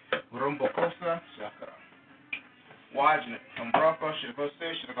say, Rumbo Costa, Sakara. Watching it. Umbroko should go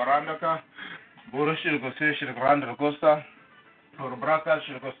say, should go Randaka, Buddha should go say, should go Randa Costa, Urubraka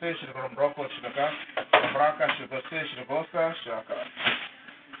should go say, should go Umbroko should go, Umbraka should go say, should go Sakara.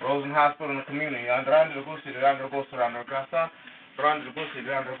 Rosen Hospital in the community. Andrande the Gusi, the Andro Gosa, Andro Gasa, Brand the Gusi,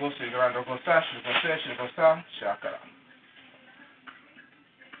 the Andro Gosi, the Andro Gosa, Shikosa, Shakara.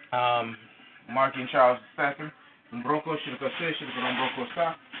 Marking Charles II, Broko, Shikose, Shikobroko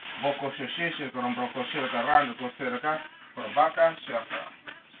Sa, Boko Shishi, Shikobroko Shikaran, Goseraka, Probaka, Shakara.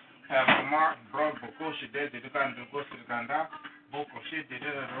 Pastor Mark, Brod, Boko, she did the Ganda, Gosi, the Ganda, Boko, she did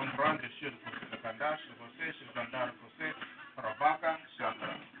the Rumbrand, the Shikosi, the Ganda, Shikose, Shikanda, Kose, Probaka,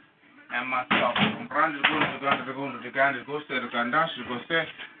 Shakara. And myself, from Brand goes to the Ganda goes to the Ganda, she goes there,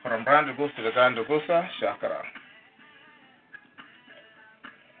 from Brand goes to the Ganda Gosa, Shakara.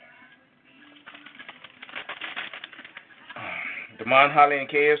 The Mount Holly and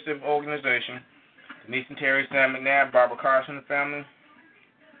KFC organization, Denise and Terry, Sam McNabb, Barbara Carson and family,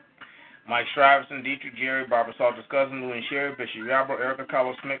 Mike Shriverson, Dietrich, Jerry, Barbara Salter's cousin, Lou and Sherry, Bishop Yarbrough, Erica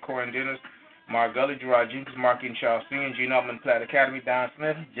Carlos Smith, Corey and Dennis, Mark Gully, Gerard Jenkins, Marquine Charles Sr., Gene Altman, Platt Academy, Don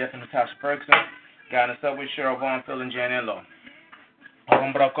Smith, Jeff and Natasha Ferguson, Guy in the Subway, Cheryl Vaughn, Phil and Jan Enlow.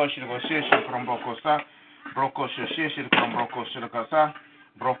 Broko Shirgoshi, Shirkomboko Sa, Broko Shishi, Shirkomboko Shirkasa,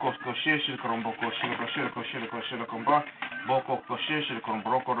 Broko Koshi, Shirkomboko Shirko Shirko Shirkomba, Boko Koshi,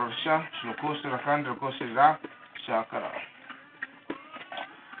 Shirkombroko Rosha, Shirko Shirakanda, Gosira, Shakara.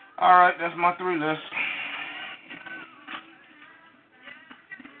 All right, that's my 3 list.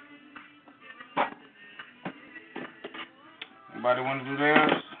 Anybody want to do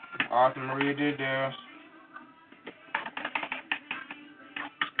theirs? Arthur Maria did theirs.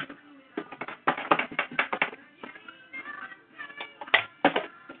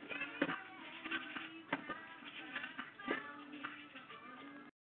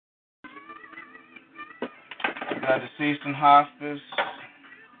 Got deceased in hospice,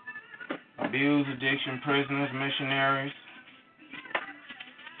 abuse, addiction, prisoners, missionaries.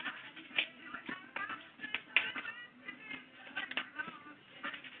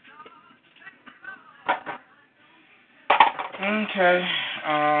 Okay,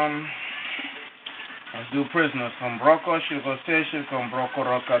 let's do prisoners. From Broko, Shirko Station, from Broko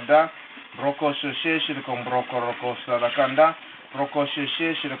Rokada, Broko Shishi, Shirko Broko Roko Sarakanda, Broko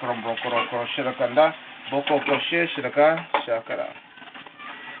Shishi, Shirko Broko Roko Shirakanda, Boko Koshe, Shiraka, Shakara.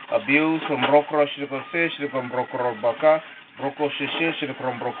 Abuse from Broko Shirko Station, from Broko Robaka, Broko Shishi,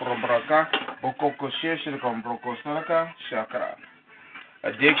 Shirko Broko Robraka, Boko Koshe, Shirko Broko Saraka, Shakara.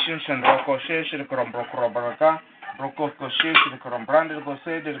 Addiction, Shandroko Shishi, Shirko Broko Robraka, Broko Koshi, the Corombranda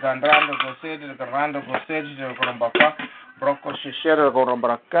Gose, the Gandrando Gose, the Garando Gose, the Corombaka, Broko Shishera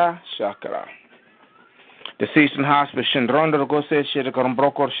Gorombraka, Shakara. Deceased in hospice, Shindronda Gose, the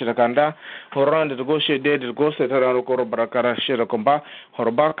Corombroko, Shiraganda, Horanda the Goshe, the Gose, the Corombraka, Shirakomba,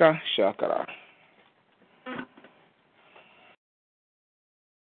 Horbaka, Shakara.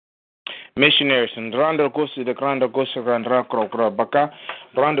 Missionaries and Rando Gosi the Granda Gosi Granda Krokra Baka,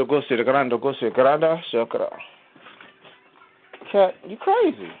 Rando Gosi the Granda Gosi Granda Shakra. Cat, you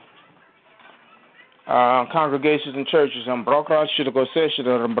crazy. Congregations and churches and Broka, Shidakose,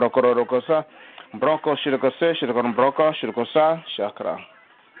 Shidaram Brokorokosa, Broko Shidakose, Shidakaram Broka, Shidakosa, Shakra.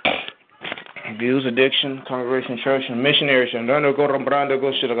 Abuse, addiction, congregation, church, and missionaries and Rando Goram Branda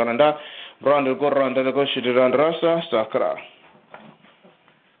Gosi the Granda, Brando Goranda Gosi the Randrasa, Sakra.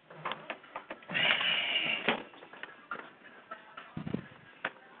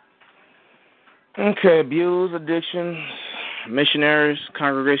 Okay, abuse, addictions, missionaries,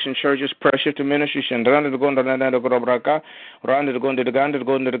 congregation, churches, prayer shift to ministries, and Randa the Gonda Gobraka, Randa the Gonda the Ganda, the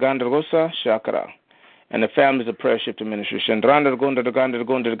Gonda the Ganda Gosa, Shakara. And the families of prayer shift to ministries, and Randa the Gonda the Ganda, the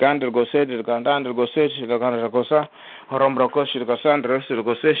Gonda the Ganda, the Gosed, the Ganda, the Gosed, the Ganda Gosa, Horombrakoshi, the Cassandra, the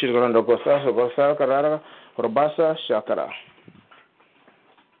Goseshi, the Ganda Gosa, the Gosa, Carara, Robasa, Shakara.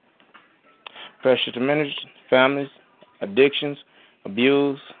 Prayer shift to ministries, families, addictions,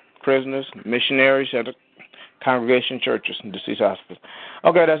 abuse, prisoners, missionaries at the congregation, churches, and deceased hospitals.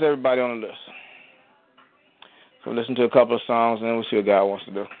 Okay, that's everybody on the list. So listen to a couple of songs, and then we'll see what God wants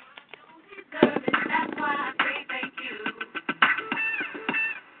to do.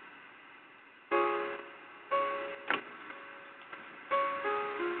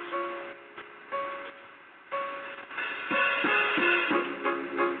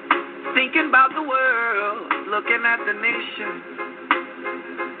 Thinking about the world, looking at the nation.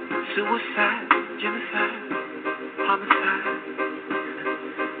 Suicide, genocide, homicide.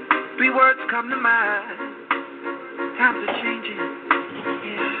 3 words come to mind. Times are changing.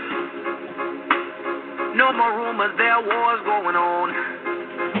 Yeah. No more rumors, there are wars going on.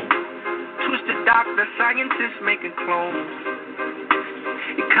 Twisted doctors, scientists making clones.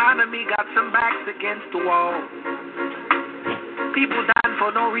 Economy got some backs against the wall. People dying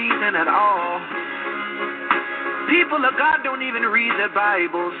for no reason at all. People of God don't even read their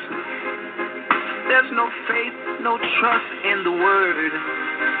Bibles. There's no faith, no trust in the Word.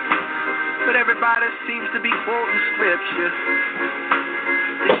 But everybody seems to be quoting Scripture.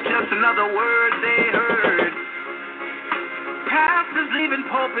 It's just another word they heard. Pastors leaving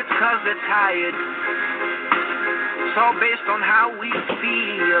pulpits because they're tired. It's all based on how we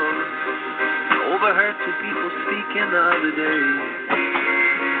feel. Overheard 2 people speaking the other day.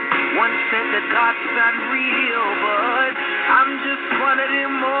 One said that God's not real, but I'm just one of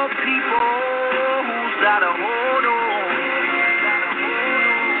them old people who's got a hold on.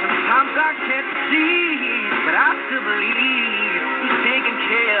 Sometimes I can't see, but I still believe He's taking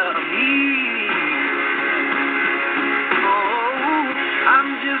care of me. Oh, I'm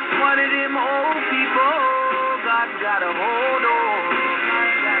just one of them old people God's got a hold on.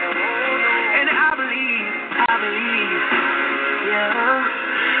 And I believe, yeah.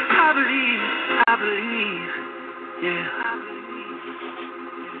 I believe, yeah.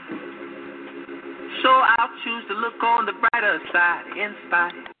 So I'll choose to look on the brighter side, in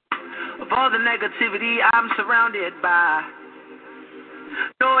spite of all the negativity I'm surrounded by.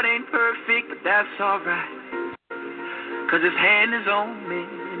 No, it ain't perfect, but that's alright. 'Cause His hand is on me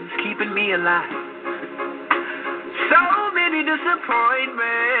and He's keeping me alive. So many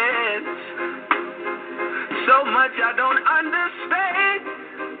disappointments, so much I don't understand.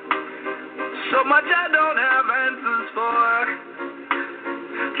 So much I don't have answers for.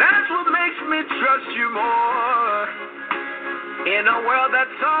 That's what makes me trust You more. In a world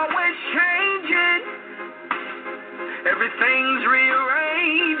that's always changing, everything's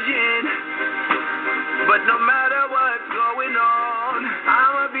rearranging. But no matter what's going on,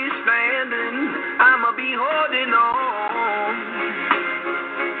 I'ma be standing, I'ma be holding on.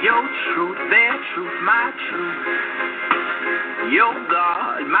 Your truth, their truth, my truth. Your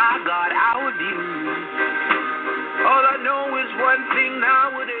God, my God, our view. All I know is one thing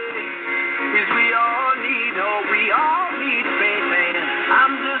nowadays, is we all need hope, we all need faith, man.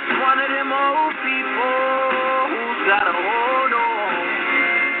 I'm just one of them old people who's got a hold on.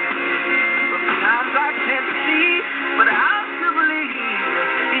 Sometimes I can't see, but I still believe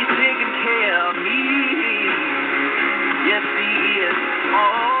He's taking care of me. Yes, He is.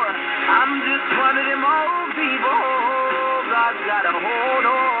 Oh, I'm just one of them old people God's got a hold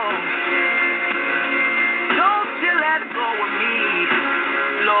on. Don't you let go of me,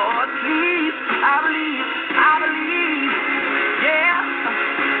 Lord, please. I believe, yeah.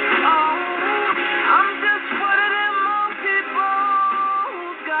 Oh, I'm just one of them old people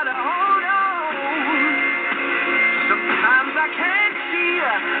who's got a hold on. Sometimes I can't see,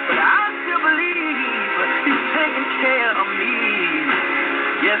 but I still believe He's taking care of me.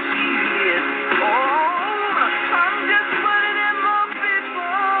 Yes, He is. Oh, I'm just one of them old people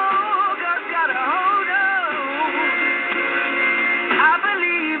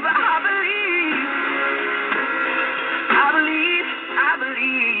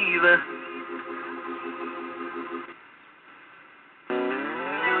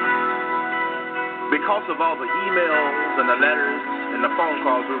because of all the emails and the letters and the phone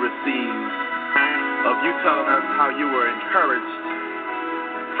calls we received of you telling us how you were encouraged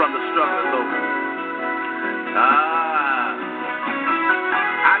from the struggle is over.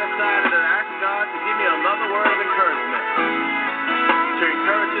 I decided to ask God to give me another word of encouragement to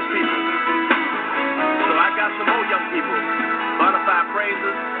encourage his people. So I got some more young people, bonafide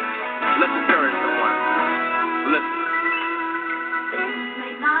praisers. Let's encourage someone. Listen. Things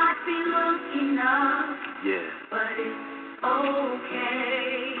may not be looking up, Yeah. but it's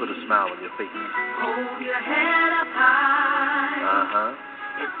okay. Put a smile on your face. Hold your head up high. Uh-huh.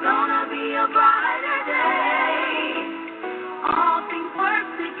 It's gonna be a brighter day. All things work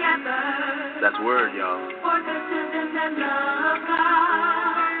together. That's word, y'all. For good to them that love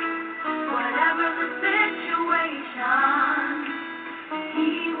God. Whatever the situation,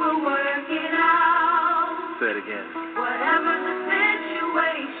 he will work it out. Say it again. Whatever the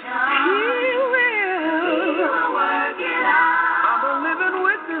situation, He will work it out. I'm a living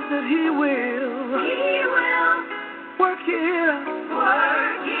witness that he will. He will work it out.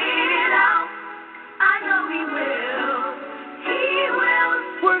 Work it out. I know he will. He will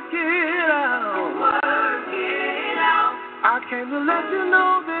work it out. Work it out. I came to let you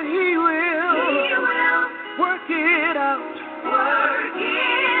know that he will. He will work it out. Work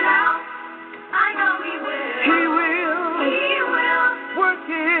it out. I know he will. He will. He will work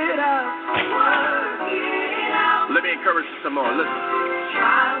it out. Work it out. Let me encourage you some more. Listen.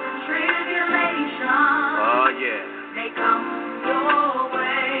 Trials and tribulations. Oh yeah. They come your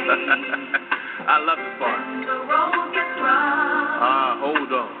way. I love this part. When the road gets rough.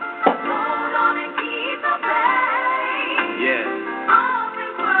 Hold on. Hold on and keep the faith. Yeah. All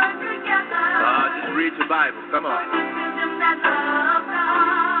things work together. Just read your Bible. Come on.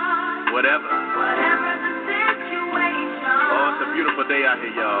 Whatever. Whatever the situation. Oh, it's a beautiful day out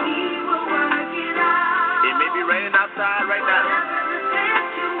here, y'all. He will work it out. It may be raining outside right now,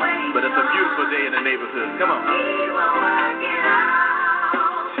 but it's a beautiful day in the neighborhood. Come on. He will work it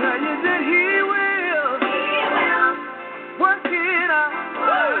out. Tell you that he will. He will work it out.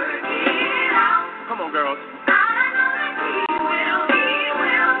 Work it out. Come on, girls. I know that he will. He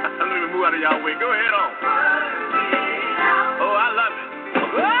will. Let me move out of y'all way. Go ahead on. Work it out. Oh, I love it.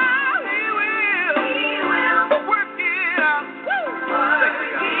 Oh, he will. He will work it out. Work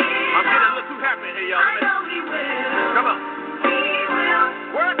it out. I'm getting a little too happy here, y'all. I know he will. Come on. He will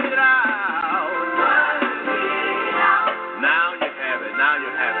work it out. Work it out. Now you have it. Now you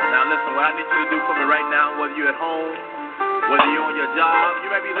have it. Now listen, what I need you to do for me right now, whether you're at home, whether you're on your job, you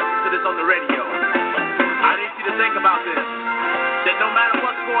may be listening to this on the radio. I need you to think about this. That no matter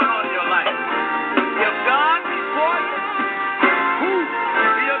what's going on in your life, if God be for you, who can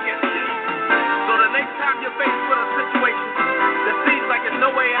be against you? So the next time you're faced with a situation that seems like there's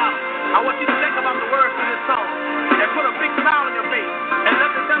no way out, I want you to think about the words of this song and put a big smile on your face and let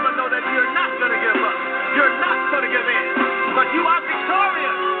the devil know that you're not going to give up. You're not going to give in. But you are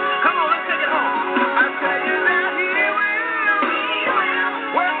victorious. Come on, let's take it home. I tell you that he will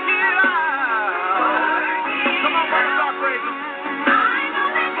work it out. Come on, man, start praising. I know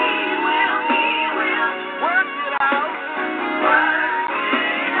that he will. He will work it out. Work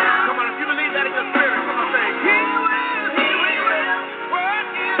it out. Come on, if you believe that in your spirit, come on, say, he will. He will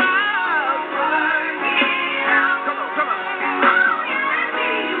work it out. Work it out. Come on, come on. Oh, yes,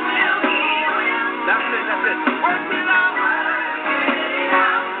 he will. He will. That's it, that's it. Work it out. Work it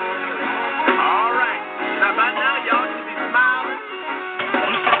out. All right. Now, by now, y'all should be smiling.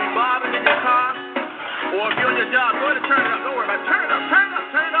 You should be bobbing in your car. Or if you're on your job, go ahead and turn it up. Don't worry about it. Turn it up, turn it up,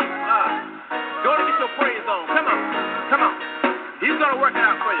 turn it up. Go ahead and get your praise on. Come on, come on. He's going to work it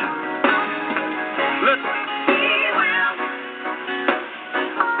out for you. Listen. He will.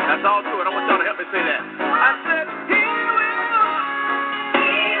 That's all to it. I want y'all to help me say that. I said, he will.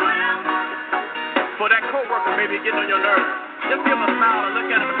 He will. For that coworker maybe getting on your nerves, just give him a smile and look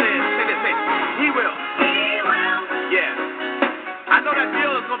at him and say this, he will. He will. Yeah. I know that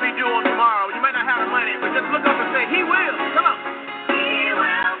bill is going to be due on tomorrow. You might not have the money, but just look up and say, he will. Come on. He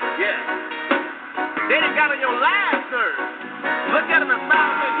will. Yeah. They done got on your last nerve. Look at him and smile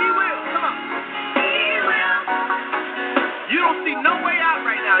and say, he will. Come on. He will. You don't see no way out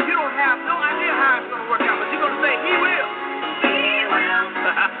right now. You don't have no idea how it's going to work out, but you're going to say, he will. He will.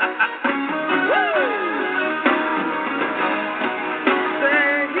 Woo!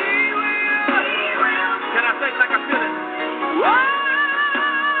 Say, he will. He will. Can I say it like I feel it? Woo!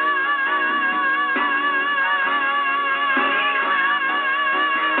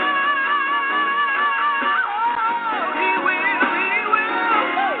 He will.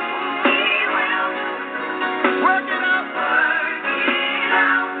 Work it out. Work it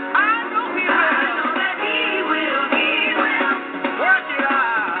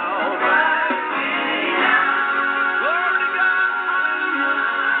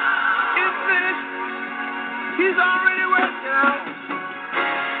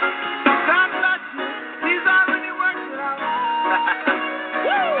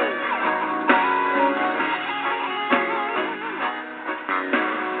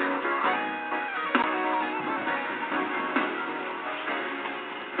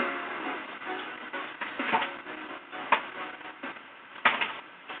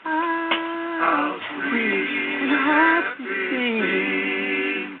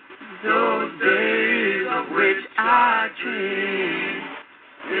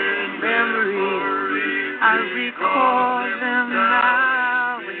I recall them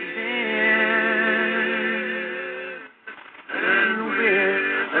now and then, and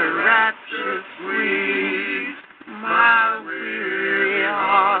with a rapture sweet, my weary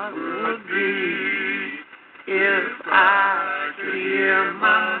heart would beat if I could hear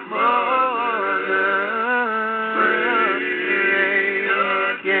my mother pray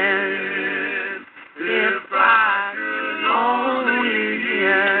again. If I could only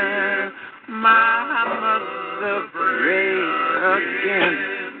hear my mother pray again.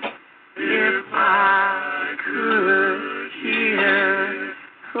 If I could hear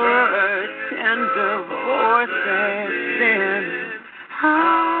her tender voice and then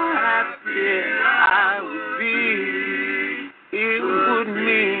how happy I would be. It would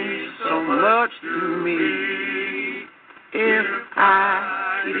mean so much to me if I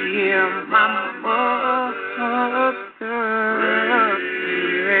could hear my mother pray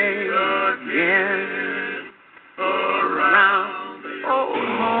again. Around the old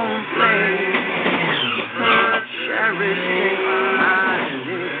home place, her cherishing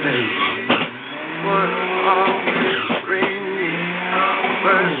smiling face was always bringing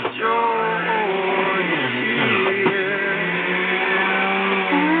first joy here.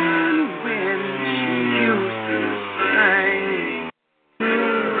 And when she used to sing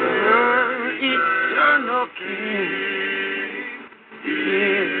her eternal King,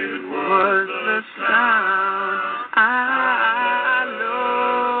 it was the sound I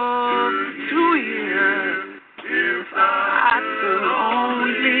love to hear. If I could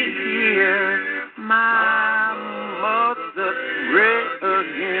only hear my mother pray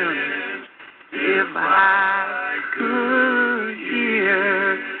again. If I could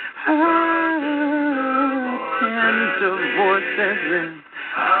hear her tender voices, then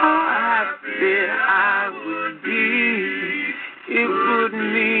how happy I would be. It would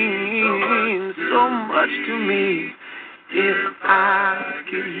mean so much to me if I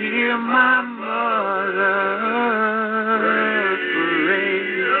could hear my mother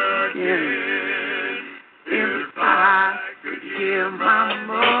pray again. If I could hear my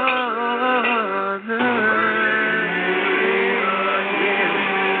mother pray again.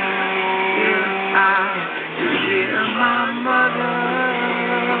 If I could hear my mother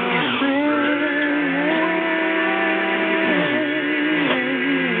pray.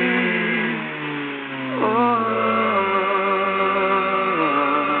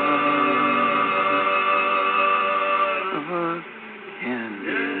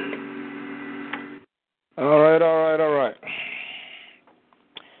 All right.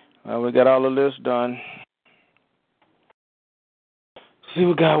 Well, we got all of this done. See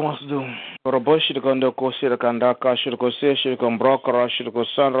what God wants to do. Roboshirikondo Kosirikandaka Shirikose Shirikombrokara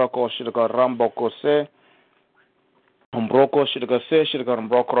Shirikosanra Koshirikarambo Kose Hombroko Shirikose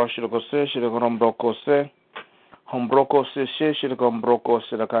Shirikambrokara Shirikose Shirikombokose Hombroko Sishe Shirikombroko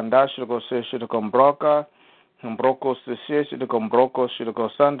Shirikanda Shirikose Shirikombroka Hombroko Sishe Shirikombroko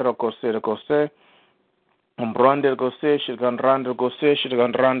Shirikosandra Kosirikose Hombrandel Kose Shirikandrandel Kose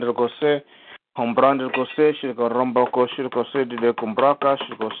Shirikandrandel Kose Hombrandel Kose Shirikoramboko Shirikose Didekumbraka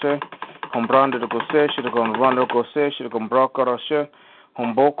Shirikose Hombrandel Kose Shirikonrandel Kose Shirikombraka Rashe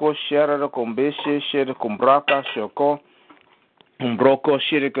Homboko Shera Kombeshi Shirikombraka Shoko Hombroko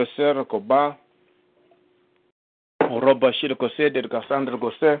Shirikose Koba Roba Shirikose Didikasandel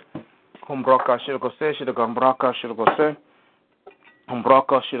Kose Hombraka Shirikose Shirikombraka Shirikose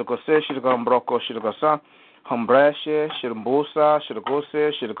Hombraka Shirikose Shirikombroko Shirikasa Hombrashe Shirimbusa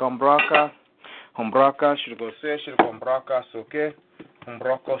Shirikose Shirikombraka Hombraka Shirikose Shirikombraka Soke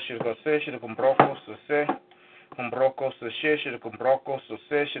Hombroko Shirikose Shirikombroko Sose Hombroko Soshe Shirikombroko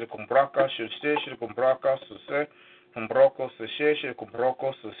Sose Shirikombraka Soshe Shirikombraka Sose Hombroko Soshe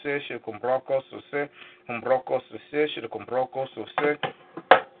Shirikombroko Sose Shirikombroko Sose Hombroko Soshe Shirikombroko Sose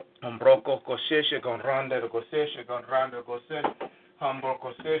Hombroko Koshe Shirikonrande Kose Shirikonrande Kose Hombroko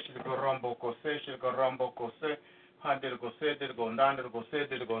Kose Shirikorombo Kose Shirikorombo Kose Handel Kose Dirgonandel Kose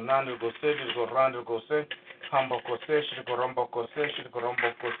Dirgonandel Kose Dirgonandel Kose Hambo Kose Shirikorombo Kose Shirikorombo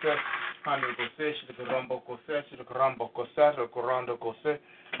Kose Handel Kose Shirikorombo Kose Shirikorombo Kose Shirikorombo Kose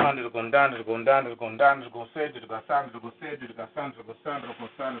Handel Gondandel Gondandel Gondandel Kose Dirgasandel Kose Dirgasandel Kosandel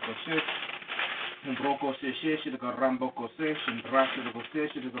Kosandel Kose Hombroko Kose Shirikorombo Kose Shirikorombo Kose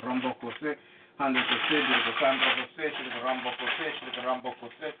Shirikorombo Kose Handel Kose Dirgasandel Kose Shirikorombo Kose Shirikorombo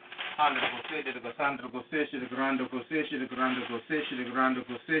Kose Handel Kose Dirgasandel Kose Shirikorombo Kose Shirikorombo Kose Shirikorombo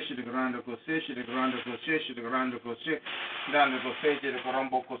Kose Shirikorombo Kose Shirikorombo Kose Shirikorombo Kose Handel Kose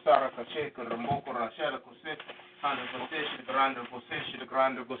Shirikorombo Kosara Kose Korombo Korashara Kose Handa Gosseshi, the Grande Gosseshi, the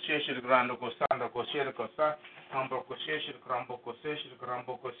Grande Gosseshi, the Grande Gosanda Gosseshi, Cosa, Hambo Gosseshi, the Grambo Gosseshi, the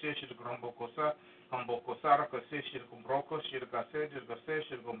Grambo Gosseshi, the Grambo Cosa, Hambo Cosara Gosseshi, the Gumbroko, the Gasseti, the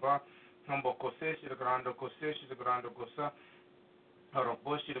Gosseshi, the Gumba, Hambo Gosseshi, the Grande Gosseshi, the Grande Cosa,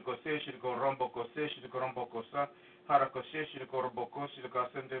 Haraboshi, the Gosseshi, the Gorombo Gosseshi, the Grombo Cosa, Harakoseshi, the Gorombo Cosi, the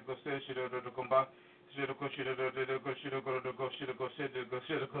Gassende Gosseshi, the Gumba.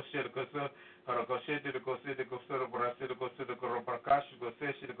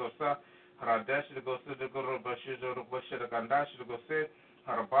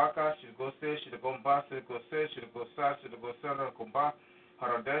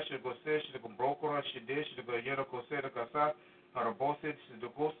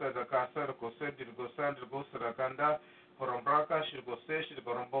 The Horombraka, Shirgose,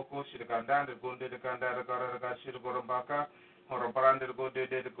 Shirgoromboko, Shirgandan, the Gunde, the Kandara, Garaka, Shirgorombaka, Horobrand, the Gode,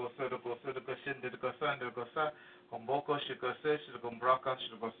 the Gosa, the Gosa, the Kashin, the Kasan, the Gosa, Homboko, Shirgose, Shirgombraka,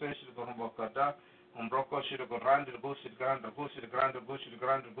 Shirgose, Shirgorombokada, Hombroko, Shirgoran, the Gosi, the Grand, the Gosi, the Grand, the Gosi, the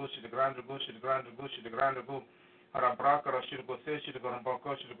Grand, the Gosi, the Grand, the Gosi, the Grand, the Gosi, the Grand, the Go, Harabraka, Shirgose,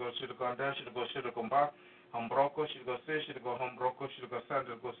 Shirgoromboko, Shirgose, the Ganda, Shirgose, the Comba, Hombroko, Shirgose, Shirgohombroko, Shirgasan,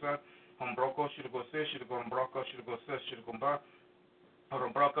 the Gosa, Hombroko, Shirgose, Shirgombroko, Shirgose, Shirgumba,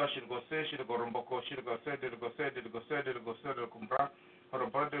 Horombraka, Shirgose, Shirgoromboko, Shirgose, Dirgose, Dirgose, Dirgose, Dirgumbra,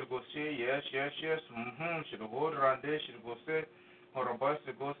 Horobra, Dirgose, yes, Shirgod, Rande, Shirgose, Horobas,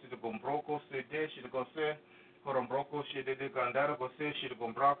 Shirgose, Dirgombroko, Sede, Shirgose, Horombroko, Shide, Gandara, Gose,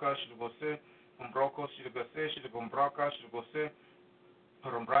 Shirgombraka, Shirgose, Hombroko, Shirgose, Shirgombraka, Shirgose,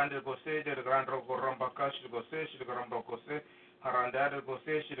 Horombrande, Gose, Dirgandro, Gorombaka, Shirgose, Shirgorombokose, Harandada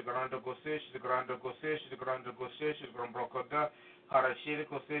Gosseshi, the Grande Gosseshi, the Grande Gosseshi, the Grande Gosseshi, the Grand Brocoda, Harashiri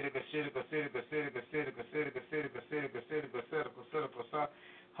Gosseshi, Gosseshi, Gosseshi, Gosseshi, Gosseshi, Gosseshi, Gosseshi, Gosseshi, Gosseshi, Gosseshi, Gosseshi,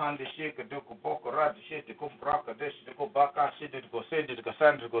 Handi Shake, Doko Boko, Rad, Shake, the Kumbraka, Desh, the Kobaka, Shake, the Gosseshi, the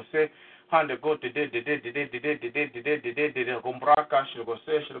Cassandra Gosseshi, Handi go to the Kumbraka, Shake,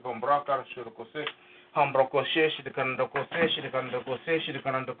 Gosseshi, the Kumbraka, Shake, Gosseshi, Hambrokosheshi, the Kandokosheshi, the Kandokosheshi, the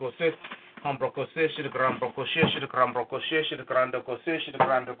Kandokosheshi, Hambrokosheshi, the Grambokosheshi, the Grambokosheshi, the Grandokosheshi, the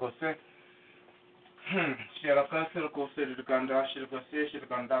Grandokosheshi, Shirakasir Kosheshi, the Gandashi, the Kosheshi, the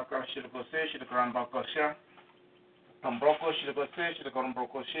Gandakashi, the Kosheshi, the Grambakosha, Hambrokoshi, the Kosheshi, the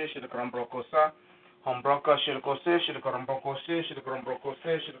Grambokosheshi, the Grambrokosa, Hambrokashi, the Kosheshi, the Grambokosheshi, the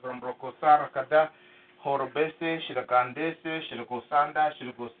Grambokosheshi, the Grambokosara Kada, Horobese, Shirakandese, Shirikosanda,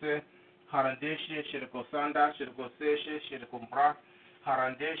 Shirikose, Harandeshi, Shirikosanda, Shirikoseshi, Shirikumbra,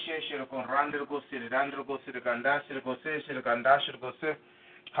 Harandeshi, Shirikonrandirgo, Siridandrigo, Sirikanda, Shirikose, Shirikanda, Shirikose,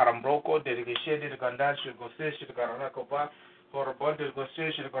 Harambroko, Dirigishe, Dirikanda, Shirikose, Shirikarakopa,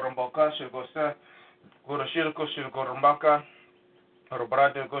 Horobondirgose, Shirikoromboka, Shirikose, Goroshiriko, Shirikorombaka,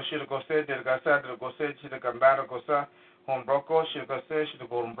 Horobradirgo, Shirikose, Dirgasa, Dirgose, Shirikambara Gosa, Hombroko, Shirikose,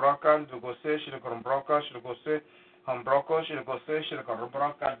 Shirikorombraka, Dirgose, Shirikorombroka, Shirikose, Hombroko, Shirikose,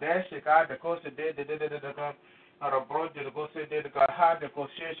 Shirikorombroka, Deshika, the Kose, the Harabro, the Gose, the Gaha, the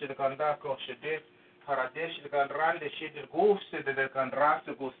Kose, the Kandako, Shede, Haradesh, the Gandran, the Shade, the Gose, the Gandras,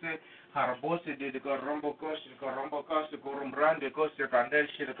 the Gose, Harabosi, the Gorombo Kos, the Gorombo Kos, the Gorumbran, the Gose, the Kandel,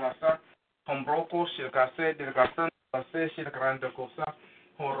 Shirikasa, Hombroko, Shirikase, the Gasan, the Shirikanda Kosa,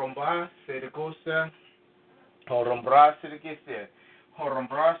 Horomba, Serikosa, Horombra, Sirikise,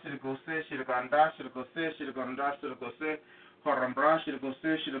 Horombra, Sirikose, Shirikanda, Shirikose, Shirikanda, Shirikose, Horombra,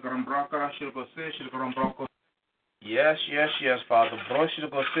 Shirikose, Shirikambraka, Shirikose, Shirikambroko. Yes, Father. Bro,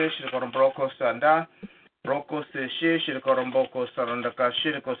 Shirikose, Shirikambroko, Sanda, Broko, Se, Shirikamboko, Sarandaka,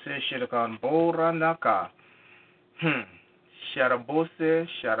 Shirikose, Shirikamborandaka. Sharabose,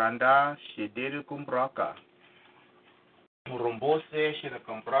 Sharanda, Shidirikumbraka. Murumbose,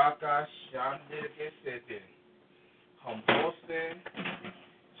 Shirikambraka, Shandirike, Hombose,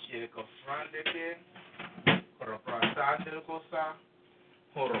 Shirikofrandeke, Horoprasandirikosa,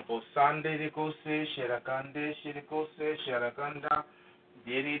 Horobosandirikose, Shirakande, Shirikose, Shirakanda,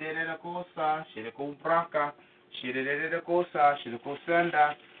 Dirirekosa, Shirikumbraka, Shirirekosa,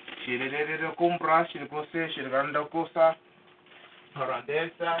 Shirikosanda, Shirirekumbra, Shirikose, Shirikandakosa,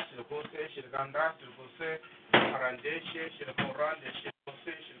 Harandesa, Shirikose, Shirikanda, Shirikose, Harandeshe, Shirikorande,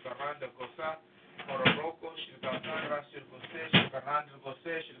 Shirikose, Shirikaranda Kosa, Horobroko, Shirikasandra, Shirikose, Shirikaranda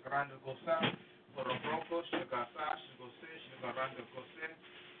Kose, Shirikaranda Kosa, Horobroko, Shirikasa, Shirikose, Shirikaranda Kose,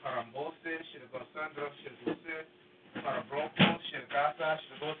 Harambose, Shirikasandra, Shirikose, Horobroko, Shirikasa,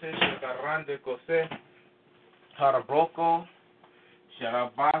 Shirikose, Shirikaranda Kose, Horobroko,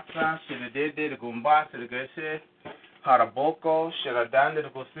 Shirabasa, Shiridede, Gumba, Shirikese, Haraboko,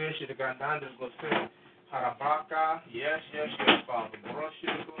 Shiradanda Kose, Shirikandanda Kose, Harabaka, yes, Father.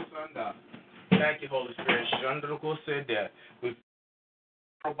 Broshirikosanda. Thank you, Holy Spirit.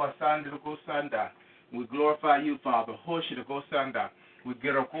 We glorify you, Father. We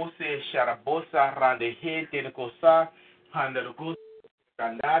get a kose sharabosa rande head de kosa handa the goose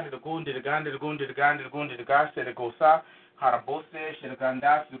ganda the gun the ganda the gun the ganda the gun the gas the kosa harabose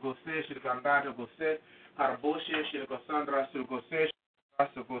shirganda the gose shirganda the gose haraboshe shirgosandra shirgose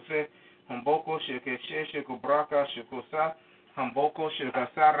shirgose Humboko shirkeshe shirkobraka shirkosa Humboko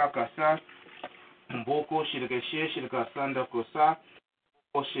shirkasara kasa Humboko shirkeshe shirkasanda kosa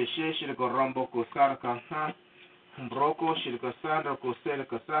Osheshe shirkorombo kosara kasa Broko shirikasara kosele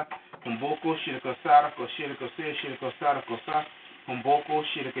kasa, Mboko shirikasara koshirikase shirikasara kosa, Mboko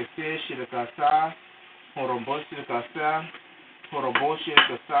shirikase shirikasa, Horombo shirikasa, Horobo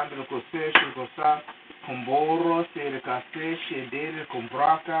shirikasandra kose shirikosa, Humboro shirikase shedere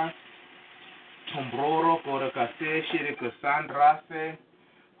kumbraka, Humbroro korekase shirikasandrase,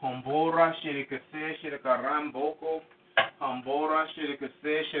 Humbora shirikase shirikaramboko, Ambora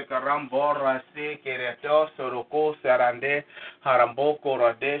shirikase shirikarambora se kereto soroko sarande haramboko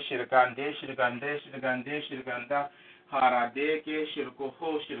rade shirikande shirikande shirikande shirikanda harade ke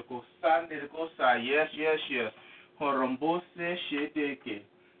shirikoho shirikosande rikosa yes horombose shiteke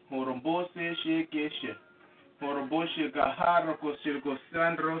horombose shikeshe horoboshe gaharoko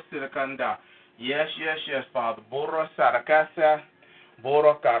shirikosandro shirikanda yes Father bora sarakasa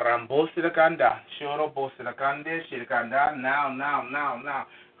Boro karambo silikanda, shoro bo silikande, shilikanda, now,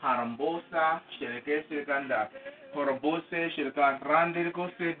 harambosa, shilike silikanda, horobose, shilikan, randiriko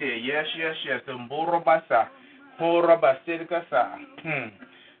sede, yes, mboro basa, horo basilikasa,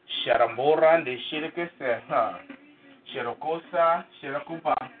 sharambora, de shilike se, shirokosa,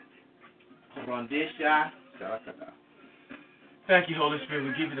 shirakuba, rondesha, sarakada. Thank you, Holy Spirit.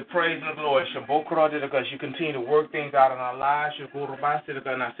 We give you the praise and the glory. Because you continue to work things out in our lives, in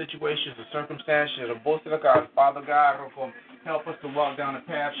our situations and circumstances. Father God, help us to walk down the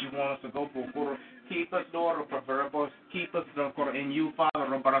path you want us to go through. Keep us, Lord, keep us in you,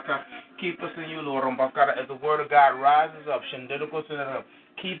 Father. Keep us in you, Lord. As the word of God rises up,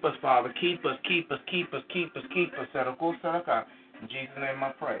 keep us, Father. Keep us. In Jesus' name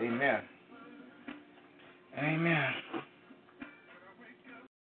I pray. Amen. Amen.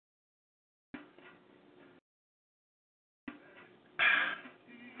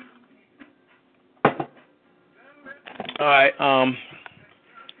 All right.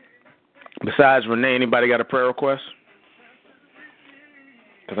 Besides Renee, anybody got a prayer request?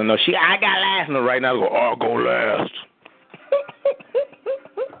 Because I know I got last. No, right now, I'll go last.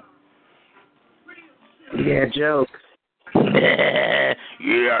 Yeah, joke. Yeah,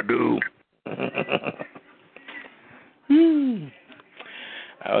 I do.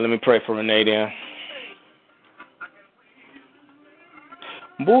 Let me pray for Renee then.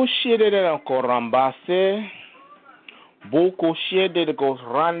 Bullshit korambase. Boko shede de go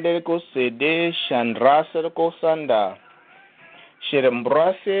rande go sede chandrasa de go sanda.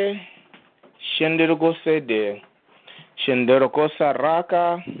 Shedembrase shende de go sede. Shendero go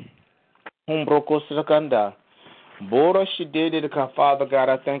saraka. Humbroko sakanda. Bora shede de ka Father God,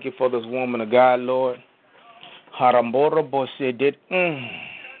 I thank you for this woman of God, Lord. Harambora bosede.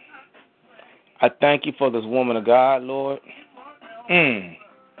 I thank you for this woman of God, Lord.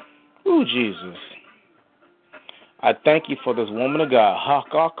 Ooh, Jesus. I thank you for this woman of God.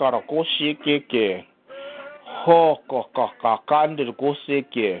 Hakakarakoshikeke.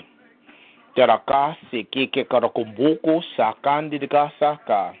 Hokakakakandikoseke. Terakasekeke karakumboko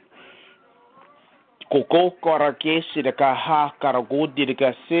sakandikasaka. Koko karakesi de kaha karagodi de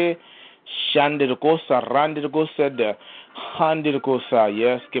kase. Shandikosa randikosa de handikosa.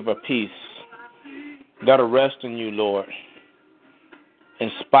 Yes, give her peace. Let her rest in you, Lord.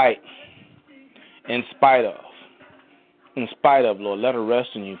 In spite of, Lord, let her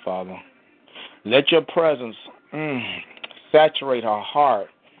rest in you, Father. Let your presence saturate her heart,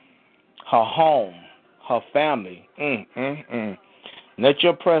 her home, her family. Let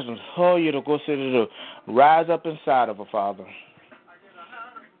your presence, rise up inside of her, Father.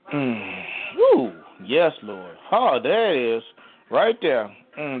 Woo. Yes, Lord. Oh, there it is. Right there.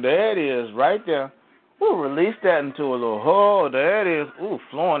 There it is. Right there. Ooh, release that into her, Lord. Oh, there it is. Ooh,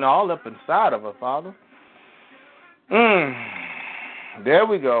 flowing all up inside of her, Father. There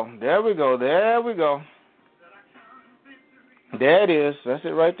we go. There it is. That's it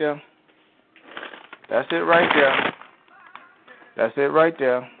right there.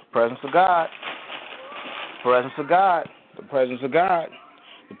 Presence of God. The presence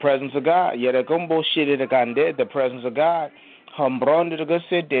of God. Yet gumbo shit the presence of God.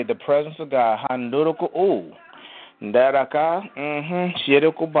 The presence of God. Daraka,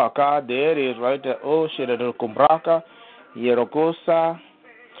 Shirokubaka, there it is right there. Oh, Shirokubraka, Yerokosa,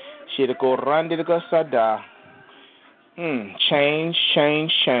 Shiroko Sada. Change.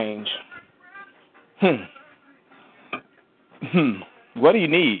 What do you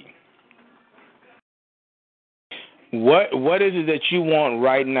need? What is it that you want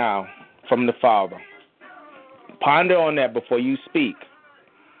right now from the Father? Ponder on that before you speak.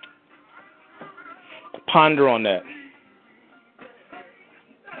 Ponder on that.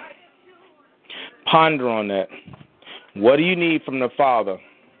 Ponder on that. What do you need from the Father?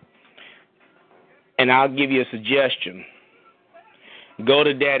 And I'll give you a suggestion. Go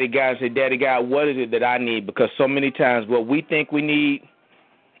to Daddy God and say, Daddy God, what is it that I need? Because so many times what we think we need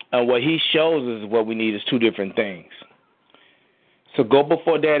and what He shows us what we need is two different things. So go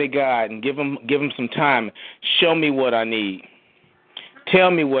before Daddy God and give him some time. Show me what I need.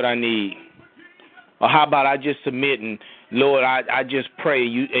 Tell me what I need. Or how about I just submit and Lord, I just pray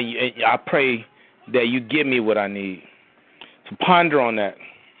I pray that you give me what I need. So ponder on that.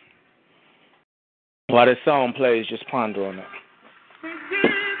 While this song plays, just ponder on that.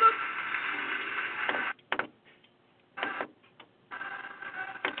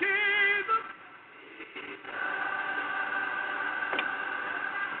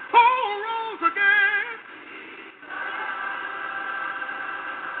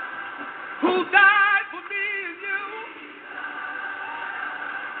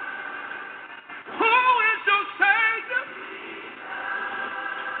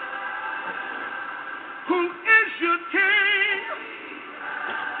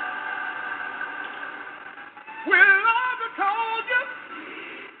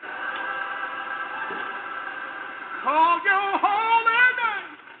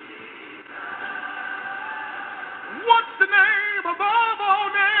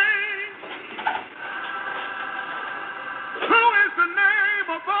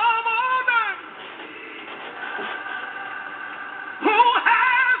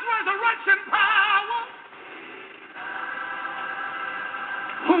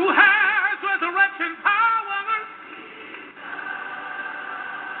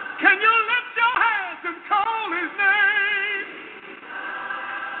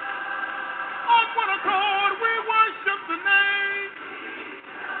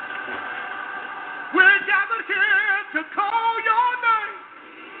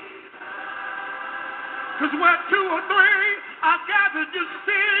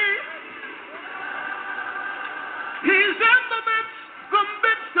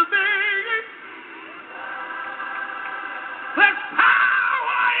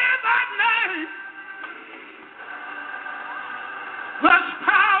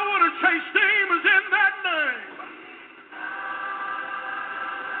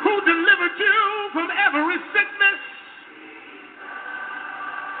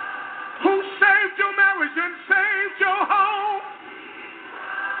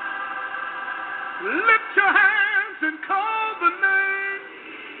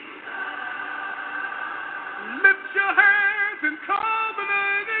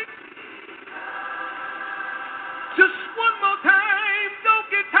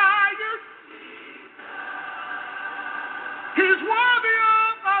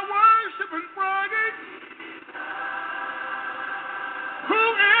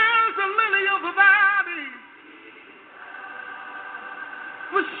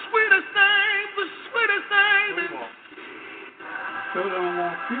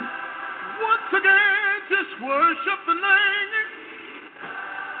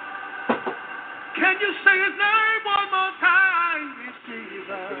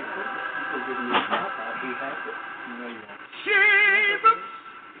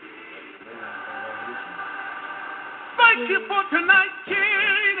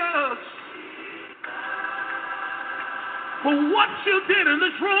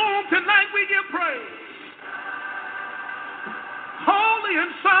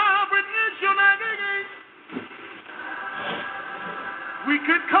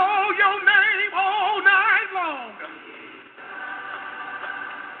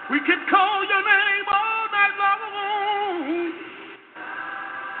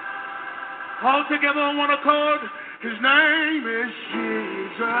 All together on one accord, His name is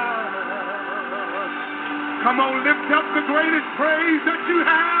Jesus. Come on, lift up the greatest praise that you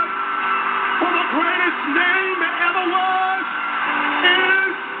have for the greatest name that ever was,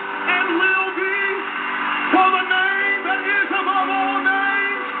 is, and will be, for the name that is above all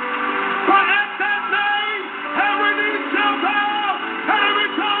names. For at that name, every knee shall bow, and every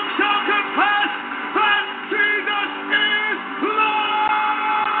tongue shall confess that Jesus is Lord.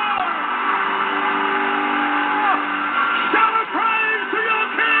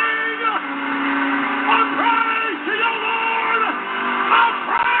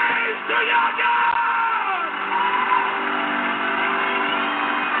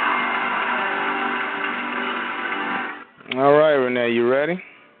 All right, Renee, you ready?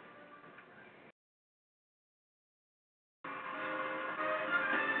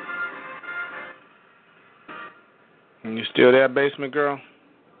 You still there, basement girl?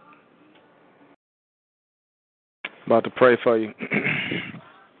 About to pray for you.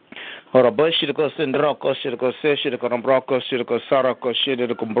 Father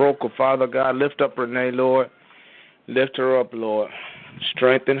God, lift up Renee, Lord. Lift her up, Lord.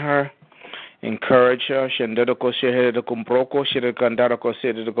 Strengthen her. Encourage her. There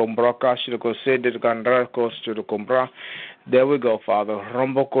we go, Father.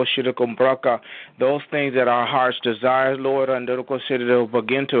 Those things that our hearts desire, Lord, and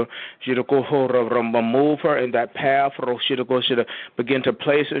begin to move her in that path. Begin to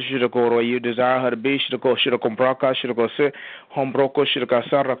place her where you desire her to be.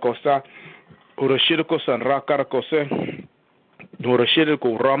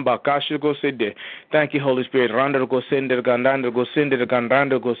 Thank you, Holy Spirit.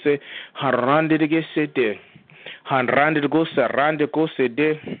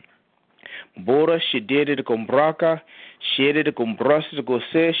 Bora shidere kumbraka, shidere kumbrasa go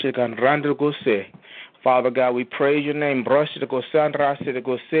se, shikanranda go se. Father God, we praise your name. Brush to go sandra to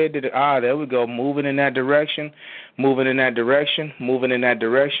go say. There we go. Moving in that direction, moving in that direction, moving in that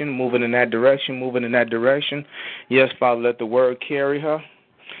direction, moving in that direction, moving in that direction. Yes, Father, let the word carry her.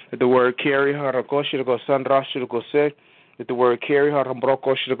 Let the word carry her. Rakoshi to go sandra to go say. Let the word carry her.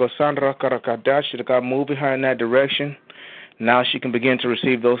 Rambrokoshi to go sandra karakadash to go moving her in that direction. Now she can begin to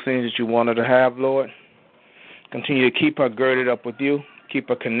receive those things that you want her to have, Lord. Continue to keep her girded up with you. Keep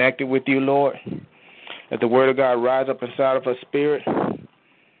her connected with you, Lord. Let the word of God rise up inside of her spirit.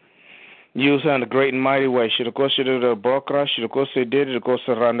 Use her in a great and mighty way. Here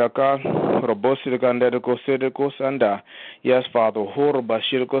yes, Father.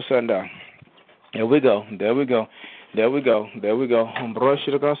 There we go. There we go. There we go. There we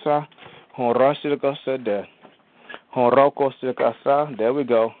go. There we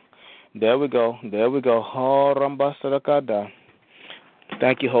go. There we go. There we go.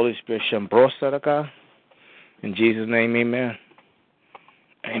 Thank you, Holy Spirit. In Jesus' name, amen.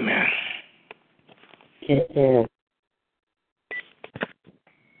 Amen. Yeah.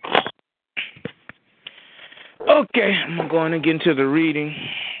 Okay, I'm going to get into the reading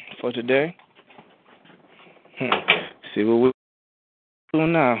for today. See what we're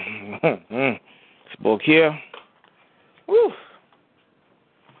doing now. This book here. Woo.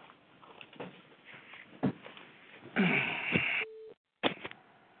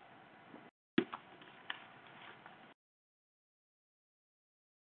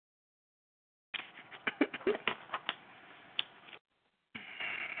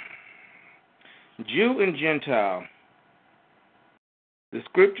 Jew and Gentile. The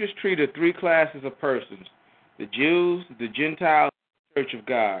scriptures treated three classes of persons: the Jews, the Gentiles, and the Church of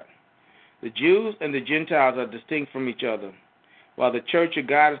God. The Jews and the Gentiles are distinct from each other, while the Church of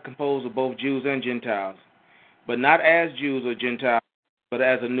God is composed of both Jews and Gentiles, but not as Jews or Gentiles, but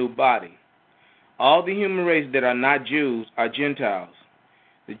as a new body. All the human race that are not Jews are Gentiles.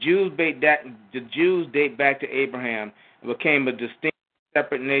 The Jews date back to Abraham and became a distinct,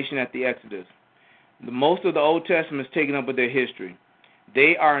 separate nation at the Exodus. Most of the Old Testament is taken up with their history.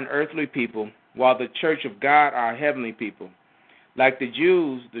 They are an earthly people, while the Church of God are a heavenly people. Like the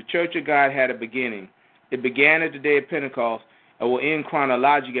Jews, the Church of God had a beginning. It began at the day of Pentecost and will end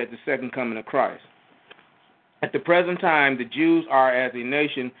chronologically at the second coming of Christ. At the present time, the Jews are, as a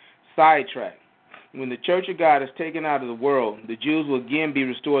nation, sidetracked. When the Church of God is taken out of the world, the Jews will again be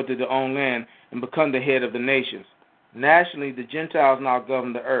restored to their own land and become the head of the nations. Nationally, the Gentiles now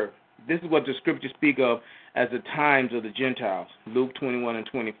govern the earth. This is what the scriptures speak of as the times of the Gentiles, Luke 21 and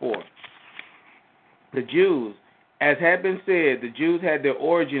 24. The Jews, as had been said, the Jews had their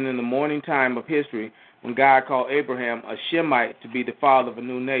origin in the morning time of history when God called Abraham a Shemite to be the father of a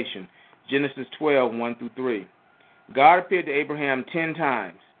new nation, Genesis 12, 1 through 3. God appeared to Abraham 10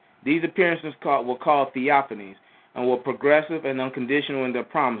 times. These appearances were called theophanies and were progressive and unconditional in their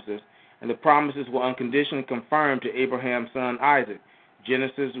promises, and the promises were unconditionally confirmed to Abraham's son Isaac,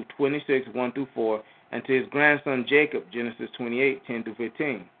 Genesis 26, 1 through 4, and to his grandson Jacob, Genesis 28, 10 through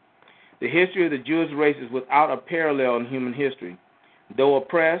 15. The history of the Jewish race is without a parallel in human history. Though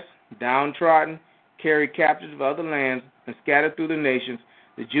oppressed, downtrodden, carried captives of other lands, and scattered through the nations,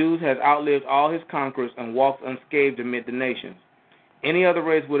 the Jews has outlived all his conquerors and walked unscathed amid the nations. Any other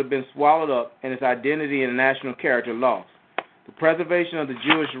race would have been swallowed up and its identity and national character lost. The preservation of the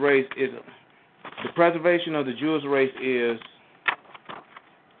Jewish race is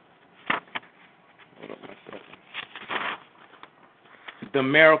the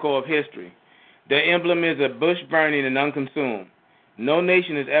miracle of history. Their emblem is a bush burning and unconsumed. No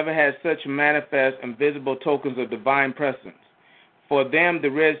nation has ever had such manifest and visible tokens of divine presence. For them,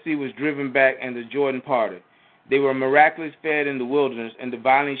 the Red Sea was driven back and the Jordan parted. They were miraculously fed in the wilderness and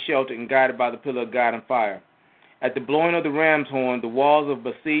divinely sheltered and guided by the pillar of God and fire. At the blowing of the ram's horn, the walls of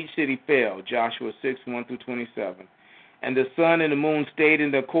a besieged city fell, Joshua 6:1-27. And the sun and the moon stayed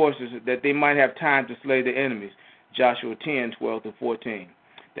in their courses that they might have time to slay their enemies, Joshua 10:12-14.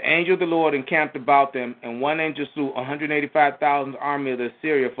 The angel of the Lord encamped about them, and one angel slew 185,000 army of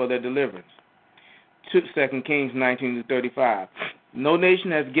Assyria for their deliverance. 2 Kings 19-35. No nation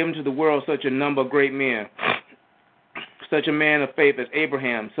has given to the world such a number of great men, such a man of faith as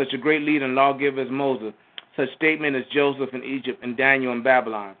Abraham, such a great leader and lawgiver as Moses, such statesmen as Joseph in Egypt and Daniel in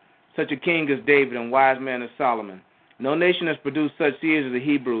Babylon, such a king as David and wise man as Solomon. No nation has produced such seers as the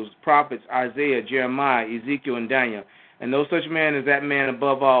Hebrews, prophets, Isaiah, Jeremiah, Ezekiel, and Daniel, and no such man as that man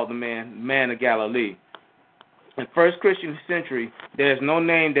above all, the man of Galilee. In the first Christian century, there is no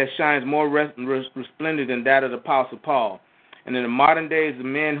name that shines more resplendent than that of the Apostle Paul. And in the modern days, the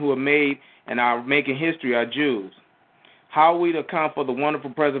men who have made and are making history are Jews. How are we to account for the wonderful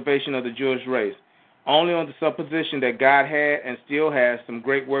preservation of the Jewish race? Only on the supposition that God had and still has some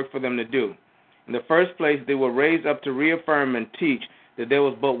great work for them to do. In the first place, they were raised up to reaffirm and teach that there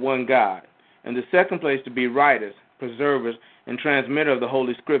was but one God. In the second place, to be writers, preservers, and transmitters of the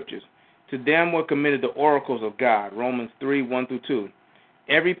Holy Scriptures. To them were committed the oracles of God, Romans 3:1-2.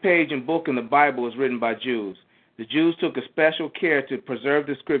 Every page and book in the Bible was written by Jews. The Jews took a special care to preserve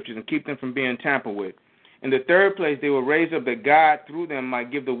the Scriptures and keep them from being tampered with. In the third place, they were raised up that God, through them,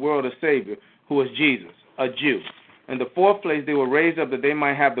 might give the world a Savior, who was Jesus, a Jew. In the fourth place, they were raised up that they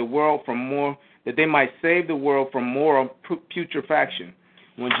might have the world that they might save the world from moral putrefaction.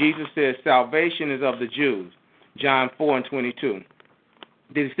 When Jesus says salvation is of the Jews, John 4:22.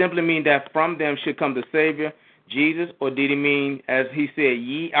 Did it simply mean that from them should come the Savior, Jesus, or did he mean, as he said,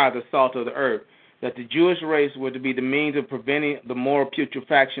 ye are the salt of the earth, that the Jewish race were to be the means of preventing the moral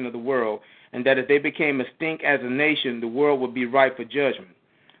putrefaction of the world, and that if they became extinct as a nation, the world would be ripe for judgment?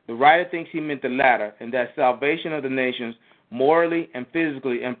 The writer thinks he meant the latter, and that salvation of the nations, morally and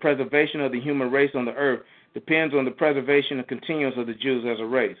physically, and preservation of the human race on the earth depends on the preservation and continuance of the Jews as a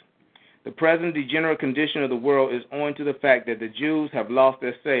race. The present degenerate condition of the world is owing to the fact that the Jews have lost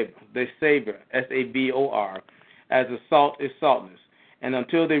their Savior, S-A-V-O-R, as the salt is saltless. And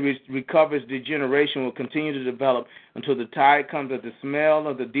until they recover, its degeneration will continue to develop until the tide comes that the smell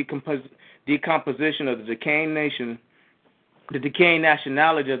of the decomposition of the decaying nation, the decaying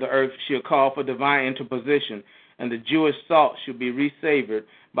nationality of the earth shall call for divine interposition, and the Jewish salt should be resavored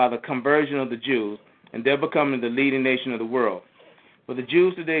by the conversion of the Jews, and they're becoming the leading nation of the world. For the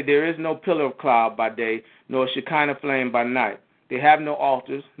Jews today, there is no pillar of cloud by day, nor Shekinah flame by night. They have no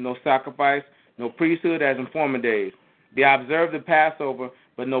altars, no sacrifice, no priesthood as in former days. They observe the Passover,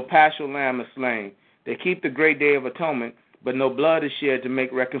 but no paschal lamb is slain. They keep the great day of atonement, but no blood is shed to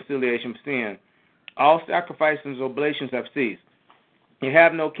make reconciliation for sin. All sacrifices and oblations have ceased. They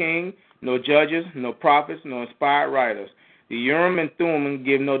have no king, no judges, no prophets, no inspired writers. The Urim and Thummim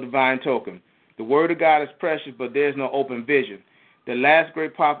give no divine token. The word of God is precious, but there is no open vision. The last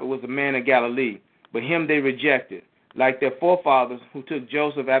great prophet was a man of Galilee, but him they rejected, like their forefathers who took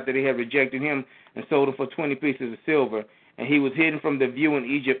Joseph after they had rejected him and sold him for 20 pieces of silver, and he was hidden from their view in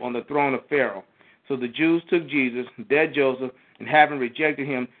Egypt on the throne of Pharaoh. So the Jews took Jesus, their Joseph, and having rejected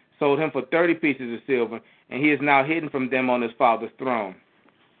him, sold him for 30 pieces of silver, and he is now hidden from them on his father's throne.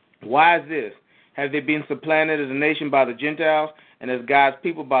 Why is this? Have they been supplanted as a nation by the Gentiles and as God's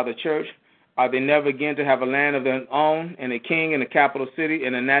people by the church? Are they never again to have a land of their own and a king in a capital city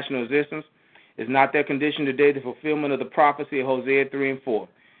and a national existence? Is not their condition today the fulfillment of the prophecy of Hosea 3:4?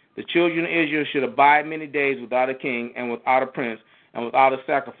 The children of Israel should abide many days without a king and without a prince and without a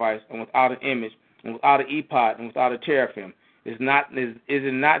sacrifice and without an image and without an ephod and without a teraphim. Is it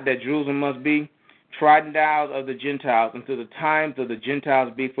not that Jerusalem must be trodden down of the Gentiles until the times of the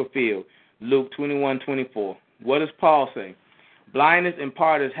Gentiles be fulfilled? Luke 21:24. What does Paul say? Blindness in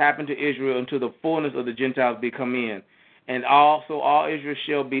part has happened to Israel until the fullness of the Gentiles be come in, and also all Israel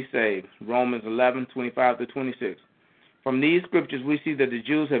shall be saved. Romans 11:25-26. From these scriptures we see that the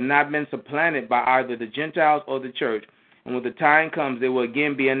Jews have not been supplanted by either the Gentiles or the church, and when the time comes they will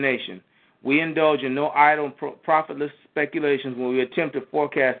again be a nation. We indulge in no idle and profitless speculations when we attempt to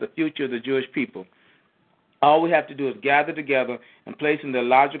forecast the future of the Jewish people. All we have to do is gather together and place in their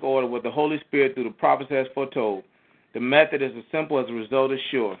logical order what the Holy Spirit through the prophets has foretold. The method is as simple as the result is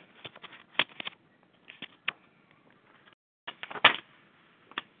sure.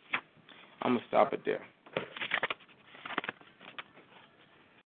 I'm going to stop it there.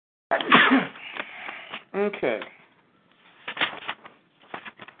 Okay.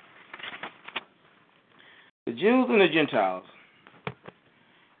 The Jews and the Gentiles.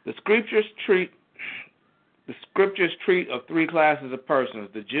 The scriptures treat of three classes of persons: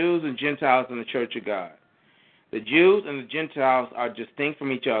 the Jews and Gentiles in the Church of God. The Jews and the Gentiles are distinct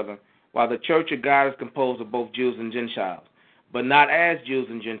from each other, while the Church of God is composed of both Jews and Gentiles, but not as Jews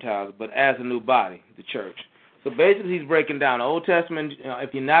and Gentiles, but as a new body, the church. So basically he's breaking down the Old Testament.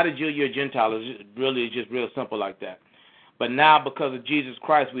 If you're not a Jew, you're a Gentile. It's just real simple like that. But now because of Jesus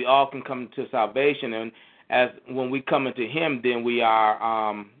Christ, we all can come to salvation, and when we come into him, then we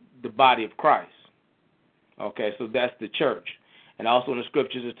are the body of Christ. Okay, so that's the church. And also in the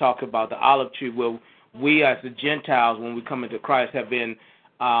scriptures it talks about the olive tree, where we as the Gentiles, when we come into Christ, have been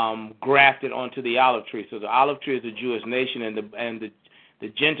grafted onto the olive tree. So the olive tree is the Jewish nation, and the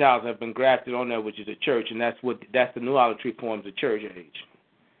Gentiles have been grafted on there, which is the church, and that's the new olive tree forms the church age.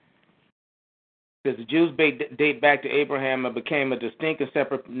 Because the Jews date back to Abraham and became a distinct and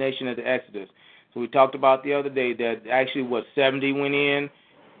separate nation at the Exodus. So we talked about the other day that actually 70 went in,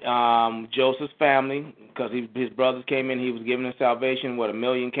 Joseph's family, because his brothers came in, he was giving them salvation. 1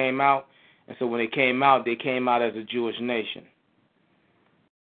 million came out, and so when they came out as a Jewish nation.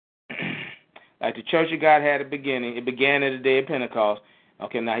 Like the Church of God had a beginning. It began at the day of Pentecost.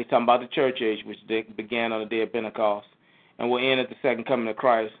 Okay, now he's talking about the church age, which began on the day of Pentecost, and will end at the second coming of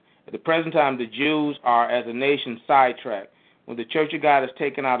Christ. At the present time, the Jews are, as a nation, sidetracked. When the Church of God is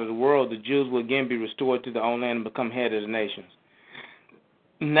taken out of the world, the Jews will again be restored to their own land and become head of the nations.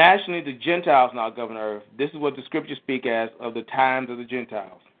 Nationally, the Gentiles now govern earth. This is what the scriptures speak as of the times of the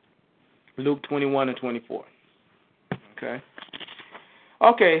Gentiles. Luke 21 and 24. Okay.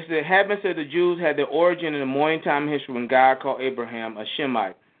 Okay, so it happens that the Jews had their origin in the morning time history when God called Abraham a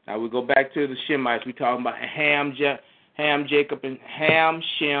Shemite. Now we go back to the Shemites. We're talking about Ham, Shem,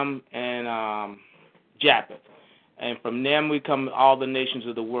 and Japheth. And from them we come all the nations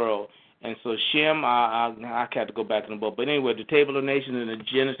of the world. And so Shem, I had to go back in the book. But anyway, the Table of Nations in the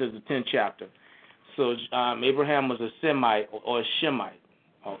Genesis, the 10th chapter. So Abraham was a Semite or a Shemite.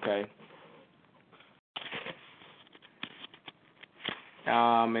 Okay.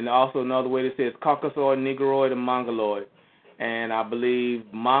 And also another way to say it is Caucasoid, Negroid, and Mongoloid. And I believe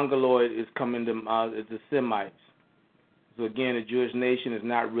Mongoloid is coming to the Semites. So again, the Jewish nation is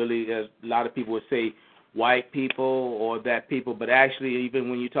not really, as a lot of people would say, white people or that people, but actually even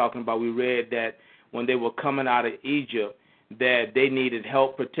when you're talking about, we read that when they were coming out of Egypt, that they needed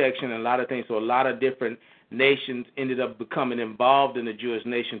help, protection, and a lot of things. So a lot of different nations ended up becoming involved in the Jewish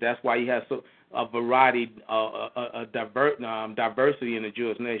nation. That's why you have a variety, diversity in the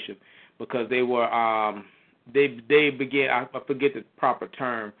Jewish nation, because they were they began. I forget the proper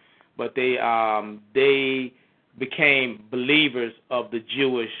term, but they became believers of the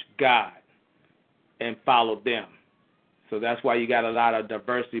Jewish God and followed them. So that's why you got a lot of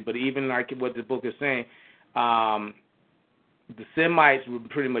diversity. But even like what the book is saying, the Semites were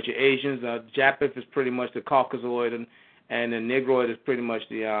pretty much the Asians. Japheth is pretty much the Caucasoid, and the Negroid is pretty much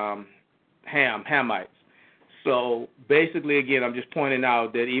the Hamites. So basically, again, I'm just pointing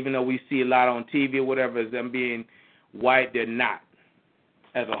out that even though we see a lot on TV or whatever as them being white, they're not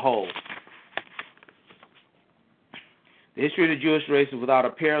as a whole. The history of the Jewish race is without a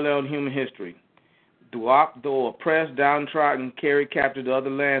parallel in human history. Though oppressed, downtrodden, carried captive to other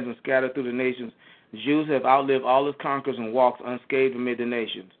lands, and scattered through the nations, the Jews have outlived all its conquerors and walked unscathed amid the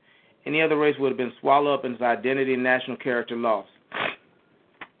nations. Any other race would have been swallowed up in its identity and national character lost.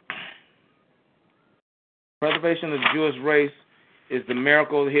 Preservation of the Jewish race is the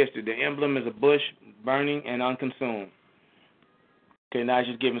miracle of history. The emblem is a bush burning and unconsumed. Okay, now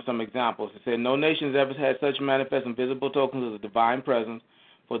just giving some examples. It said, no nation has ever had such manifest and visible tokens of the divine presence.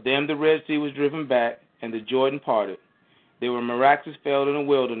 For them the Red Sea was driven back, and the Jordan parted. They were miraculously felled in the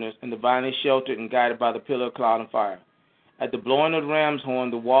wilderness, and divinely sheltered and guided by the pillar of cloud and fire. At the blowing of the ram's horn,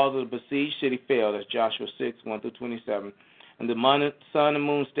 the walls of the besieged city fell. That's Joshua 6, 1-27. And the sun and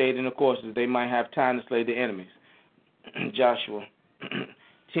moon stayed in the courses, that they might have time to slay the enemies. Joshua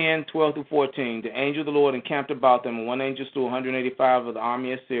 10, 12-14. The angel of the Lord encamped about them, and one angel slew 185 of the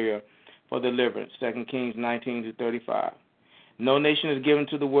army of Syria for deliverance. 2 Kings 19-35. No nation has given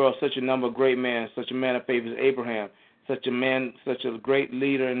to the world such a number of great men, such a man of faith as Abraham, such a great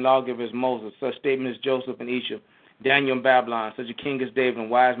leader and lawgiver as Moses, such statements as Joseph and Egypt, Daniel and Babylon, such a king as David and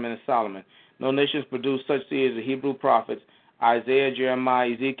wise men as Solomon. No nation has produced such seers as the Hebrew prophets, Isaiah,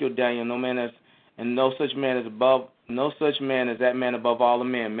 Jeremiah, Ezekiel, Daniel, no such man as that man above all the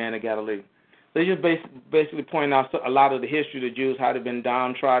men, man of Galilee. So he's just basically pointing out a lot of the history of the Jews, how they've been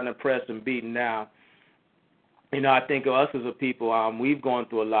downtrodden, oppressed, and beaten down. I think of us as a people, we've gone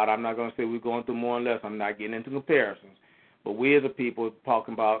through a lot. I'm not going to say we're going through more or less. I'm not getting into comparisons. But we as a people,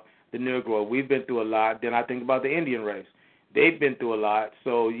 talking about the Negro, we've been through a lot. Then I think about the Indian race. They've been through a lot.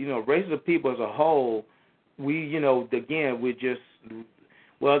 So, races of people as a whole, we, again, we're just,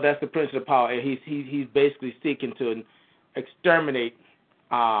 that's the prince of power. He's basically seeking to exterminate,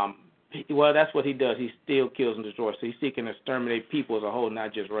 that's what he does. He still kills and destroys. So he's seeking to exterminate people as a whole,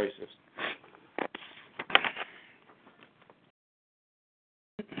 not just races.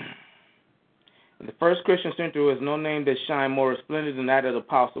 The first Christian century is no name that shine more resplendent than that of the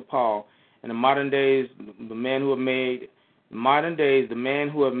Apostle Paul. In the modern days, the man who have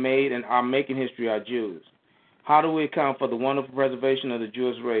made and are making history are Jews. How do we account for the wonderful preservation of the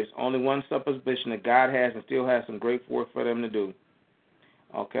Jewish race? Only one supposition that God has and still has some great work for them to do.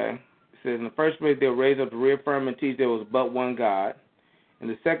 Okay. It says in the first place, they'll raise up to reaffirm and teach there was but one God. In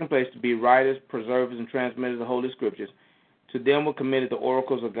the second place, to be writers, preservers, and transmitters of the Holy Scriptures. To them were committed the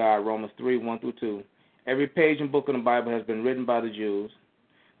oracles of God, Romans 3, 1 through 2. Every page and book in the Bible has been written by the Jews.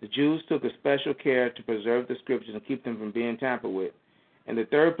 The Jews took a special care to preserve the Scriptures and keep them from being tampered with. In the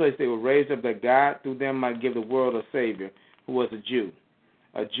third place, they were raised up that God through them might give the world a Savior, who was a Jew.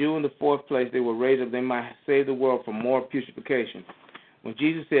 A Jew in the fourth place, they were raised up they might save the world from moral putrefaction. When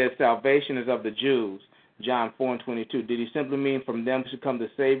Jesus said salvation is of the Jews, John 4 and 22, did he simply mean from them should come the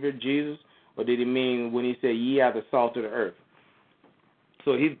Savior, Jesus? Or did he mean when he said, ye are the salt of the earth?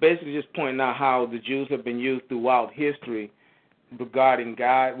 So he's basically just pointing out how the Jews have been used throughout history regarding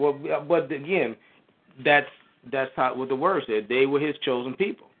God. Well, but again, that's how what the word said. They were his chosen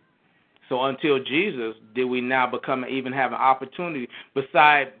people. So until Jesus, did we now even have an opportunity,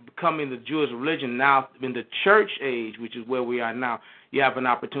 besides becoming the Jewish religion, now in the church age, which is where we are now, you have an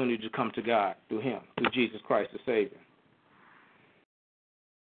opportunity to come to God through him, through Jesus Christ the Savior.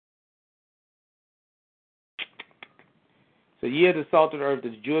 So ye are the salt of the earth,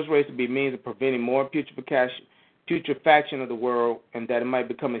 that the Jewish race would be means of preventing more putrefaction of the world, and that it might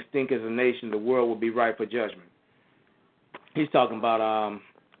become extinct as a nation, the world will be ripe for judgment. He's talking about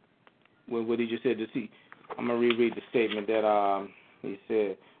what he just said. I'm going to reread the statement that he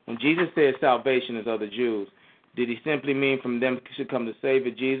said. When Jesus said salvation is of the Jews, did he simply mean from them should come the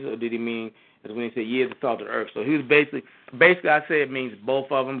Savior, Jesus, or did he mean as when he said, ye are the salt of the earth? So he was basically I say it means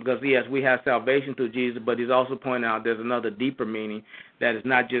both of them, because, yes, we have salvation through Jesus, but he's also pointing out there's another deeper meaning that is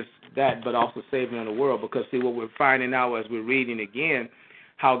not just that, but also saving of the world. Because, see, what we're finding out as we're reading again,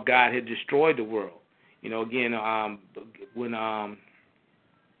 how God had destroyed the world. Again, with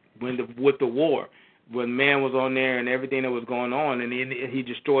the war, when man was on there and everything that was going on, and he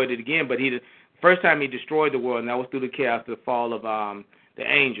destroyed it again. But first time he destroyed the world, and that was through the chaos, the fall of the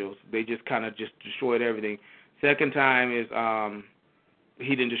angels. They just kind of just destroyed everything. Second time is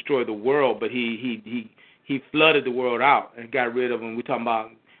he didn't destroy the world, but he flooded the world out and got rid of them.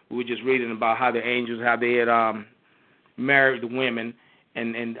 We were just reading about how the angels, how they had married the women,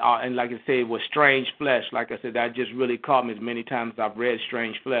 and like I said, it was strange flesh. Like I said, that just really caught me as many times as I've read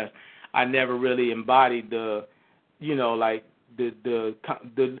Strange Flesh. I never really embodied I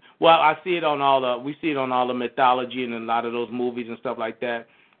see it on we see it on all the mythology and a lot of those movies and stuff like that.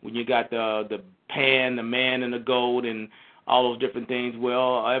 When you got the pan, the man and the gold, and all those different things.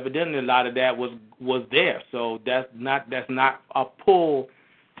 Well, evidently a lot of that was there. So that's not a pull.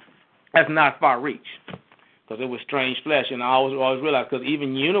 That's not far reach, because it was strange flesh. And I always realized, because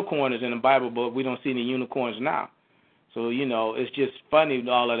even unicorn is in the Bible, but we don't see any unicorns now. So it's just funny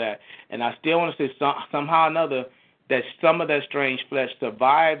all of that. And I still want to say somehow or another that some of that strange flesh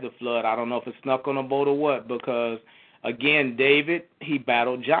survived the flood. I don't know if it snuck on a boat or what, because, again, David, he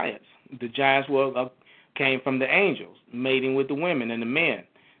battled giants. The giants came from the angels, mating with the women and the men.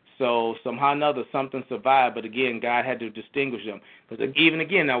 So somehow or another, something survived, but, again, God had to distinguish them. Because even,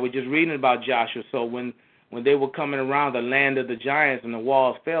 again, now we're just reading about Joshua, so when they were coming around the land of the giants and the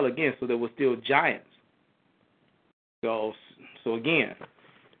walls fell again, so there were still giants. So again,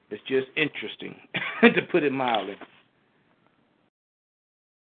 it's just interesting, to put it mildly.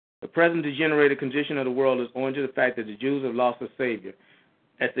 The present degenerated condition of the world is owing to the fact that the Jews have lost a Savior,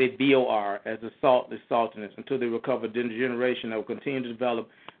 S-A-B-O-R, as the salt is saltiness, until they recover the generation that will continue to develop.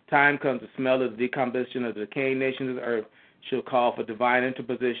 Time comes, the smell of the decomposition of the decaying nations of the earth shall call for divine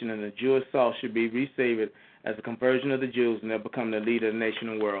interposition, and the Jewish salt should be resavored as the conversion of the Jews, and they'll become the leader of the nation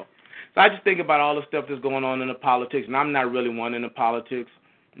and world. So I just think about all the stuff that's going on in the politics, and I'm not really one in the politics,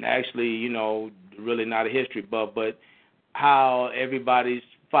 and actually, really not a history buff, but how everybody's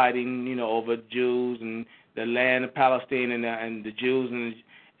fighting, over Jews and the land of Palestine and the Jews,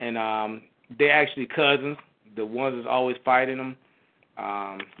 and they're actually cousins, the ones that's always fighting them.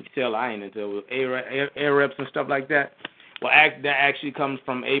 you tell I ain't into Arabs and stuff like that. Well, that actually comes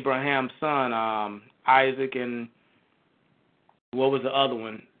from Abraham's son, Isaac, and what was the other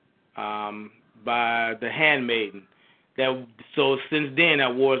one? By the handmaiden. So since then,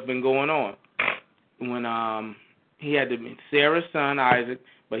 that war's been going on. When he had Sarah's son, Isaac,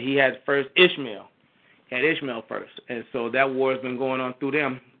 but he had first Ishmael. He had Ishmael first. And so that war's been going on through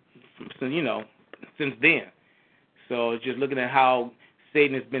them, since then. So it's just looking at how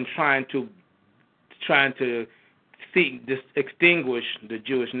Satan has been trying to extinguish the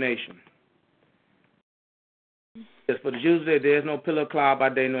Jewish nation. As for the Jews, there is no pillar of cloud by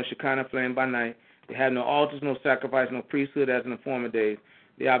day, nor Shekinah flame by night. They have no altars, no sacrifice, no priesthood as in the former days.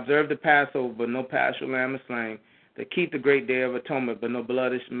 They observe the Passover, but no paschal lamb is slain. They keep the great day of atonement, but no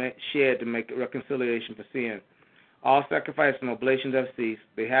blood is shed to make reconciliation for sin. All sacrifice and oblations have ceased.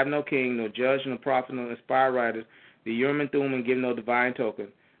 They have no king, no judge, no prophet, no inspired writers. The Urim and Thummim give no divine token.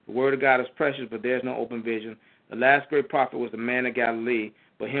 The word of God is precious, but there is no open vision. The last great prophet was the man of Galilee,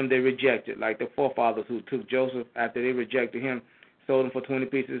 but him they rejected, like their forefathers who took Joseph after they rejected him, sold him for 20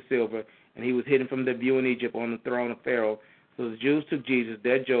 pieces of silver, and he was hidden from their view in Egypt on the throne of Pharaoh. So the Jews took Jesus,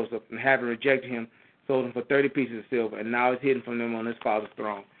 their Joseph, and having rejected him, sold him for 30 pieces of silver, and now he's hidden from them on his father's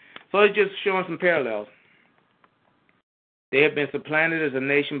throne. So it's just showing some parallels. They have been supplanted as a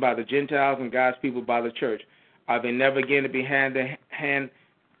nation by the Gentiles and God's people by the church. Are they never again to be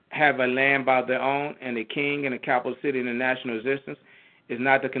have a land by their own, and a king and a capital city in a national existence? Is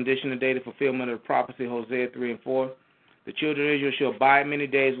not the condition today the fulfillment of the prophecy, Hosea 3 and 4? The children of Israel shall abide many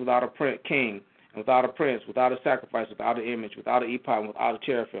days without a king, and without a prince, without a sacrifice, without an image, without an ephod, and without a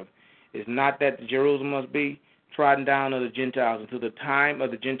teraphim. Is not that Jerusalem must be trodden down of the Gentiles until the time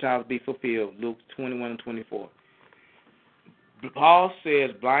of the Gentiles be fulfilled? Luke 21 and 24. Paul says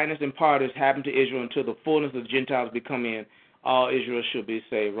blindness and parties happened to Israel until the fullness of the Gentiles be come in. All Israel should be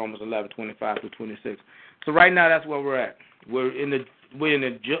saved. Romans 11, 25 through 26. So right now that's where we're at. We're in the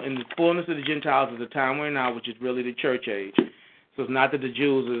fullness of the Gentiles is the time we're in now, which is really the church age. So it's not that the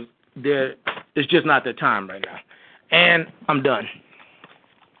Jews is there. It's just not their time right now. And I'm done.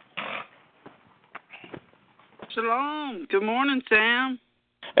 Shalom. Good morning, Sam.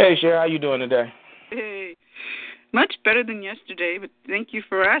 Hey, Sher, how you doing today? Hey. Much better than yesterday, but thank you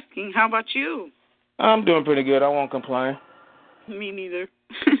for asking. How about you? I'm doing pretty good. I won't complain. Me neither.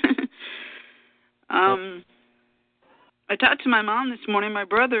 I talked to my mom this morning.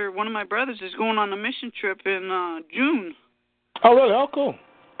 One of my brothers is going on a mission trip in June. Oh, really? Oh, cool.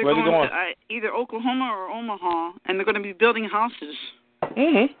 Where's he going? To, either Oklahoma or Omaha, and they're going to be building houses.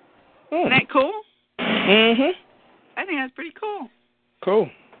 Mm-hmm. Isn't that cool? Mm-hmm. I think that's pretty cool. Cool.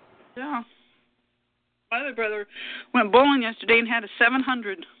 Yeah. My other brother went bowling yesterday and had a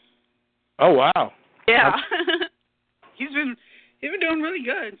 700. Oh, wow. Yeah. He's been doing really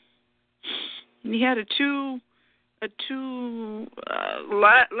good. And he had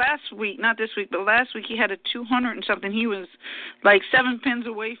last week, not this week, but last week he had a 200 and something. He was like 7 pins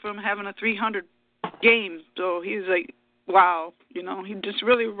away from having a 300 game. So he was like, wow, he's just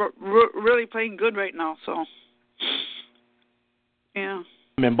really, really playing good right now. So, yeah.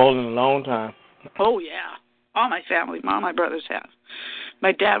 I've been bowling a long time. Oh, yeah. All my brothers have.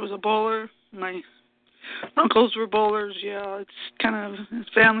 My dad was a bowler. My uncles were bowlers. Yeah, it's kind of a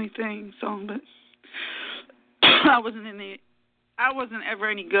family thing. So, but I wasn't ever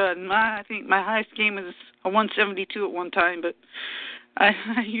any good. I think my highest game was a 172 at one time, but I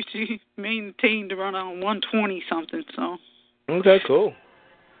usually maintained around a 120 something. So. Okay, cool.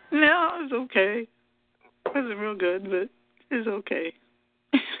 Yeah, it was okay. It wasn't real good, but it was okay.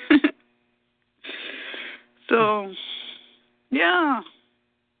 So, yeah.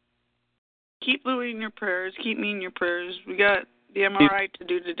 Keep Louis in your prayers. Keep me in your prayers. We got the MRI to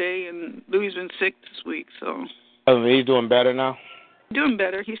do today, and Louis been sick this week, so. Oh, he's doing better now? Doing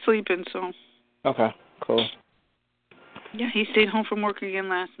better. He's sleeping, so. Okay, cool. Yeah, he stayed home from work again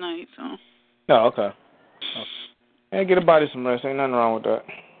last night, so. Oh, okay. Hey, get a body some rest. Ain't nothing wrong with that.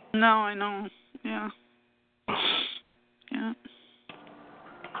 No, I know. Yeah. Yeah.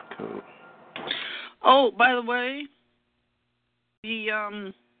 Cool. Oh, by the way,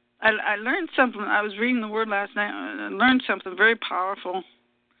 I learned something. I was reading the Word last night. I learned something very powerful.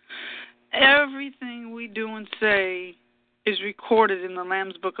 Everything we do and say is recorded in the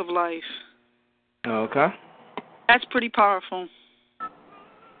Lamb's Book of Life. Okay. That's pretty powerful.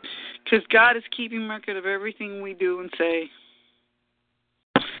 Because God is keeping record of everything we do and say.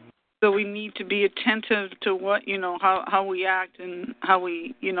 So we need to be attentive to what, how we act and how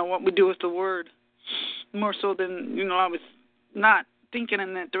we, what we do with the Word. More so than, I was not thinking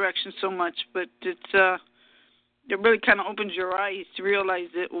in that direction so much, but it's it really kind of opens your eyes to realize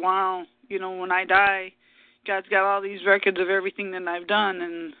that, wow, you know, when I die, God's got all these records of everything that I've done,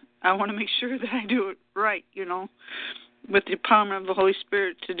 and I want to make sure that I do it right, you know, with the empowerment of the Holy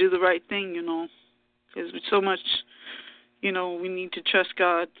Spirit to do the right thing, you know, because so much, you know, we need to trust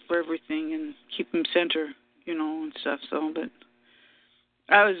God for everything and keep Him center, you know, and stuff. So, but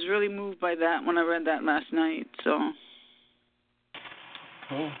I was really moved by that when I read that last night. So,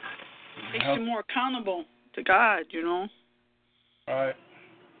 cool. Makes you more accountable to God, you know. Right.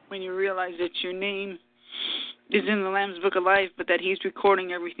 When you realize that your name is in the Lamb's Book of Life, but that He's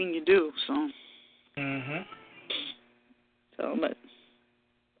recording everything you do. So. Mhm. So, but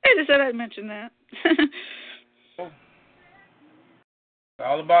I just said I'd mention that. It's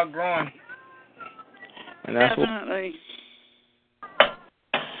all about growing. And that's Definitely.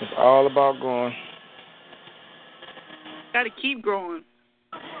 It's all about growing. Got to keep growing.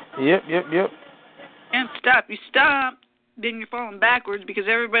 Yep. Can't stop. You stop, then you're falling backwards because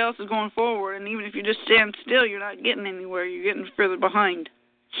everybody else is going forward. And even if you just stand still, you're not getting anywhere. You're getting further behind.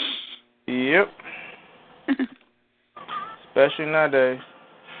 Yep. Especially nowadays.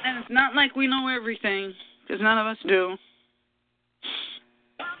 And it's not like we know everything, because none of us do.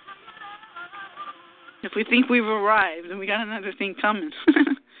 If we think we've arrived, then we got another thing coming.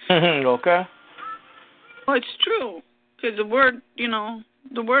 Okay. Well, it's true, because the Word, you know,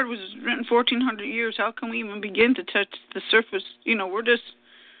 the Word was written 1,400 years. How can we even begin to touch the surface? You know, we're just,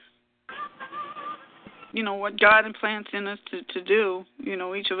 you know, what God implants in us to do. You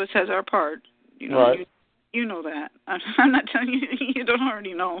know, each of us has our part. You know, right. You know that. I'm not telling you you don't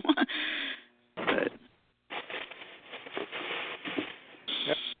already know. But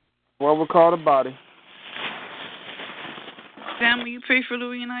yep. What we call the body. Sam, will you pray for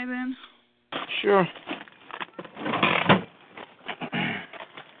Louie and I then? Sure.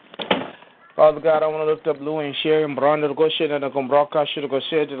 Father God, I want to lift up Louie and Sherry and Brandon to go shit and go broadcast shit to go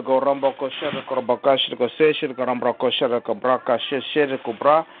say to go rumble go shit to go broadcast shit to go say shit to go rumble go shit to go broadcast shit to go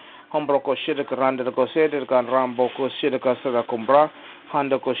bra humble go shit to go run to go say to go rumble go shit to go say to go bra hand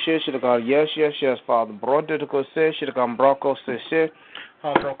go shit to go yes Father brother to go say shit to go broadcast shit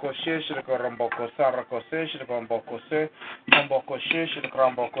humble go shit to go rumble go sara go say shit to go rumble go say humble go shit to go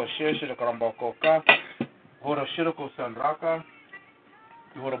rumble go shit to go rumble go ka go shit to go sanraka.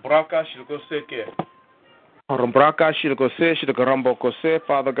 Father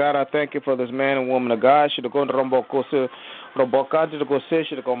God, I thank you for this man and woman of God.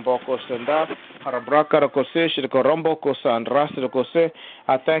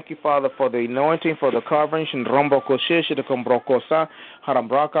 I thank you, Father, for the anointing, for the covering. Thank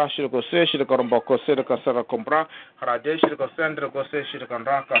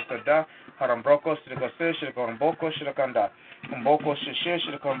you, Father.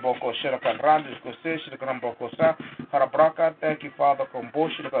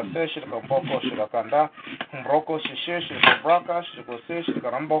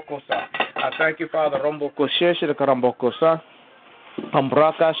 I thank you, Father.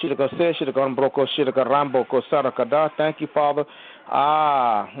 Thank you, Father.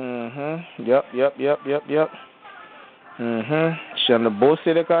 Yep.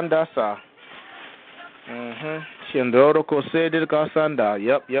 Shendoro kose de kasanda.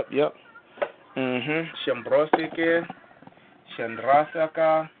 Yep. Shembrosike,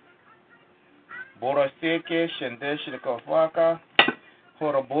 Shendrasaka, Borosike, Shendesh de Kofaka,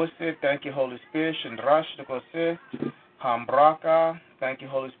 Horobose, thank you, Holy Spirit, Shendrash de Kose, Hambraka, thank you,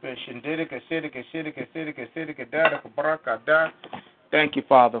 Holy Spirit, Shendidika, Sidika, Dada, Kabraka, Da, thank you,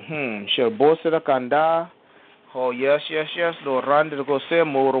 Father. Sherbose de Kanda, oh, yes, Lord, Randa de Kose,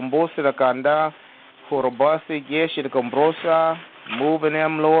 Morumbose de Kanda, Horobase, Yesh de Combrosa, moving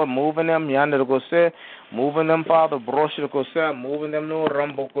them, Lord, moving them, Yanda de Kose, moving them, Father, Broshi de Kose, moving them, Lord,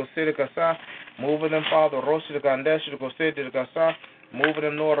 Rambo Kose de Kasa, moving them, Father, Roshi de Kandesh de Kose de Kasa, moving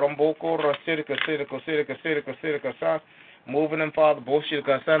them, Lord, Ramboko, Rasi de Kose de Kasa, moving them, Father, Boshi de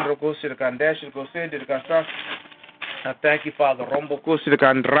Cassandra Kose de Kandesh de Kose de Kasa. I thank you, Father, Rombo Kose de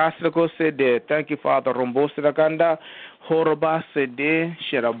Kandras de Kose de, thank you, Father, Rombo de Kanda, Horoba se de,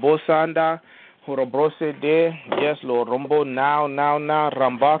 Sherabosanda, Horobrose de, yes, Lord, Rombo, now,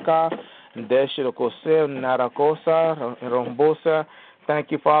 Rambaka, Deshirokose, Narakosa, Rombosa,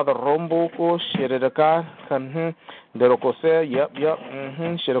 thank you, Father, Romboko, Shiridaka, Derokose, yep,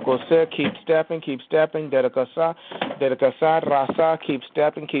 Shirokose, keep stepping, Dedekasa, Rasa, keep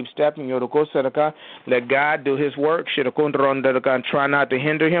stepping, Yorokose, let God do his work, Shirokondron, Dedekan, try not to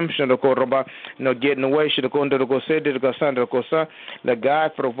hinder him, Shirokoroba, no getting away, Shirokondokose, Dedekasandakosa, let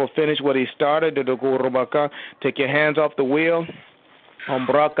God finish what he started, Dedekorobaka, take your hands off the wheel.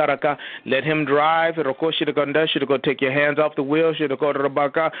 Let him drive. Take your hands off the wheel.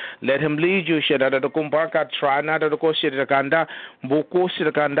 Let him lead you. Try not to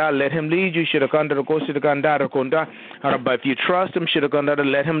let him lead you. But if you trust him,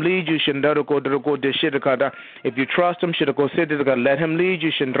 let him lead you. If you trust him, let him lead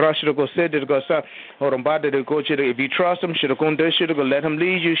you. If you trust him, let him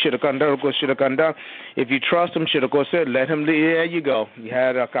lead you. If you trust him, let him lead. There you go. You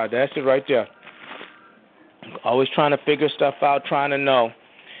had that's it right there. Always trying to figure stuff out, trying to know.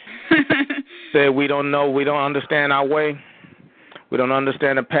 Say we don't know, we don't understand our way, we don't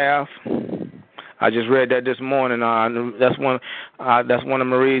understand the path. I just read that this morning. That's one of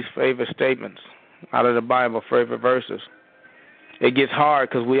Marie's favorite statements out of the Bible, favorite verses. It gets hard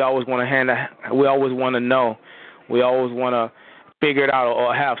because we always want to we always want to know, we always want to figure it out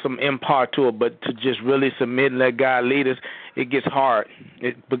or have some impart to it, but to just really submit and let God lead us, it gets hard.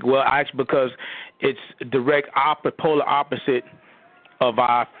 Because it's direct polar opposite of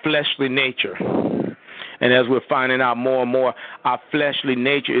our fleshly nature. And as we're finding out more and more, our fleshly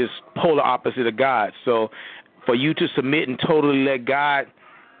nature is polar opposite of God. So for you to submit and totally let God,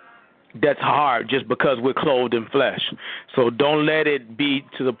 that's hard just because we're clothed in flesh. So don't let it be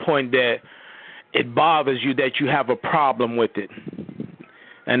to the point that it bothers you that you have a problem with it.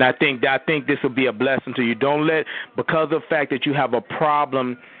 And I think this will be a blessing to you. Don't let, because of the fact that you have a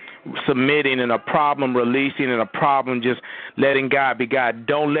problem submitting and a problem releasing and a problem just letting God be God,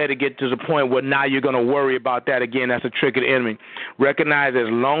 don't let it get to the point where now you're going to worry about that again. That's a trick of the enemy. Recognize as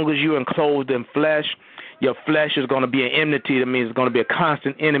long as you're enclosed in flesh, your flesh is going to be an enmity. That means it's going to be a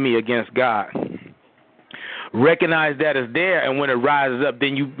constant enemy against God. Recognize that it's there, and when it rises up,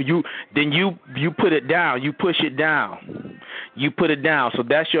 then you put it down. You push it down. You put it down. So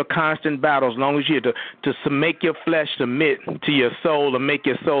that's your constant battle. As long as you're to make your flesh submit to your soul, and make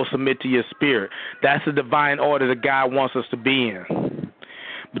your soul submit to your spirit. That's the divine order that God wants us to be in.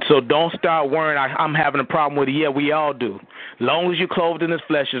 So don't start worrying. I'm having a problem with it. Yeah, we all do. As long as you're clothed in this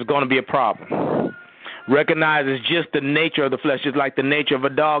flesh, it's going to be a problem. Recognize it's just the nature of the flesh. Just like the nature of a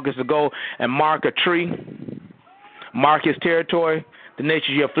dog is to go and mark a tree, mark his territory. The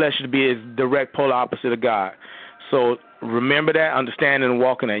nature of your flesh should be is direct polar opposite of God. So remember that, understand it, and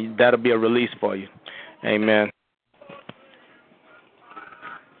walk in it. That'll be a release for you. Amen.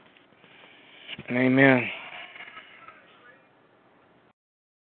 Amen.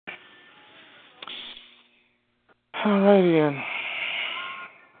 All righty then.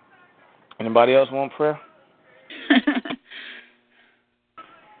 Anybody else want prayer?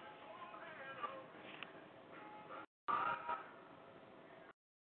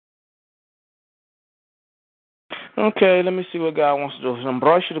 Okay, let me see what God wants to do.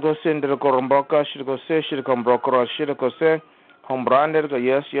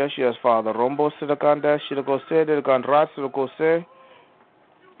 Yes, Father.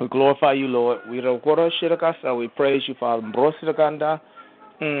 We glorify you, Lord. We praise you, Father.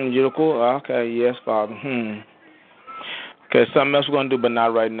 Okay, yes, Father. Okay, something else we're going to do, but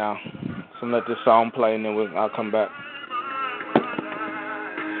not right now. So let this song play, and then I'll come back.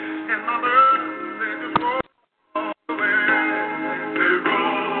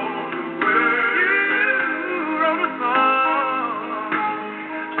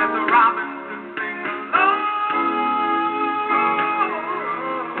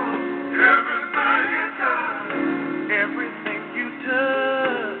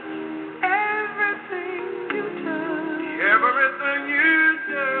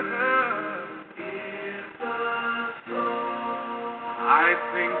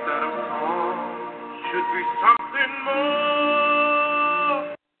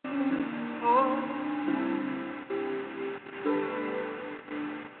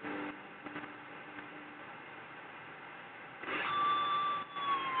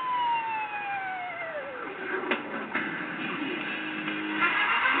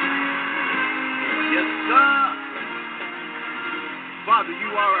 Father, you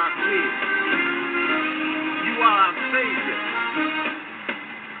are our King. You are our Savior.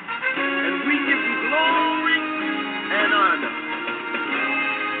 And we give you glory and honor.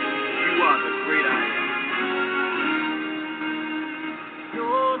 You are the great I am.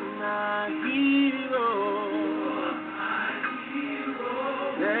 You're my hero.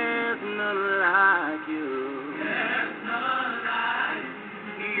 There's none like you.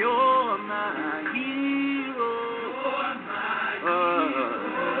 You're my hero.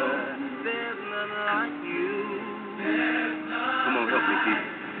 There's none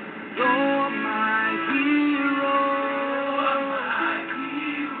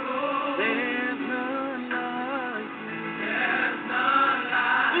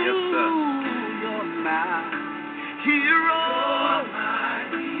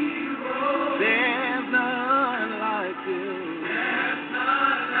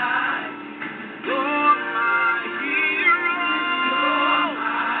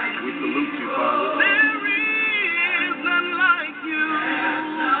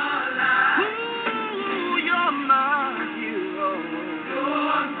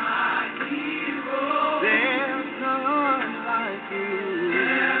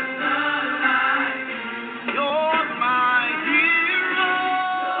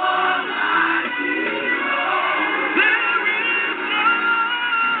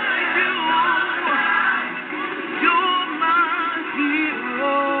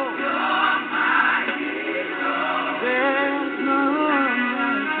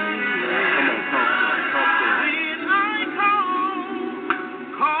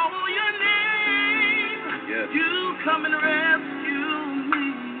come and rescue me.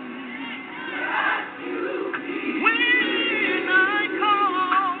 When I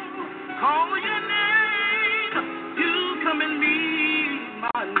call your name, you come and meet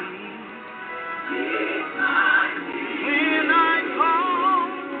my need. When I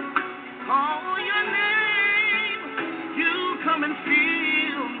call your name, you come and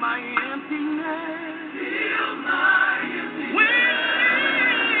fill my emptiness.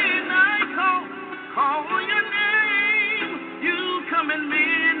 When I call your name, you come and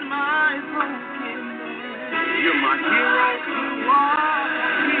mend my brokenness. You're my hero. You are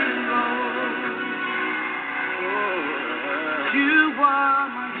my hero. You are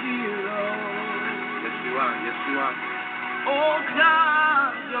my hero. Yes, you are. Yes, you are. Oh,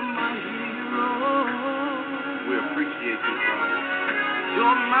 God, you're my hero. We appreciate you, Father.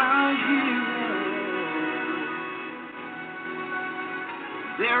 You're my hero.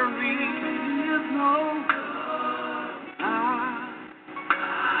 There is no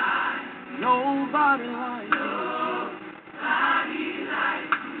nobody like you.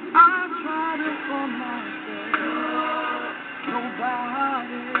 I tried it for myself.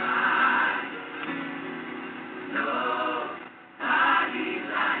 Nobody like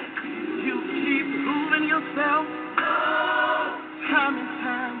you. You keep proving yourself time and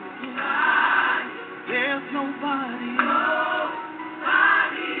time again. There's nobody like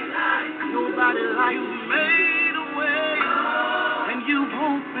you. Made a way and you've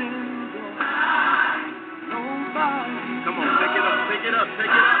opened doors. Nobody. Come on, take it up, take it up, take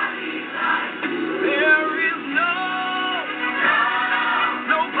it up. There is nobody.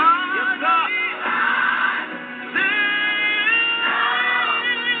 Yes, God.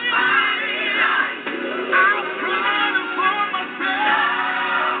 I'm trying for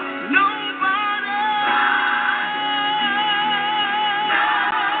myself. Nobody.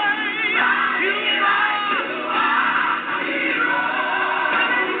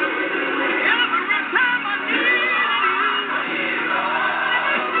 Every time I need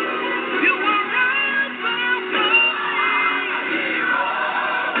you, you were right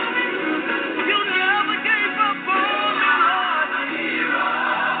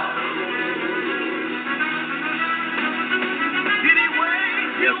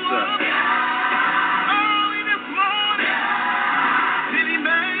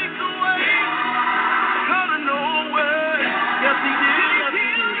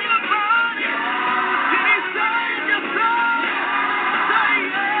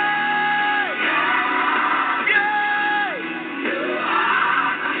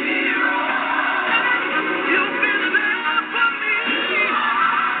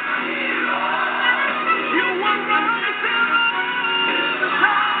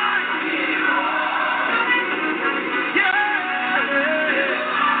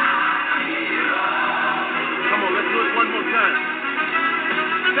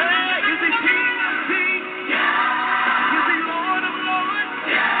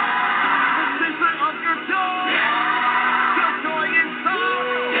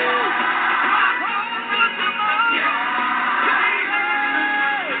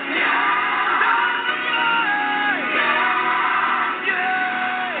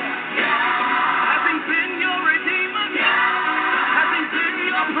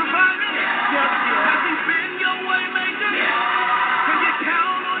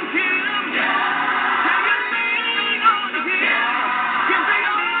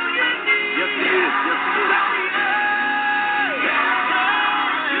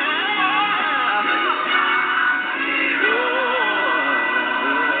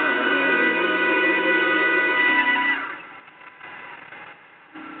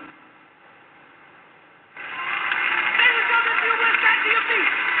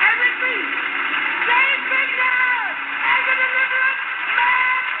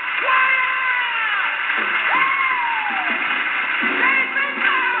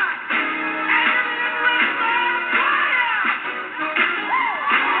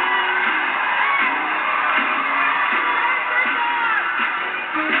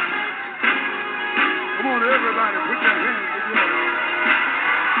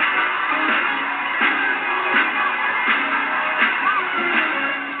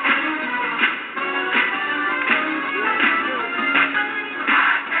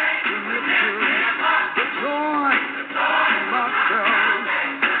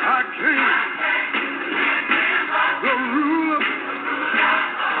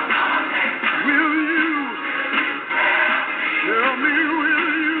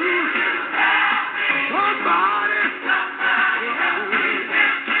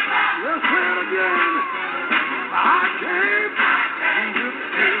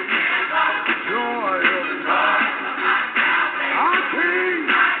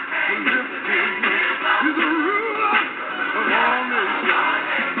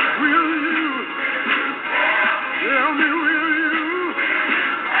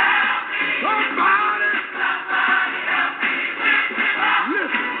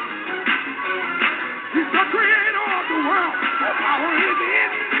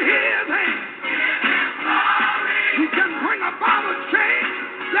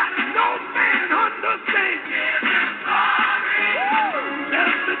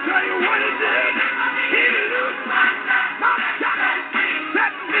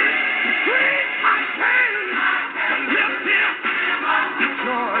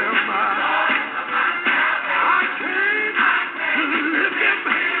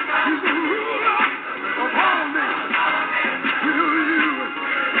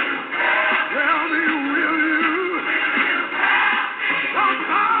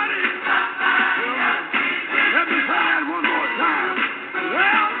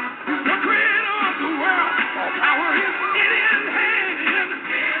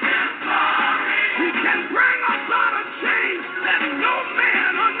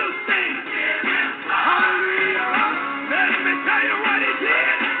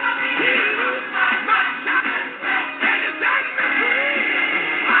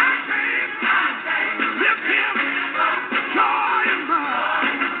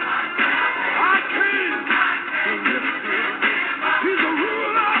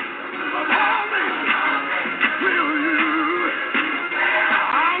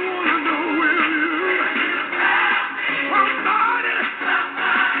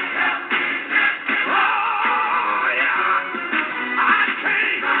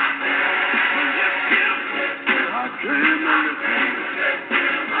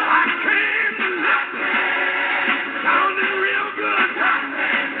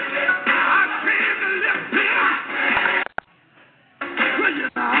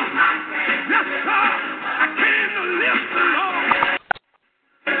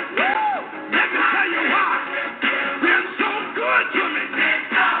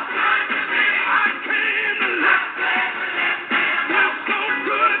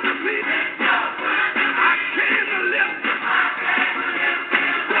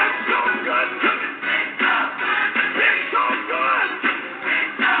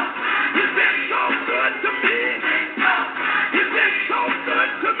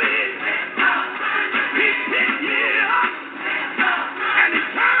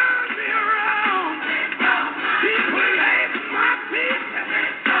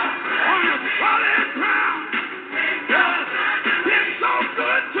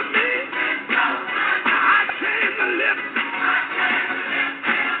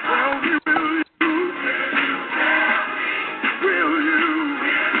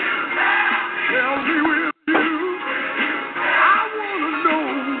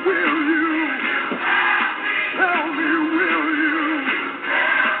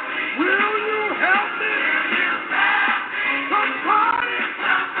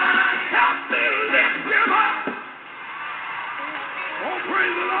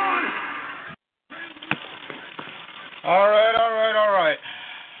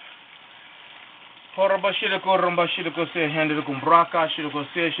romba shiriko romba shiriko se handle kumbraka shiriko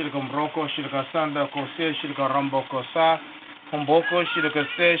se shiriko broko shiriko sanda ko se shiriko rombo ko sa homboko shiriko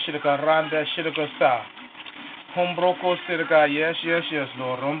se shiriko randa shiriko sa hombroko shirika yes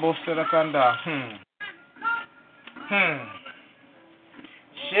no rombo shirikanda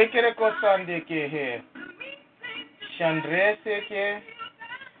shekere ko sande ke he Chandre seke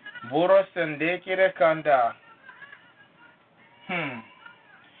boro sende kire kanda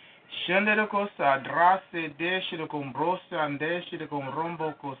Shendere kosa drase de shirikum brosa ande shirikum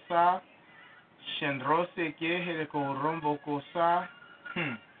rombo kosa Shendrose ke hirikum rombo kosa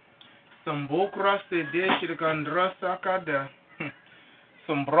Sambokra se de shirikandrasa kada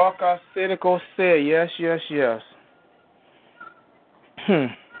Sambroka siriko se yes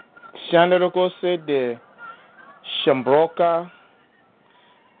Shendere kose de Shambroka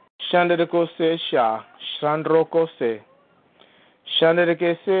Shandere kose sha Shandro kose Shandere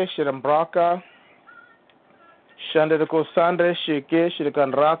kese Shirambraka Shandere kosandre shike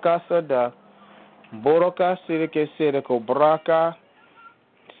Shirikanraka sada Boroka sirike siriko braka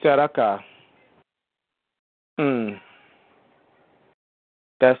Saraka.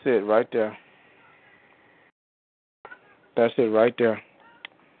 That's it right there. That's it right there.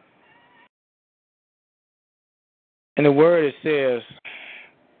 In the word it says,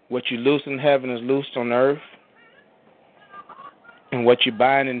 what you loose in heaven is loosed on earth, and what you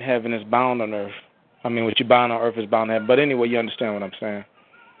bind in heaven is bound on earth. I mean, what you bind on earth is bound in heaven. But anyway, you understand what I'm saying.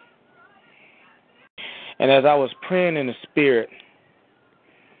 And as I was praying in the Spirit,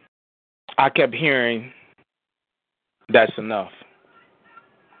 I kept hearing, that's enough.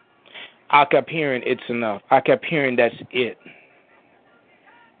 I kept hearing, it's enough. I kept hearing, that's it.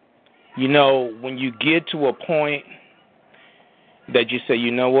 You know, when you get to a point that you say,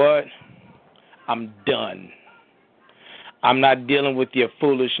 you know what, I'm done. I'm not dealing with your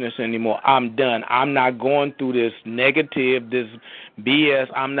foolishness anymore. I'm done. I'm not going through this negative, this BS.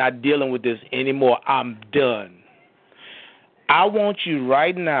 I'm not dealing with this anymore. I'm done. I want you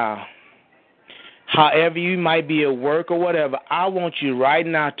right now, however you might be at work or whatever, I want you right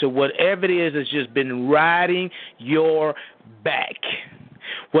now to whatever it is that's just been riding your back.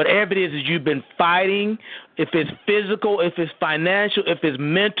 Whatever it is that you've been fighting, if it's physical, if it's financial, if it's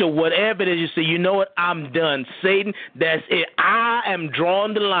mental, whatever it is, you say, you know what, I'm done. Satan, that's it. I am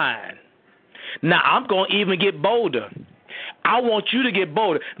drawing the line. Now, I'm going to even get bolder. I want you to get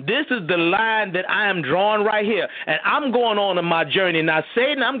bolder. This is the line that I am drawing right here, and I'm going on in my journey. Now,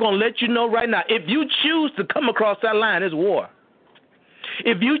 Satan, I'm going to let you know right now, if you choose to come across that line, it's war.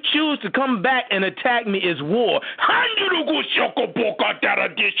 If you choose to come back and attack me, it's war. I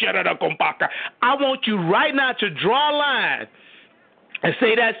want you right now to draw a line and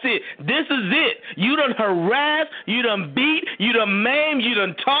say, that's it. This is it. You done harass, you done beat, you done maim, you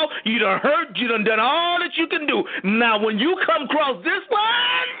done talk, you done hurt, you done all that you can do. Now, when you come across this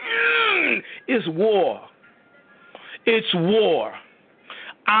line, it's war. It's war.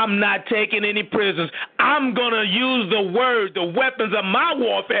 I'm not taking any prisoners. I'm going to use the word, the weapons of my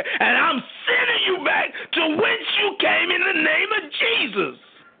warfare, and I'm sending you back to whence you came in the name of Jesus.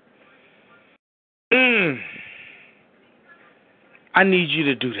 I need you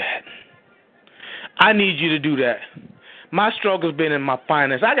to do that. I need you to do that. My struggle's been in my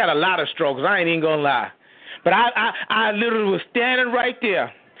finance. I got a lot of struggles. I ain't even going to lie. But I literally was standing right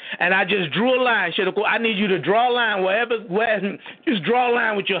there. And I just drew a line. I need you to draw a line just draw a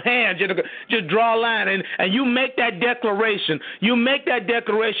line with your hands. Just draw a line. And you make that declaration. You make that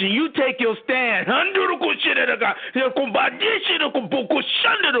declaration. You take your stand.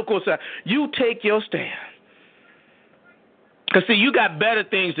 You take your stand. Because, see, you got better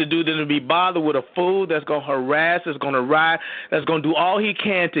things to do than to be bothered with a fool that's going to harass, that's going to ride, that's going to do all he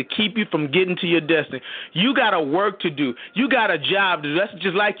can to keep you from getting to your destiny. You got a work to do. You got a job to do. That's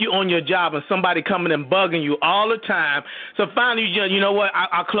just like you on your job and somebody coming and bugging you all the time. So finally, you know what,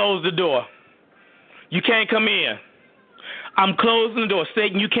 I close the door. You can't come in. I'm closing the door.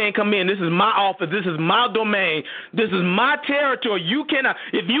 Satan, you can't come in. This is my office. This is my domain. This is my territory. You cannot.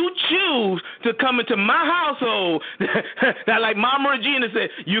 If you choose to come into my household, that like Mama Regina said,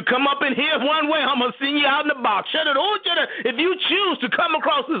 you come up in here one way, I'm going to send you out in the box. Shut it. If you choose to come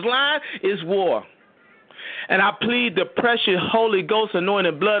across this line, it's war. And I plead the precious Holy Ghost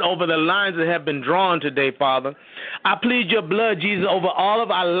anointed blood over the lines that have been drawn today, Father. I plead your blood, Jesus, over all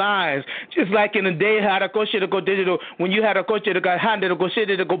of our lives. Just like in the day when you had a coach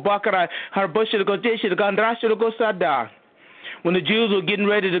when the Jews were getting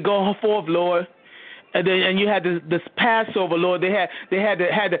ready to go forth, Lord. And you had this Passover, Lord. They had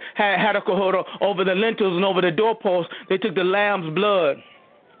a over the lintels and over the doorposts. They took the lamb's blood.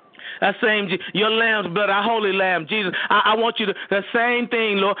 That same, your lamb's blood, our holy lamb, Jesus. I want you to, the same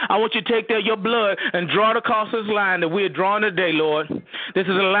thing, Lord. I want you to take your blood and draw it across this line that we're drawing today, Lord. This is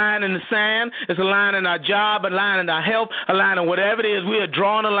a line in the sand. It's a line in our job, a line in our health, a line in whatever it is. We are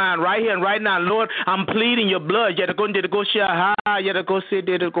drawing a line right here and right now. Lord, I'm pleading your blood.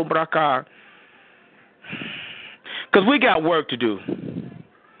 Because we got work to do.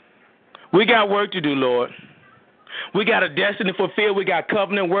 We got work to do, Lord. We got a destiny fulfilled. We got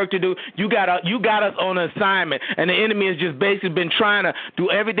covenant work to do. You got us on an assignment, and the enemy has just basically been trying to do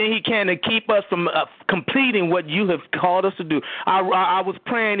everything he can to keep us from completing what you have called us to do. I was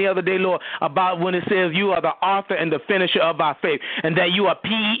praying the other day, Lord, about when it says you are the author and the finisher of our faith, and that you are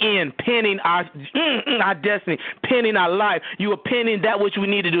penning our destiny, penning our life. You are penning that which we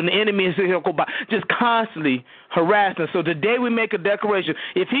need to do, and the enemy is just constantly harassing us. So today we make a declaration.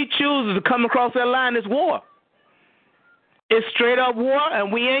 If he chooses to come across that line, it's war. It's straight up war,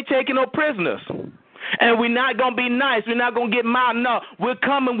 and we ain't taking no prisoners. And we're not going to be nice. We're not going to get mild. No, we're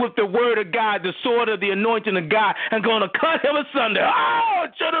coming with the word of God, the sword of the anointing of God, and going to cut him asunder.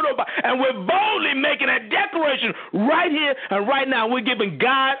 And we're boldly making a declaration right here and right now. We're giving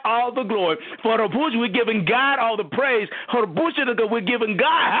God all the glory. For the bush, we're giving God all the praise. For the bush, we're giving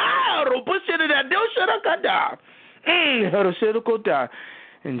God.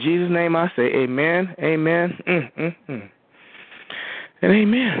 In Jesus' name I say amen, amen, and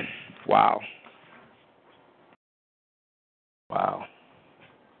amen. Wow. Wow.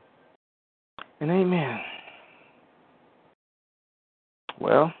 And amen.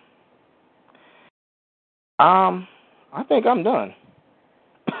 Well, I think I'm done.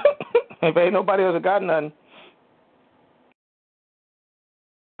 If ain't nobody else got nothing,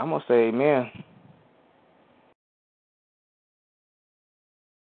 I'm going to say amen.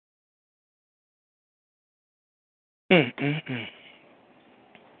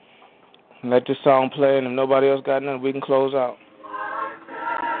 Let this song play, and if nobody else got nothing, we can close out.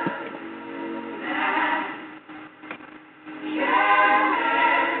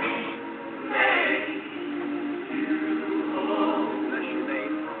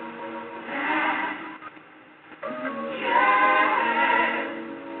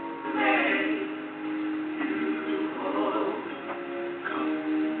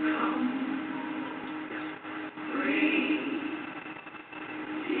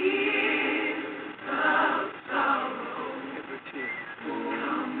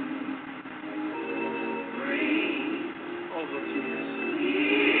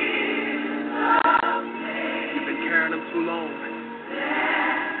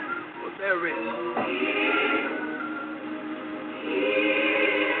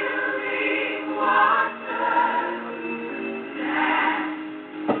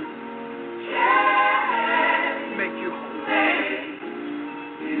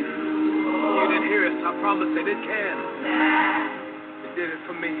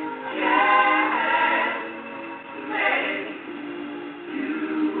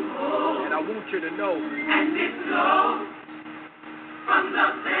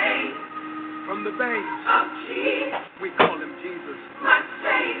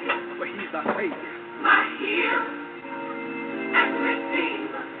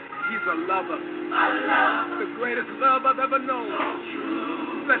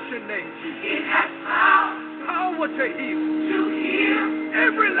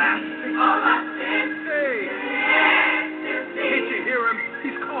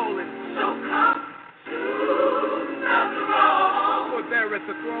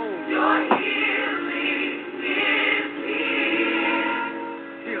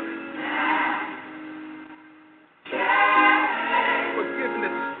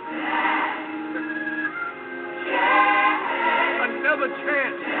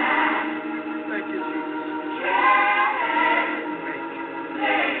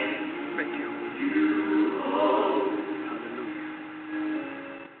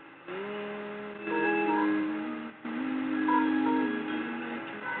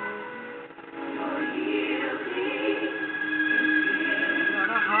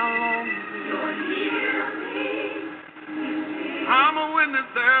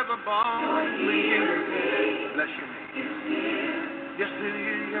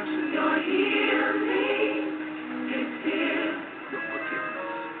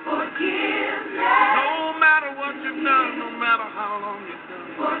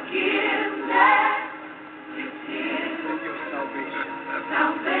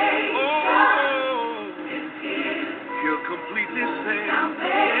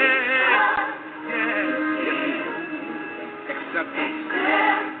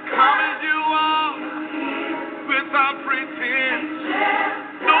 Come as you are, without pretense.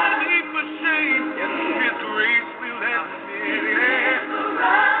 No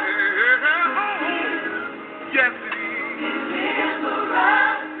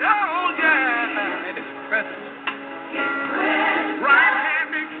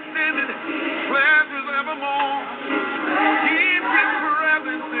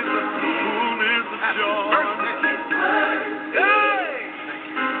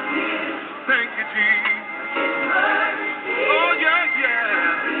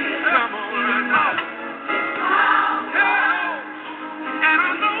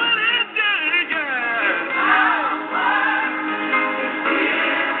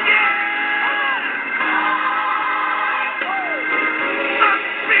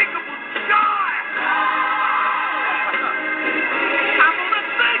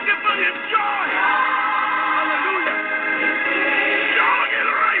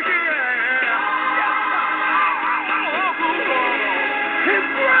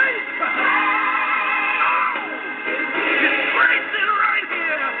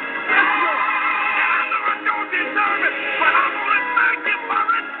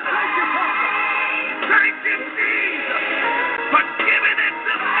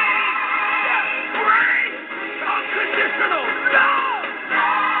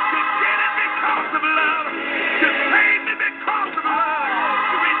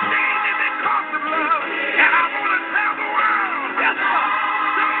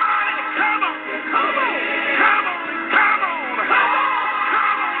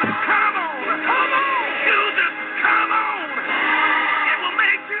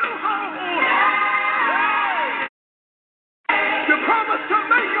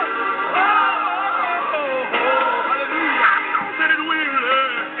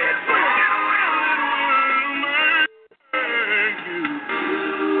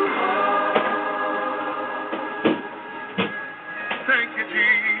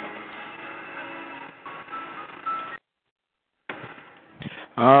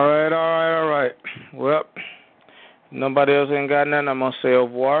All right. Well, nobody else ain't got nothing. I'm going to say au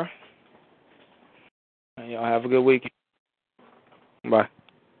revoir. And y'all have a good weekend. Bye.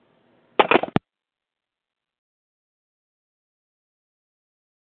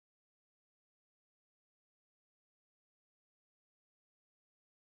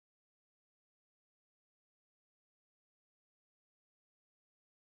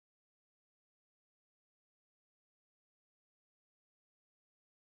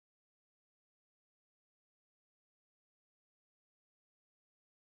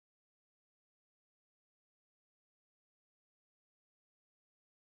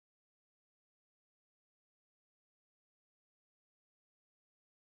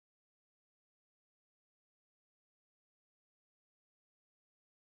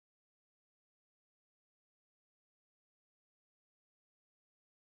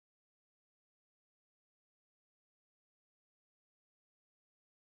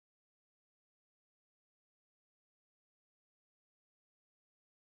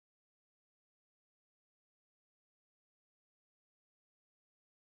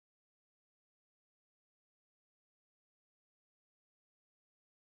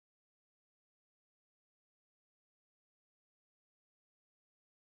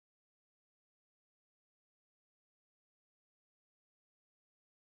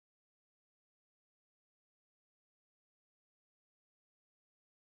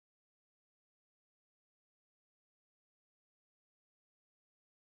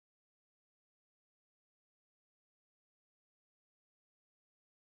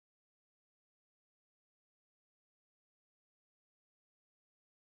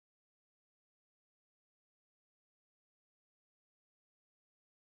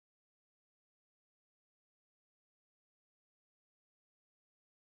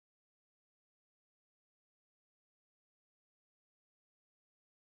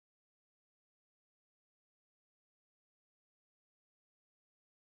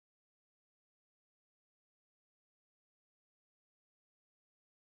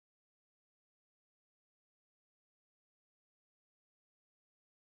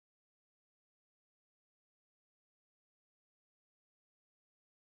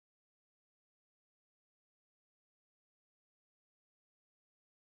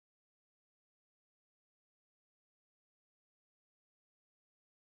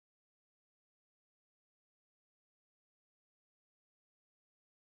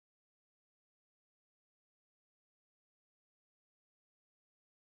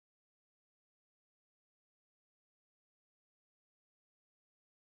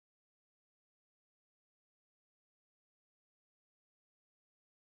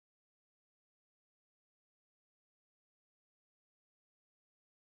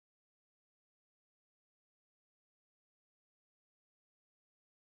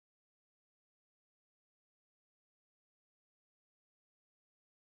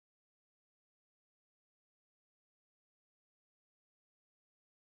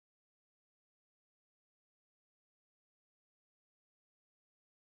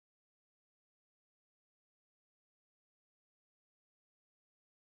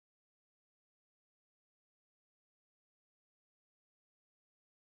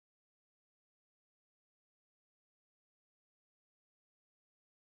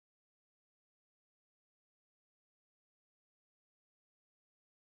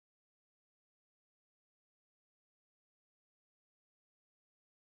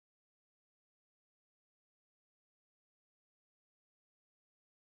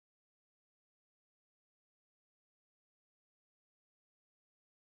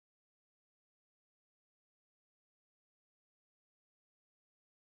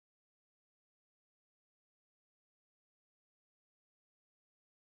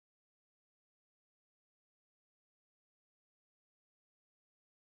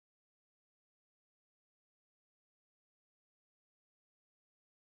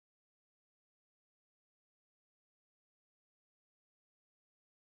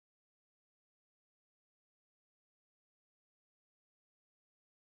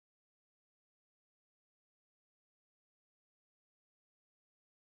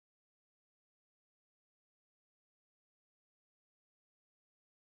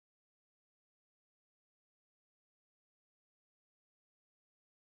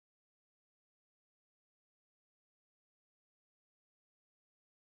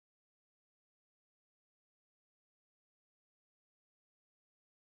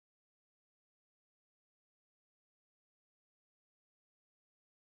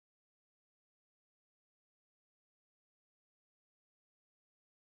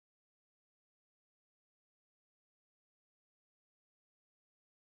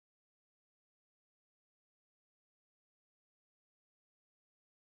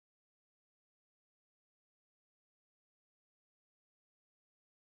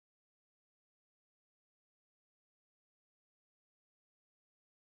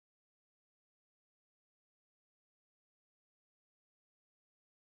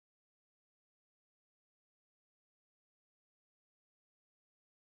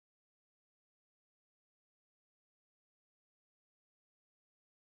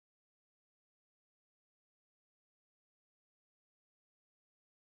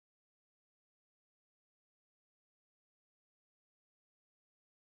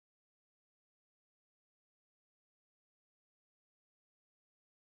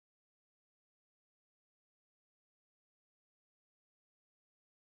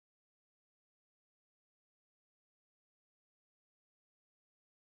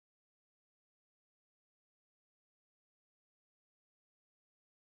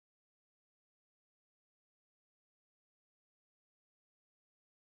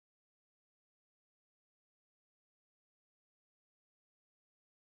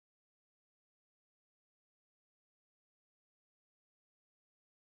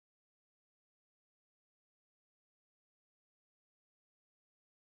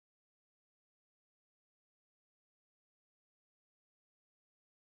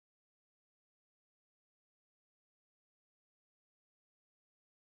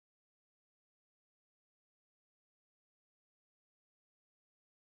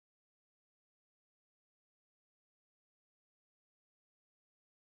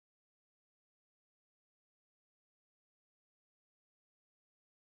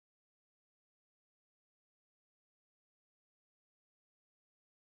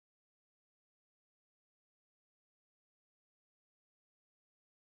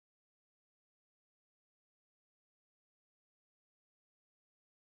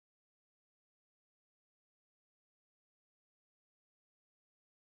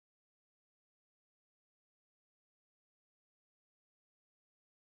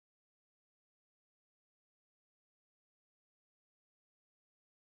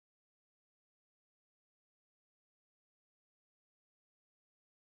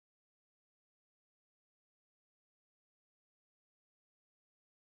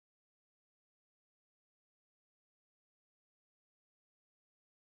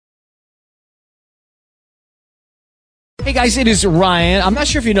 Hey guys, it is Ryan. I'm not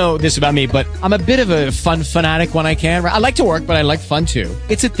sure if you know this about me, but I'm a bit of a fun fanatic when I can. I like to work, but I like fun too.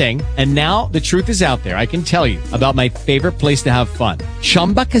 It's a thing. And now the truth is out there. I can tell you about my favorite place to have fun.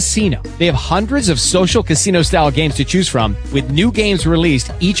 Chumba Casino. They have hundreds of social casino style games to choose from with new games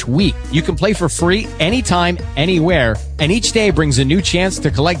released each week. You can play for free anytime, anywhere. And each day brings a new chance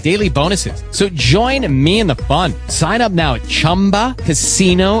to collect daily bonuses. So join me in the fun. Sign up now at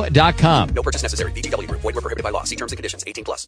ChumbaCasino.com. No purchase necessary. VGW Group. Void where prohibited by law. See terms and conditions. 18+.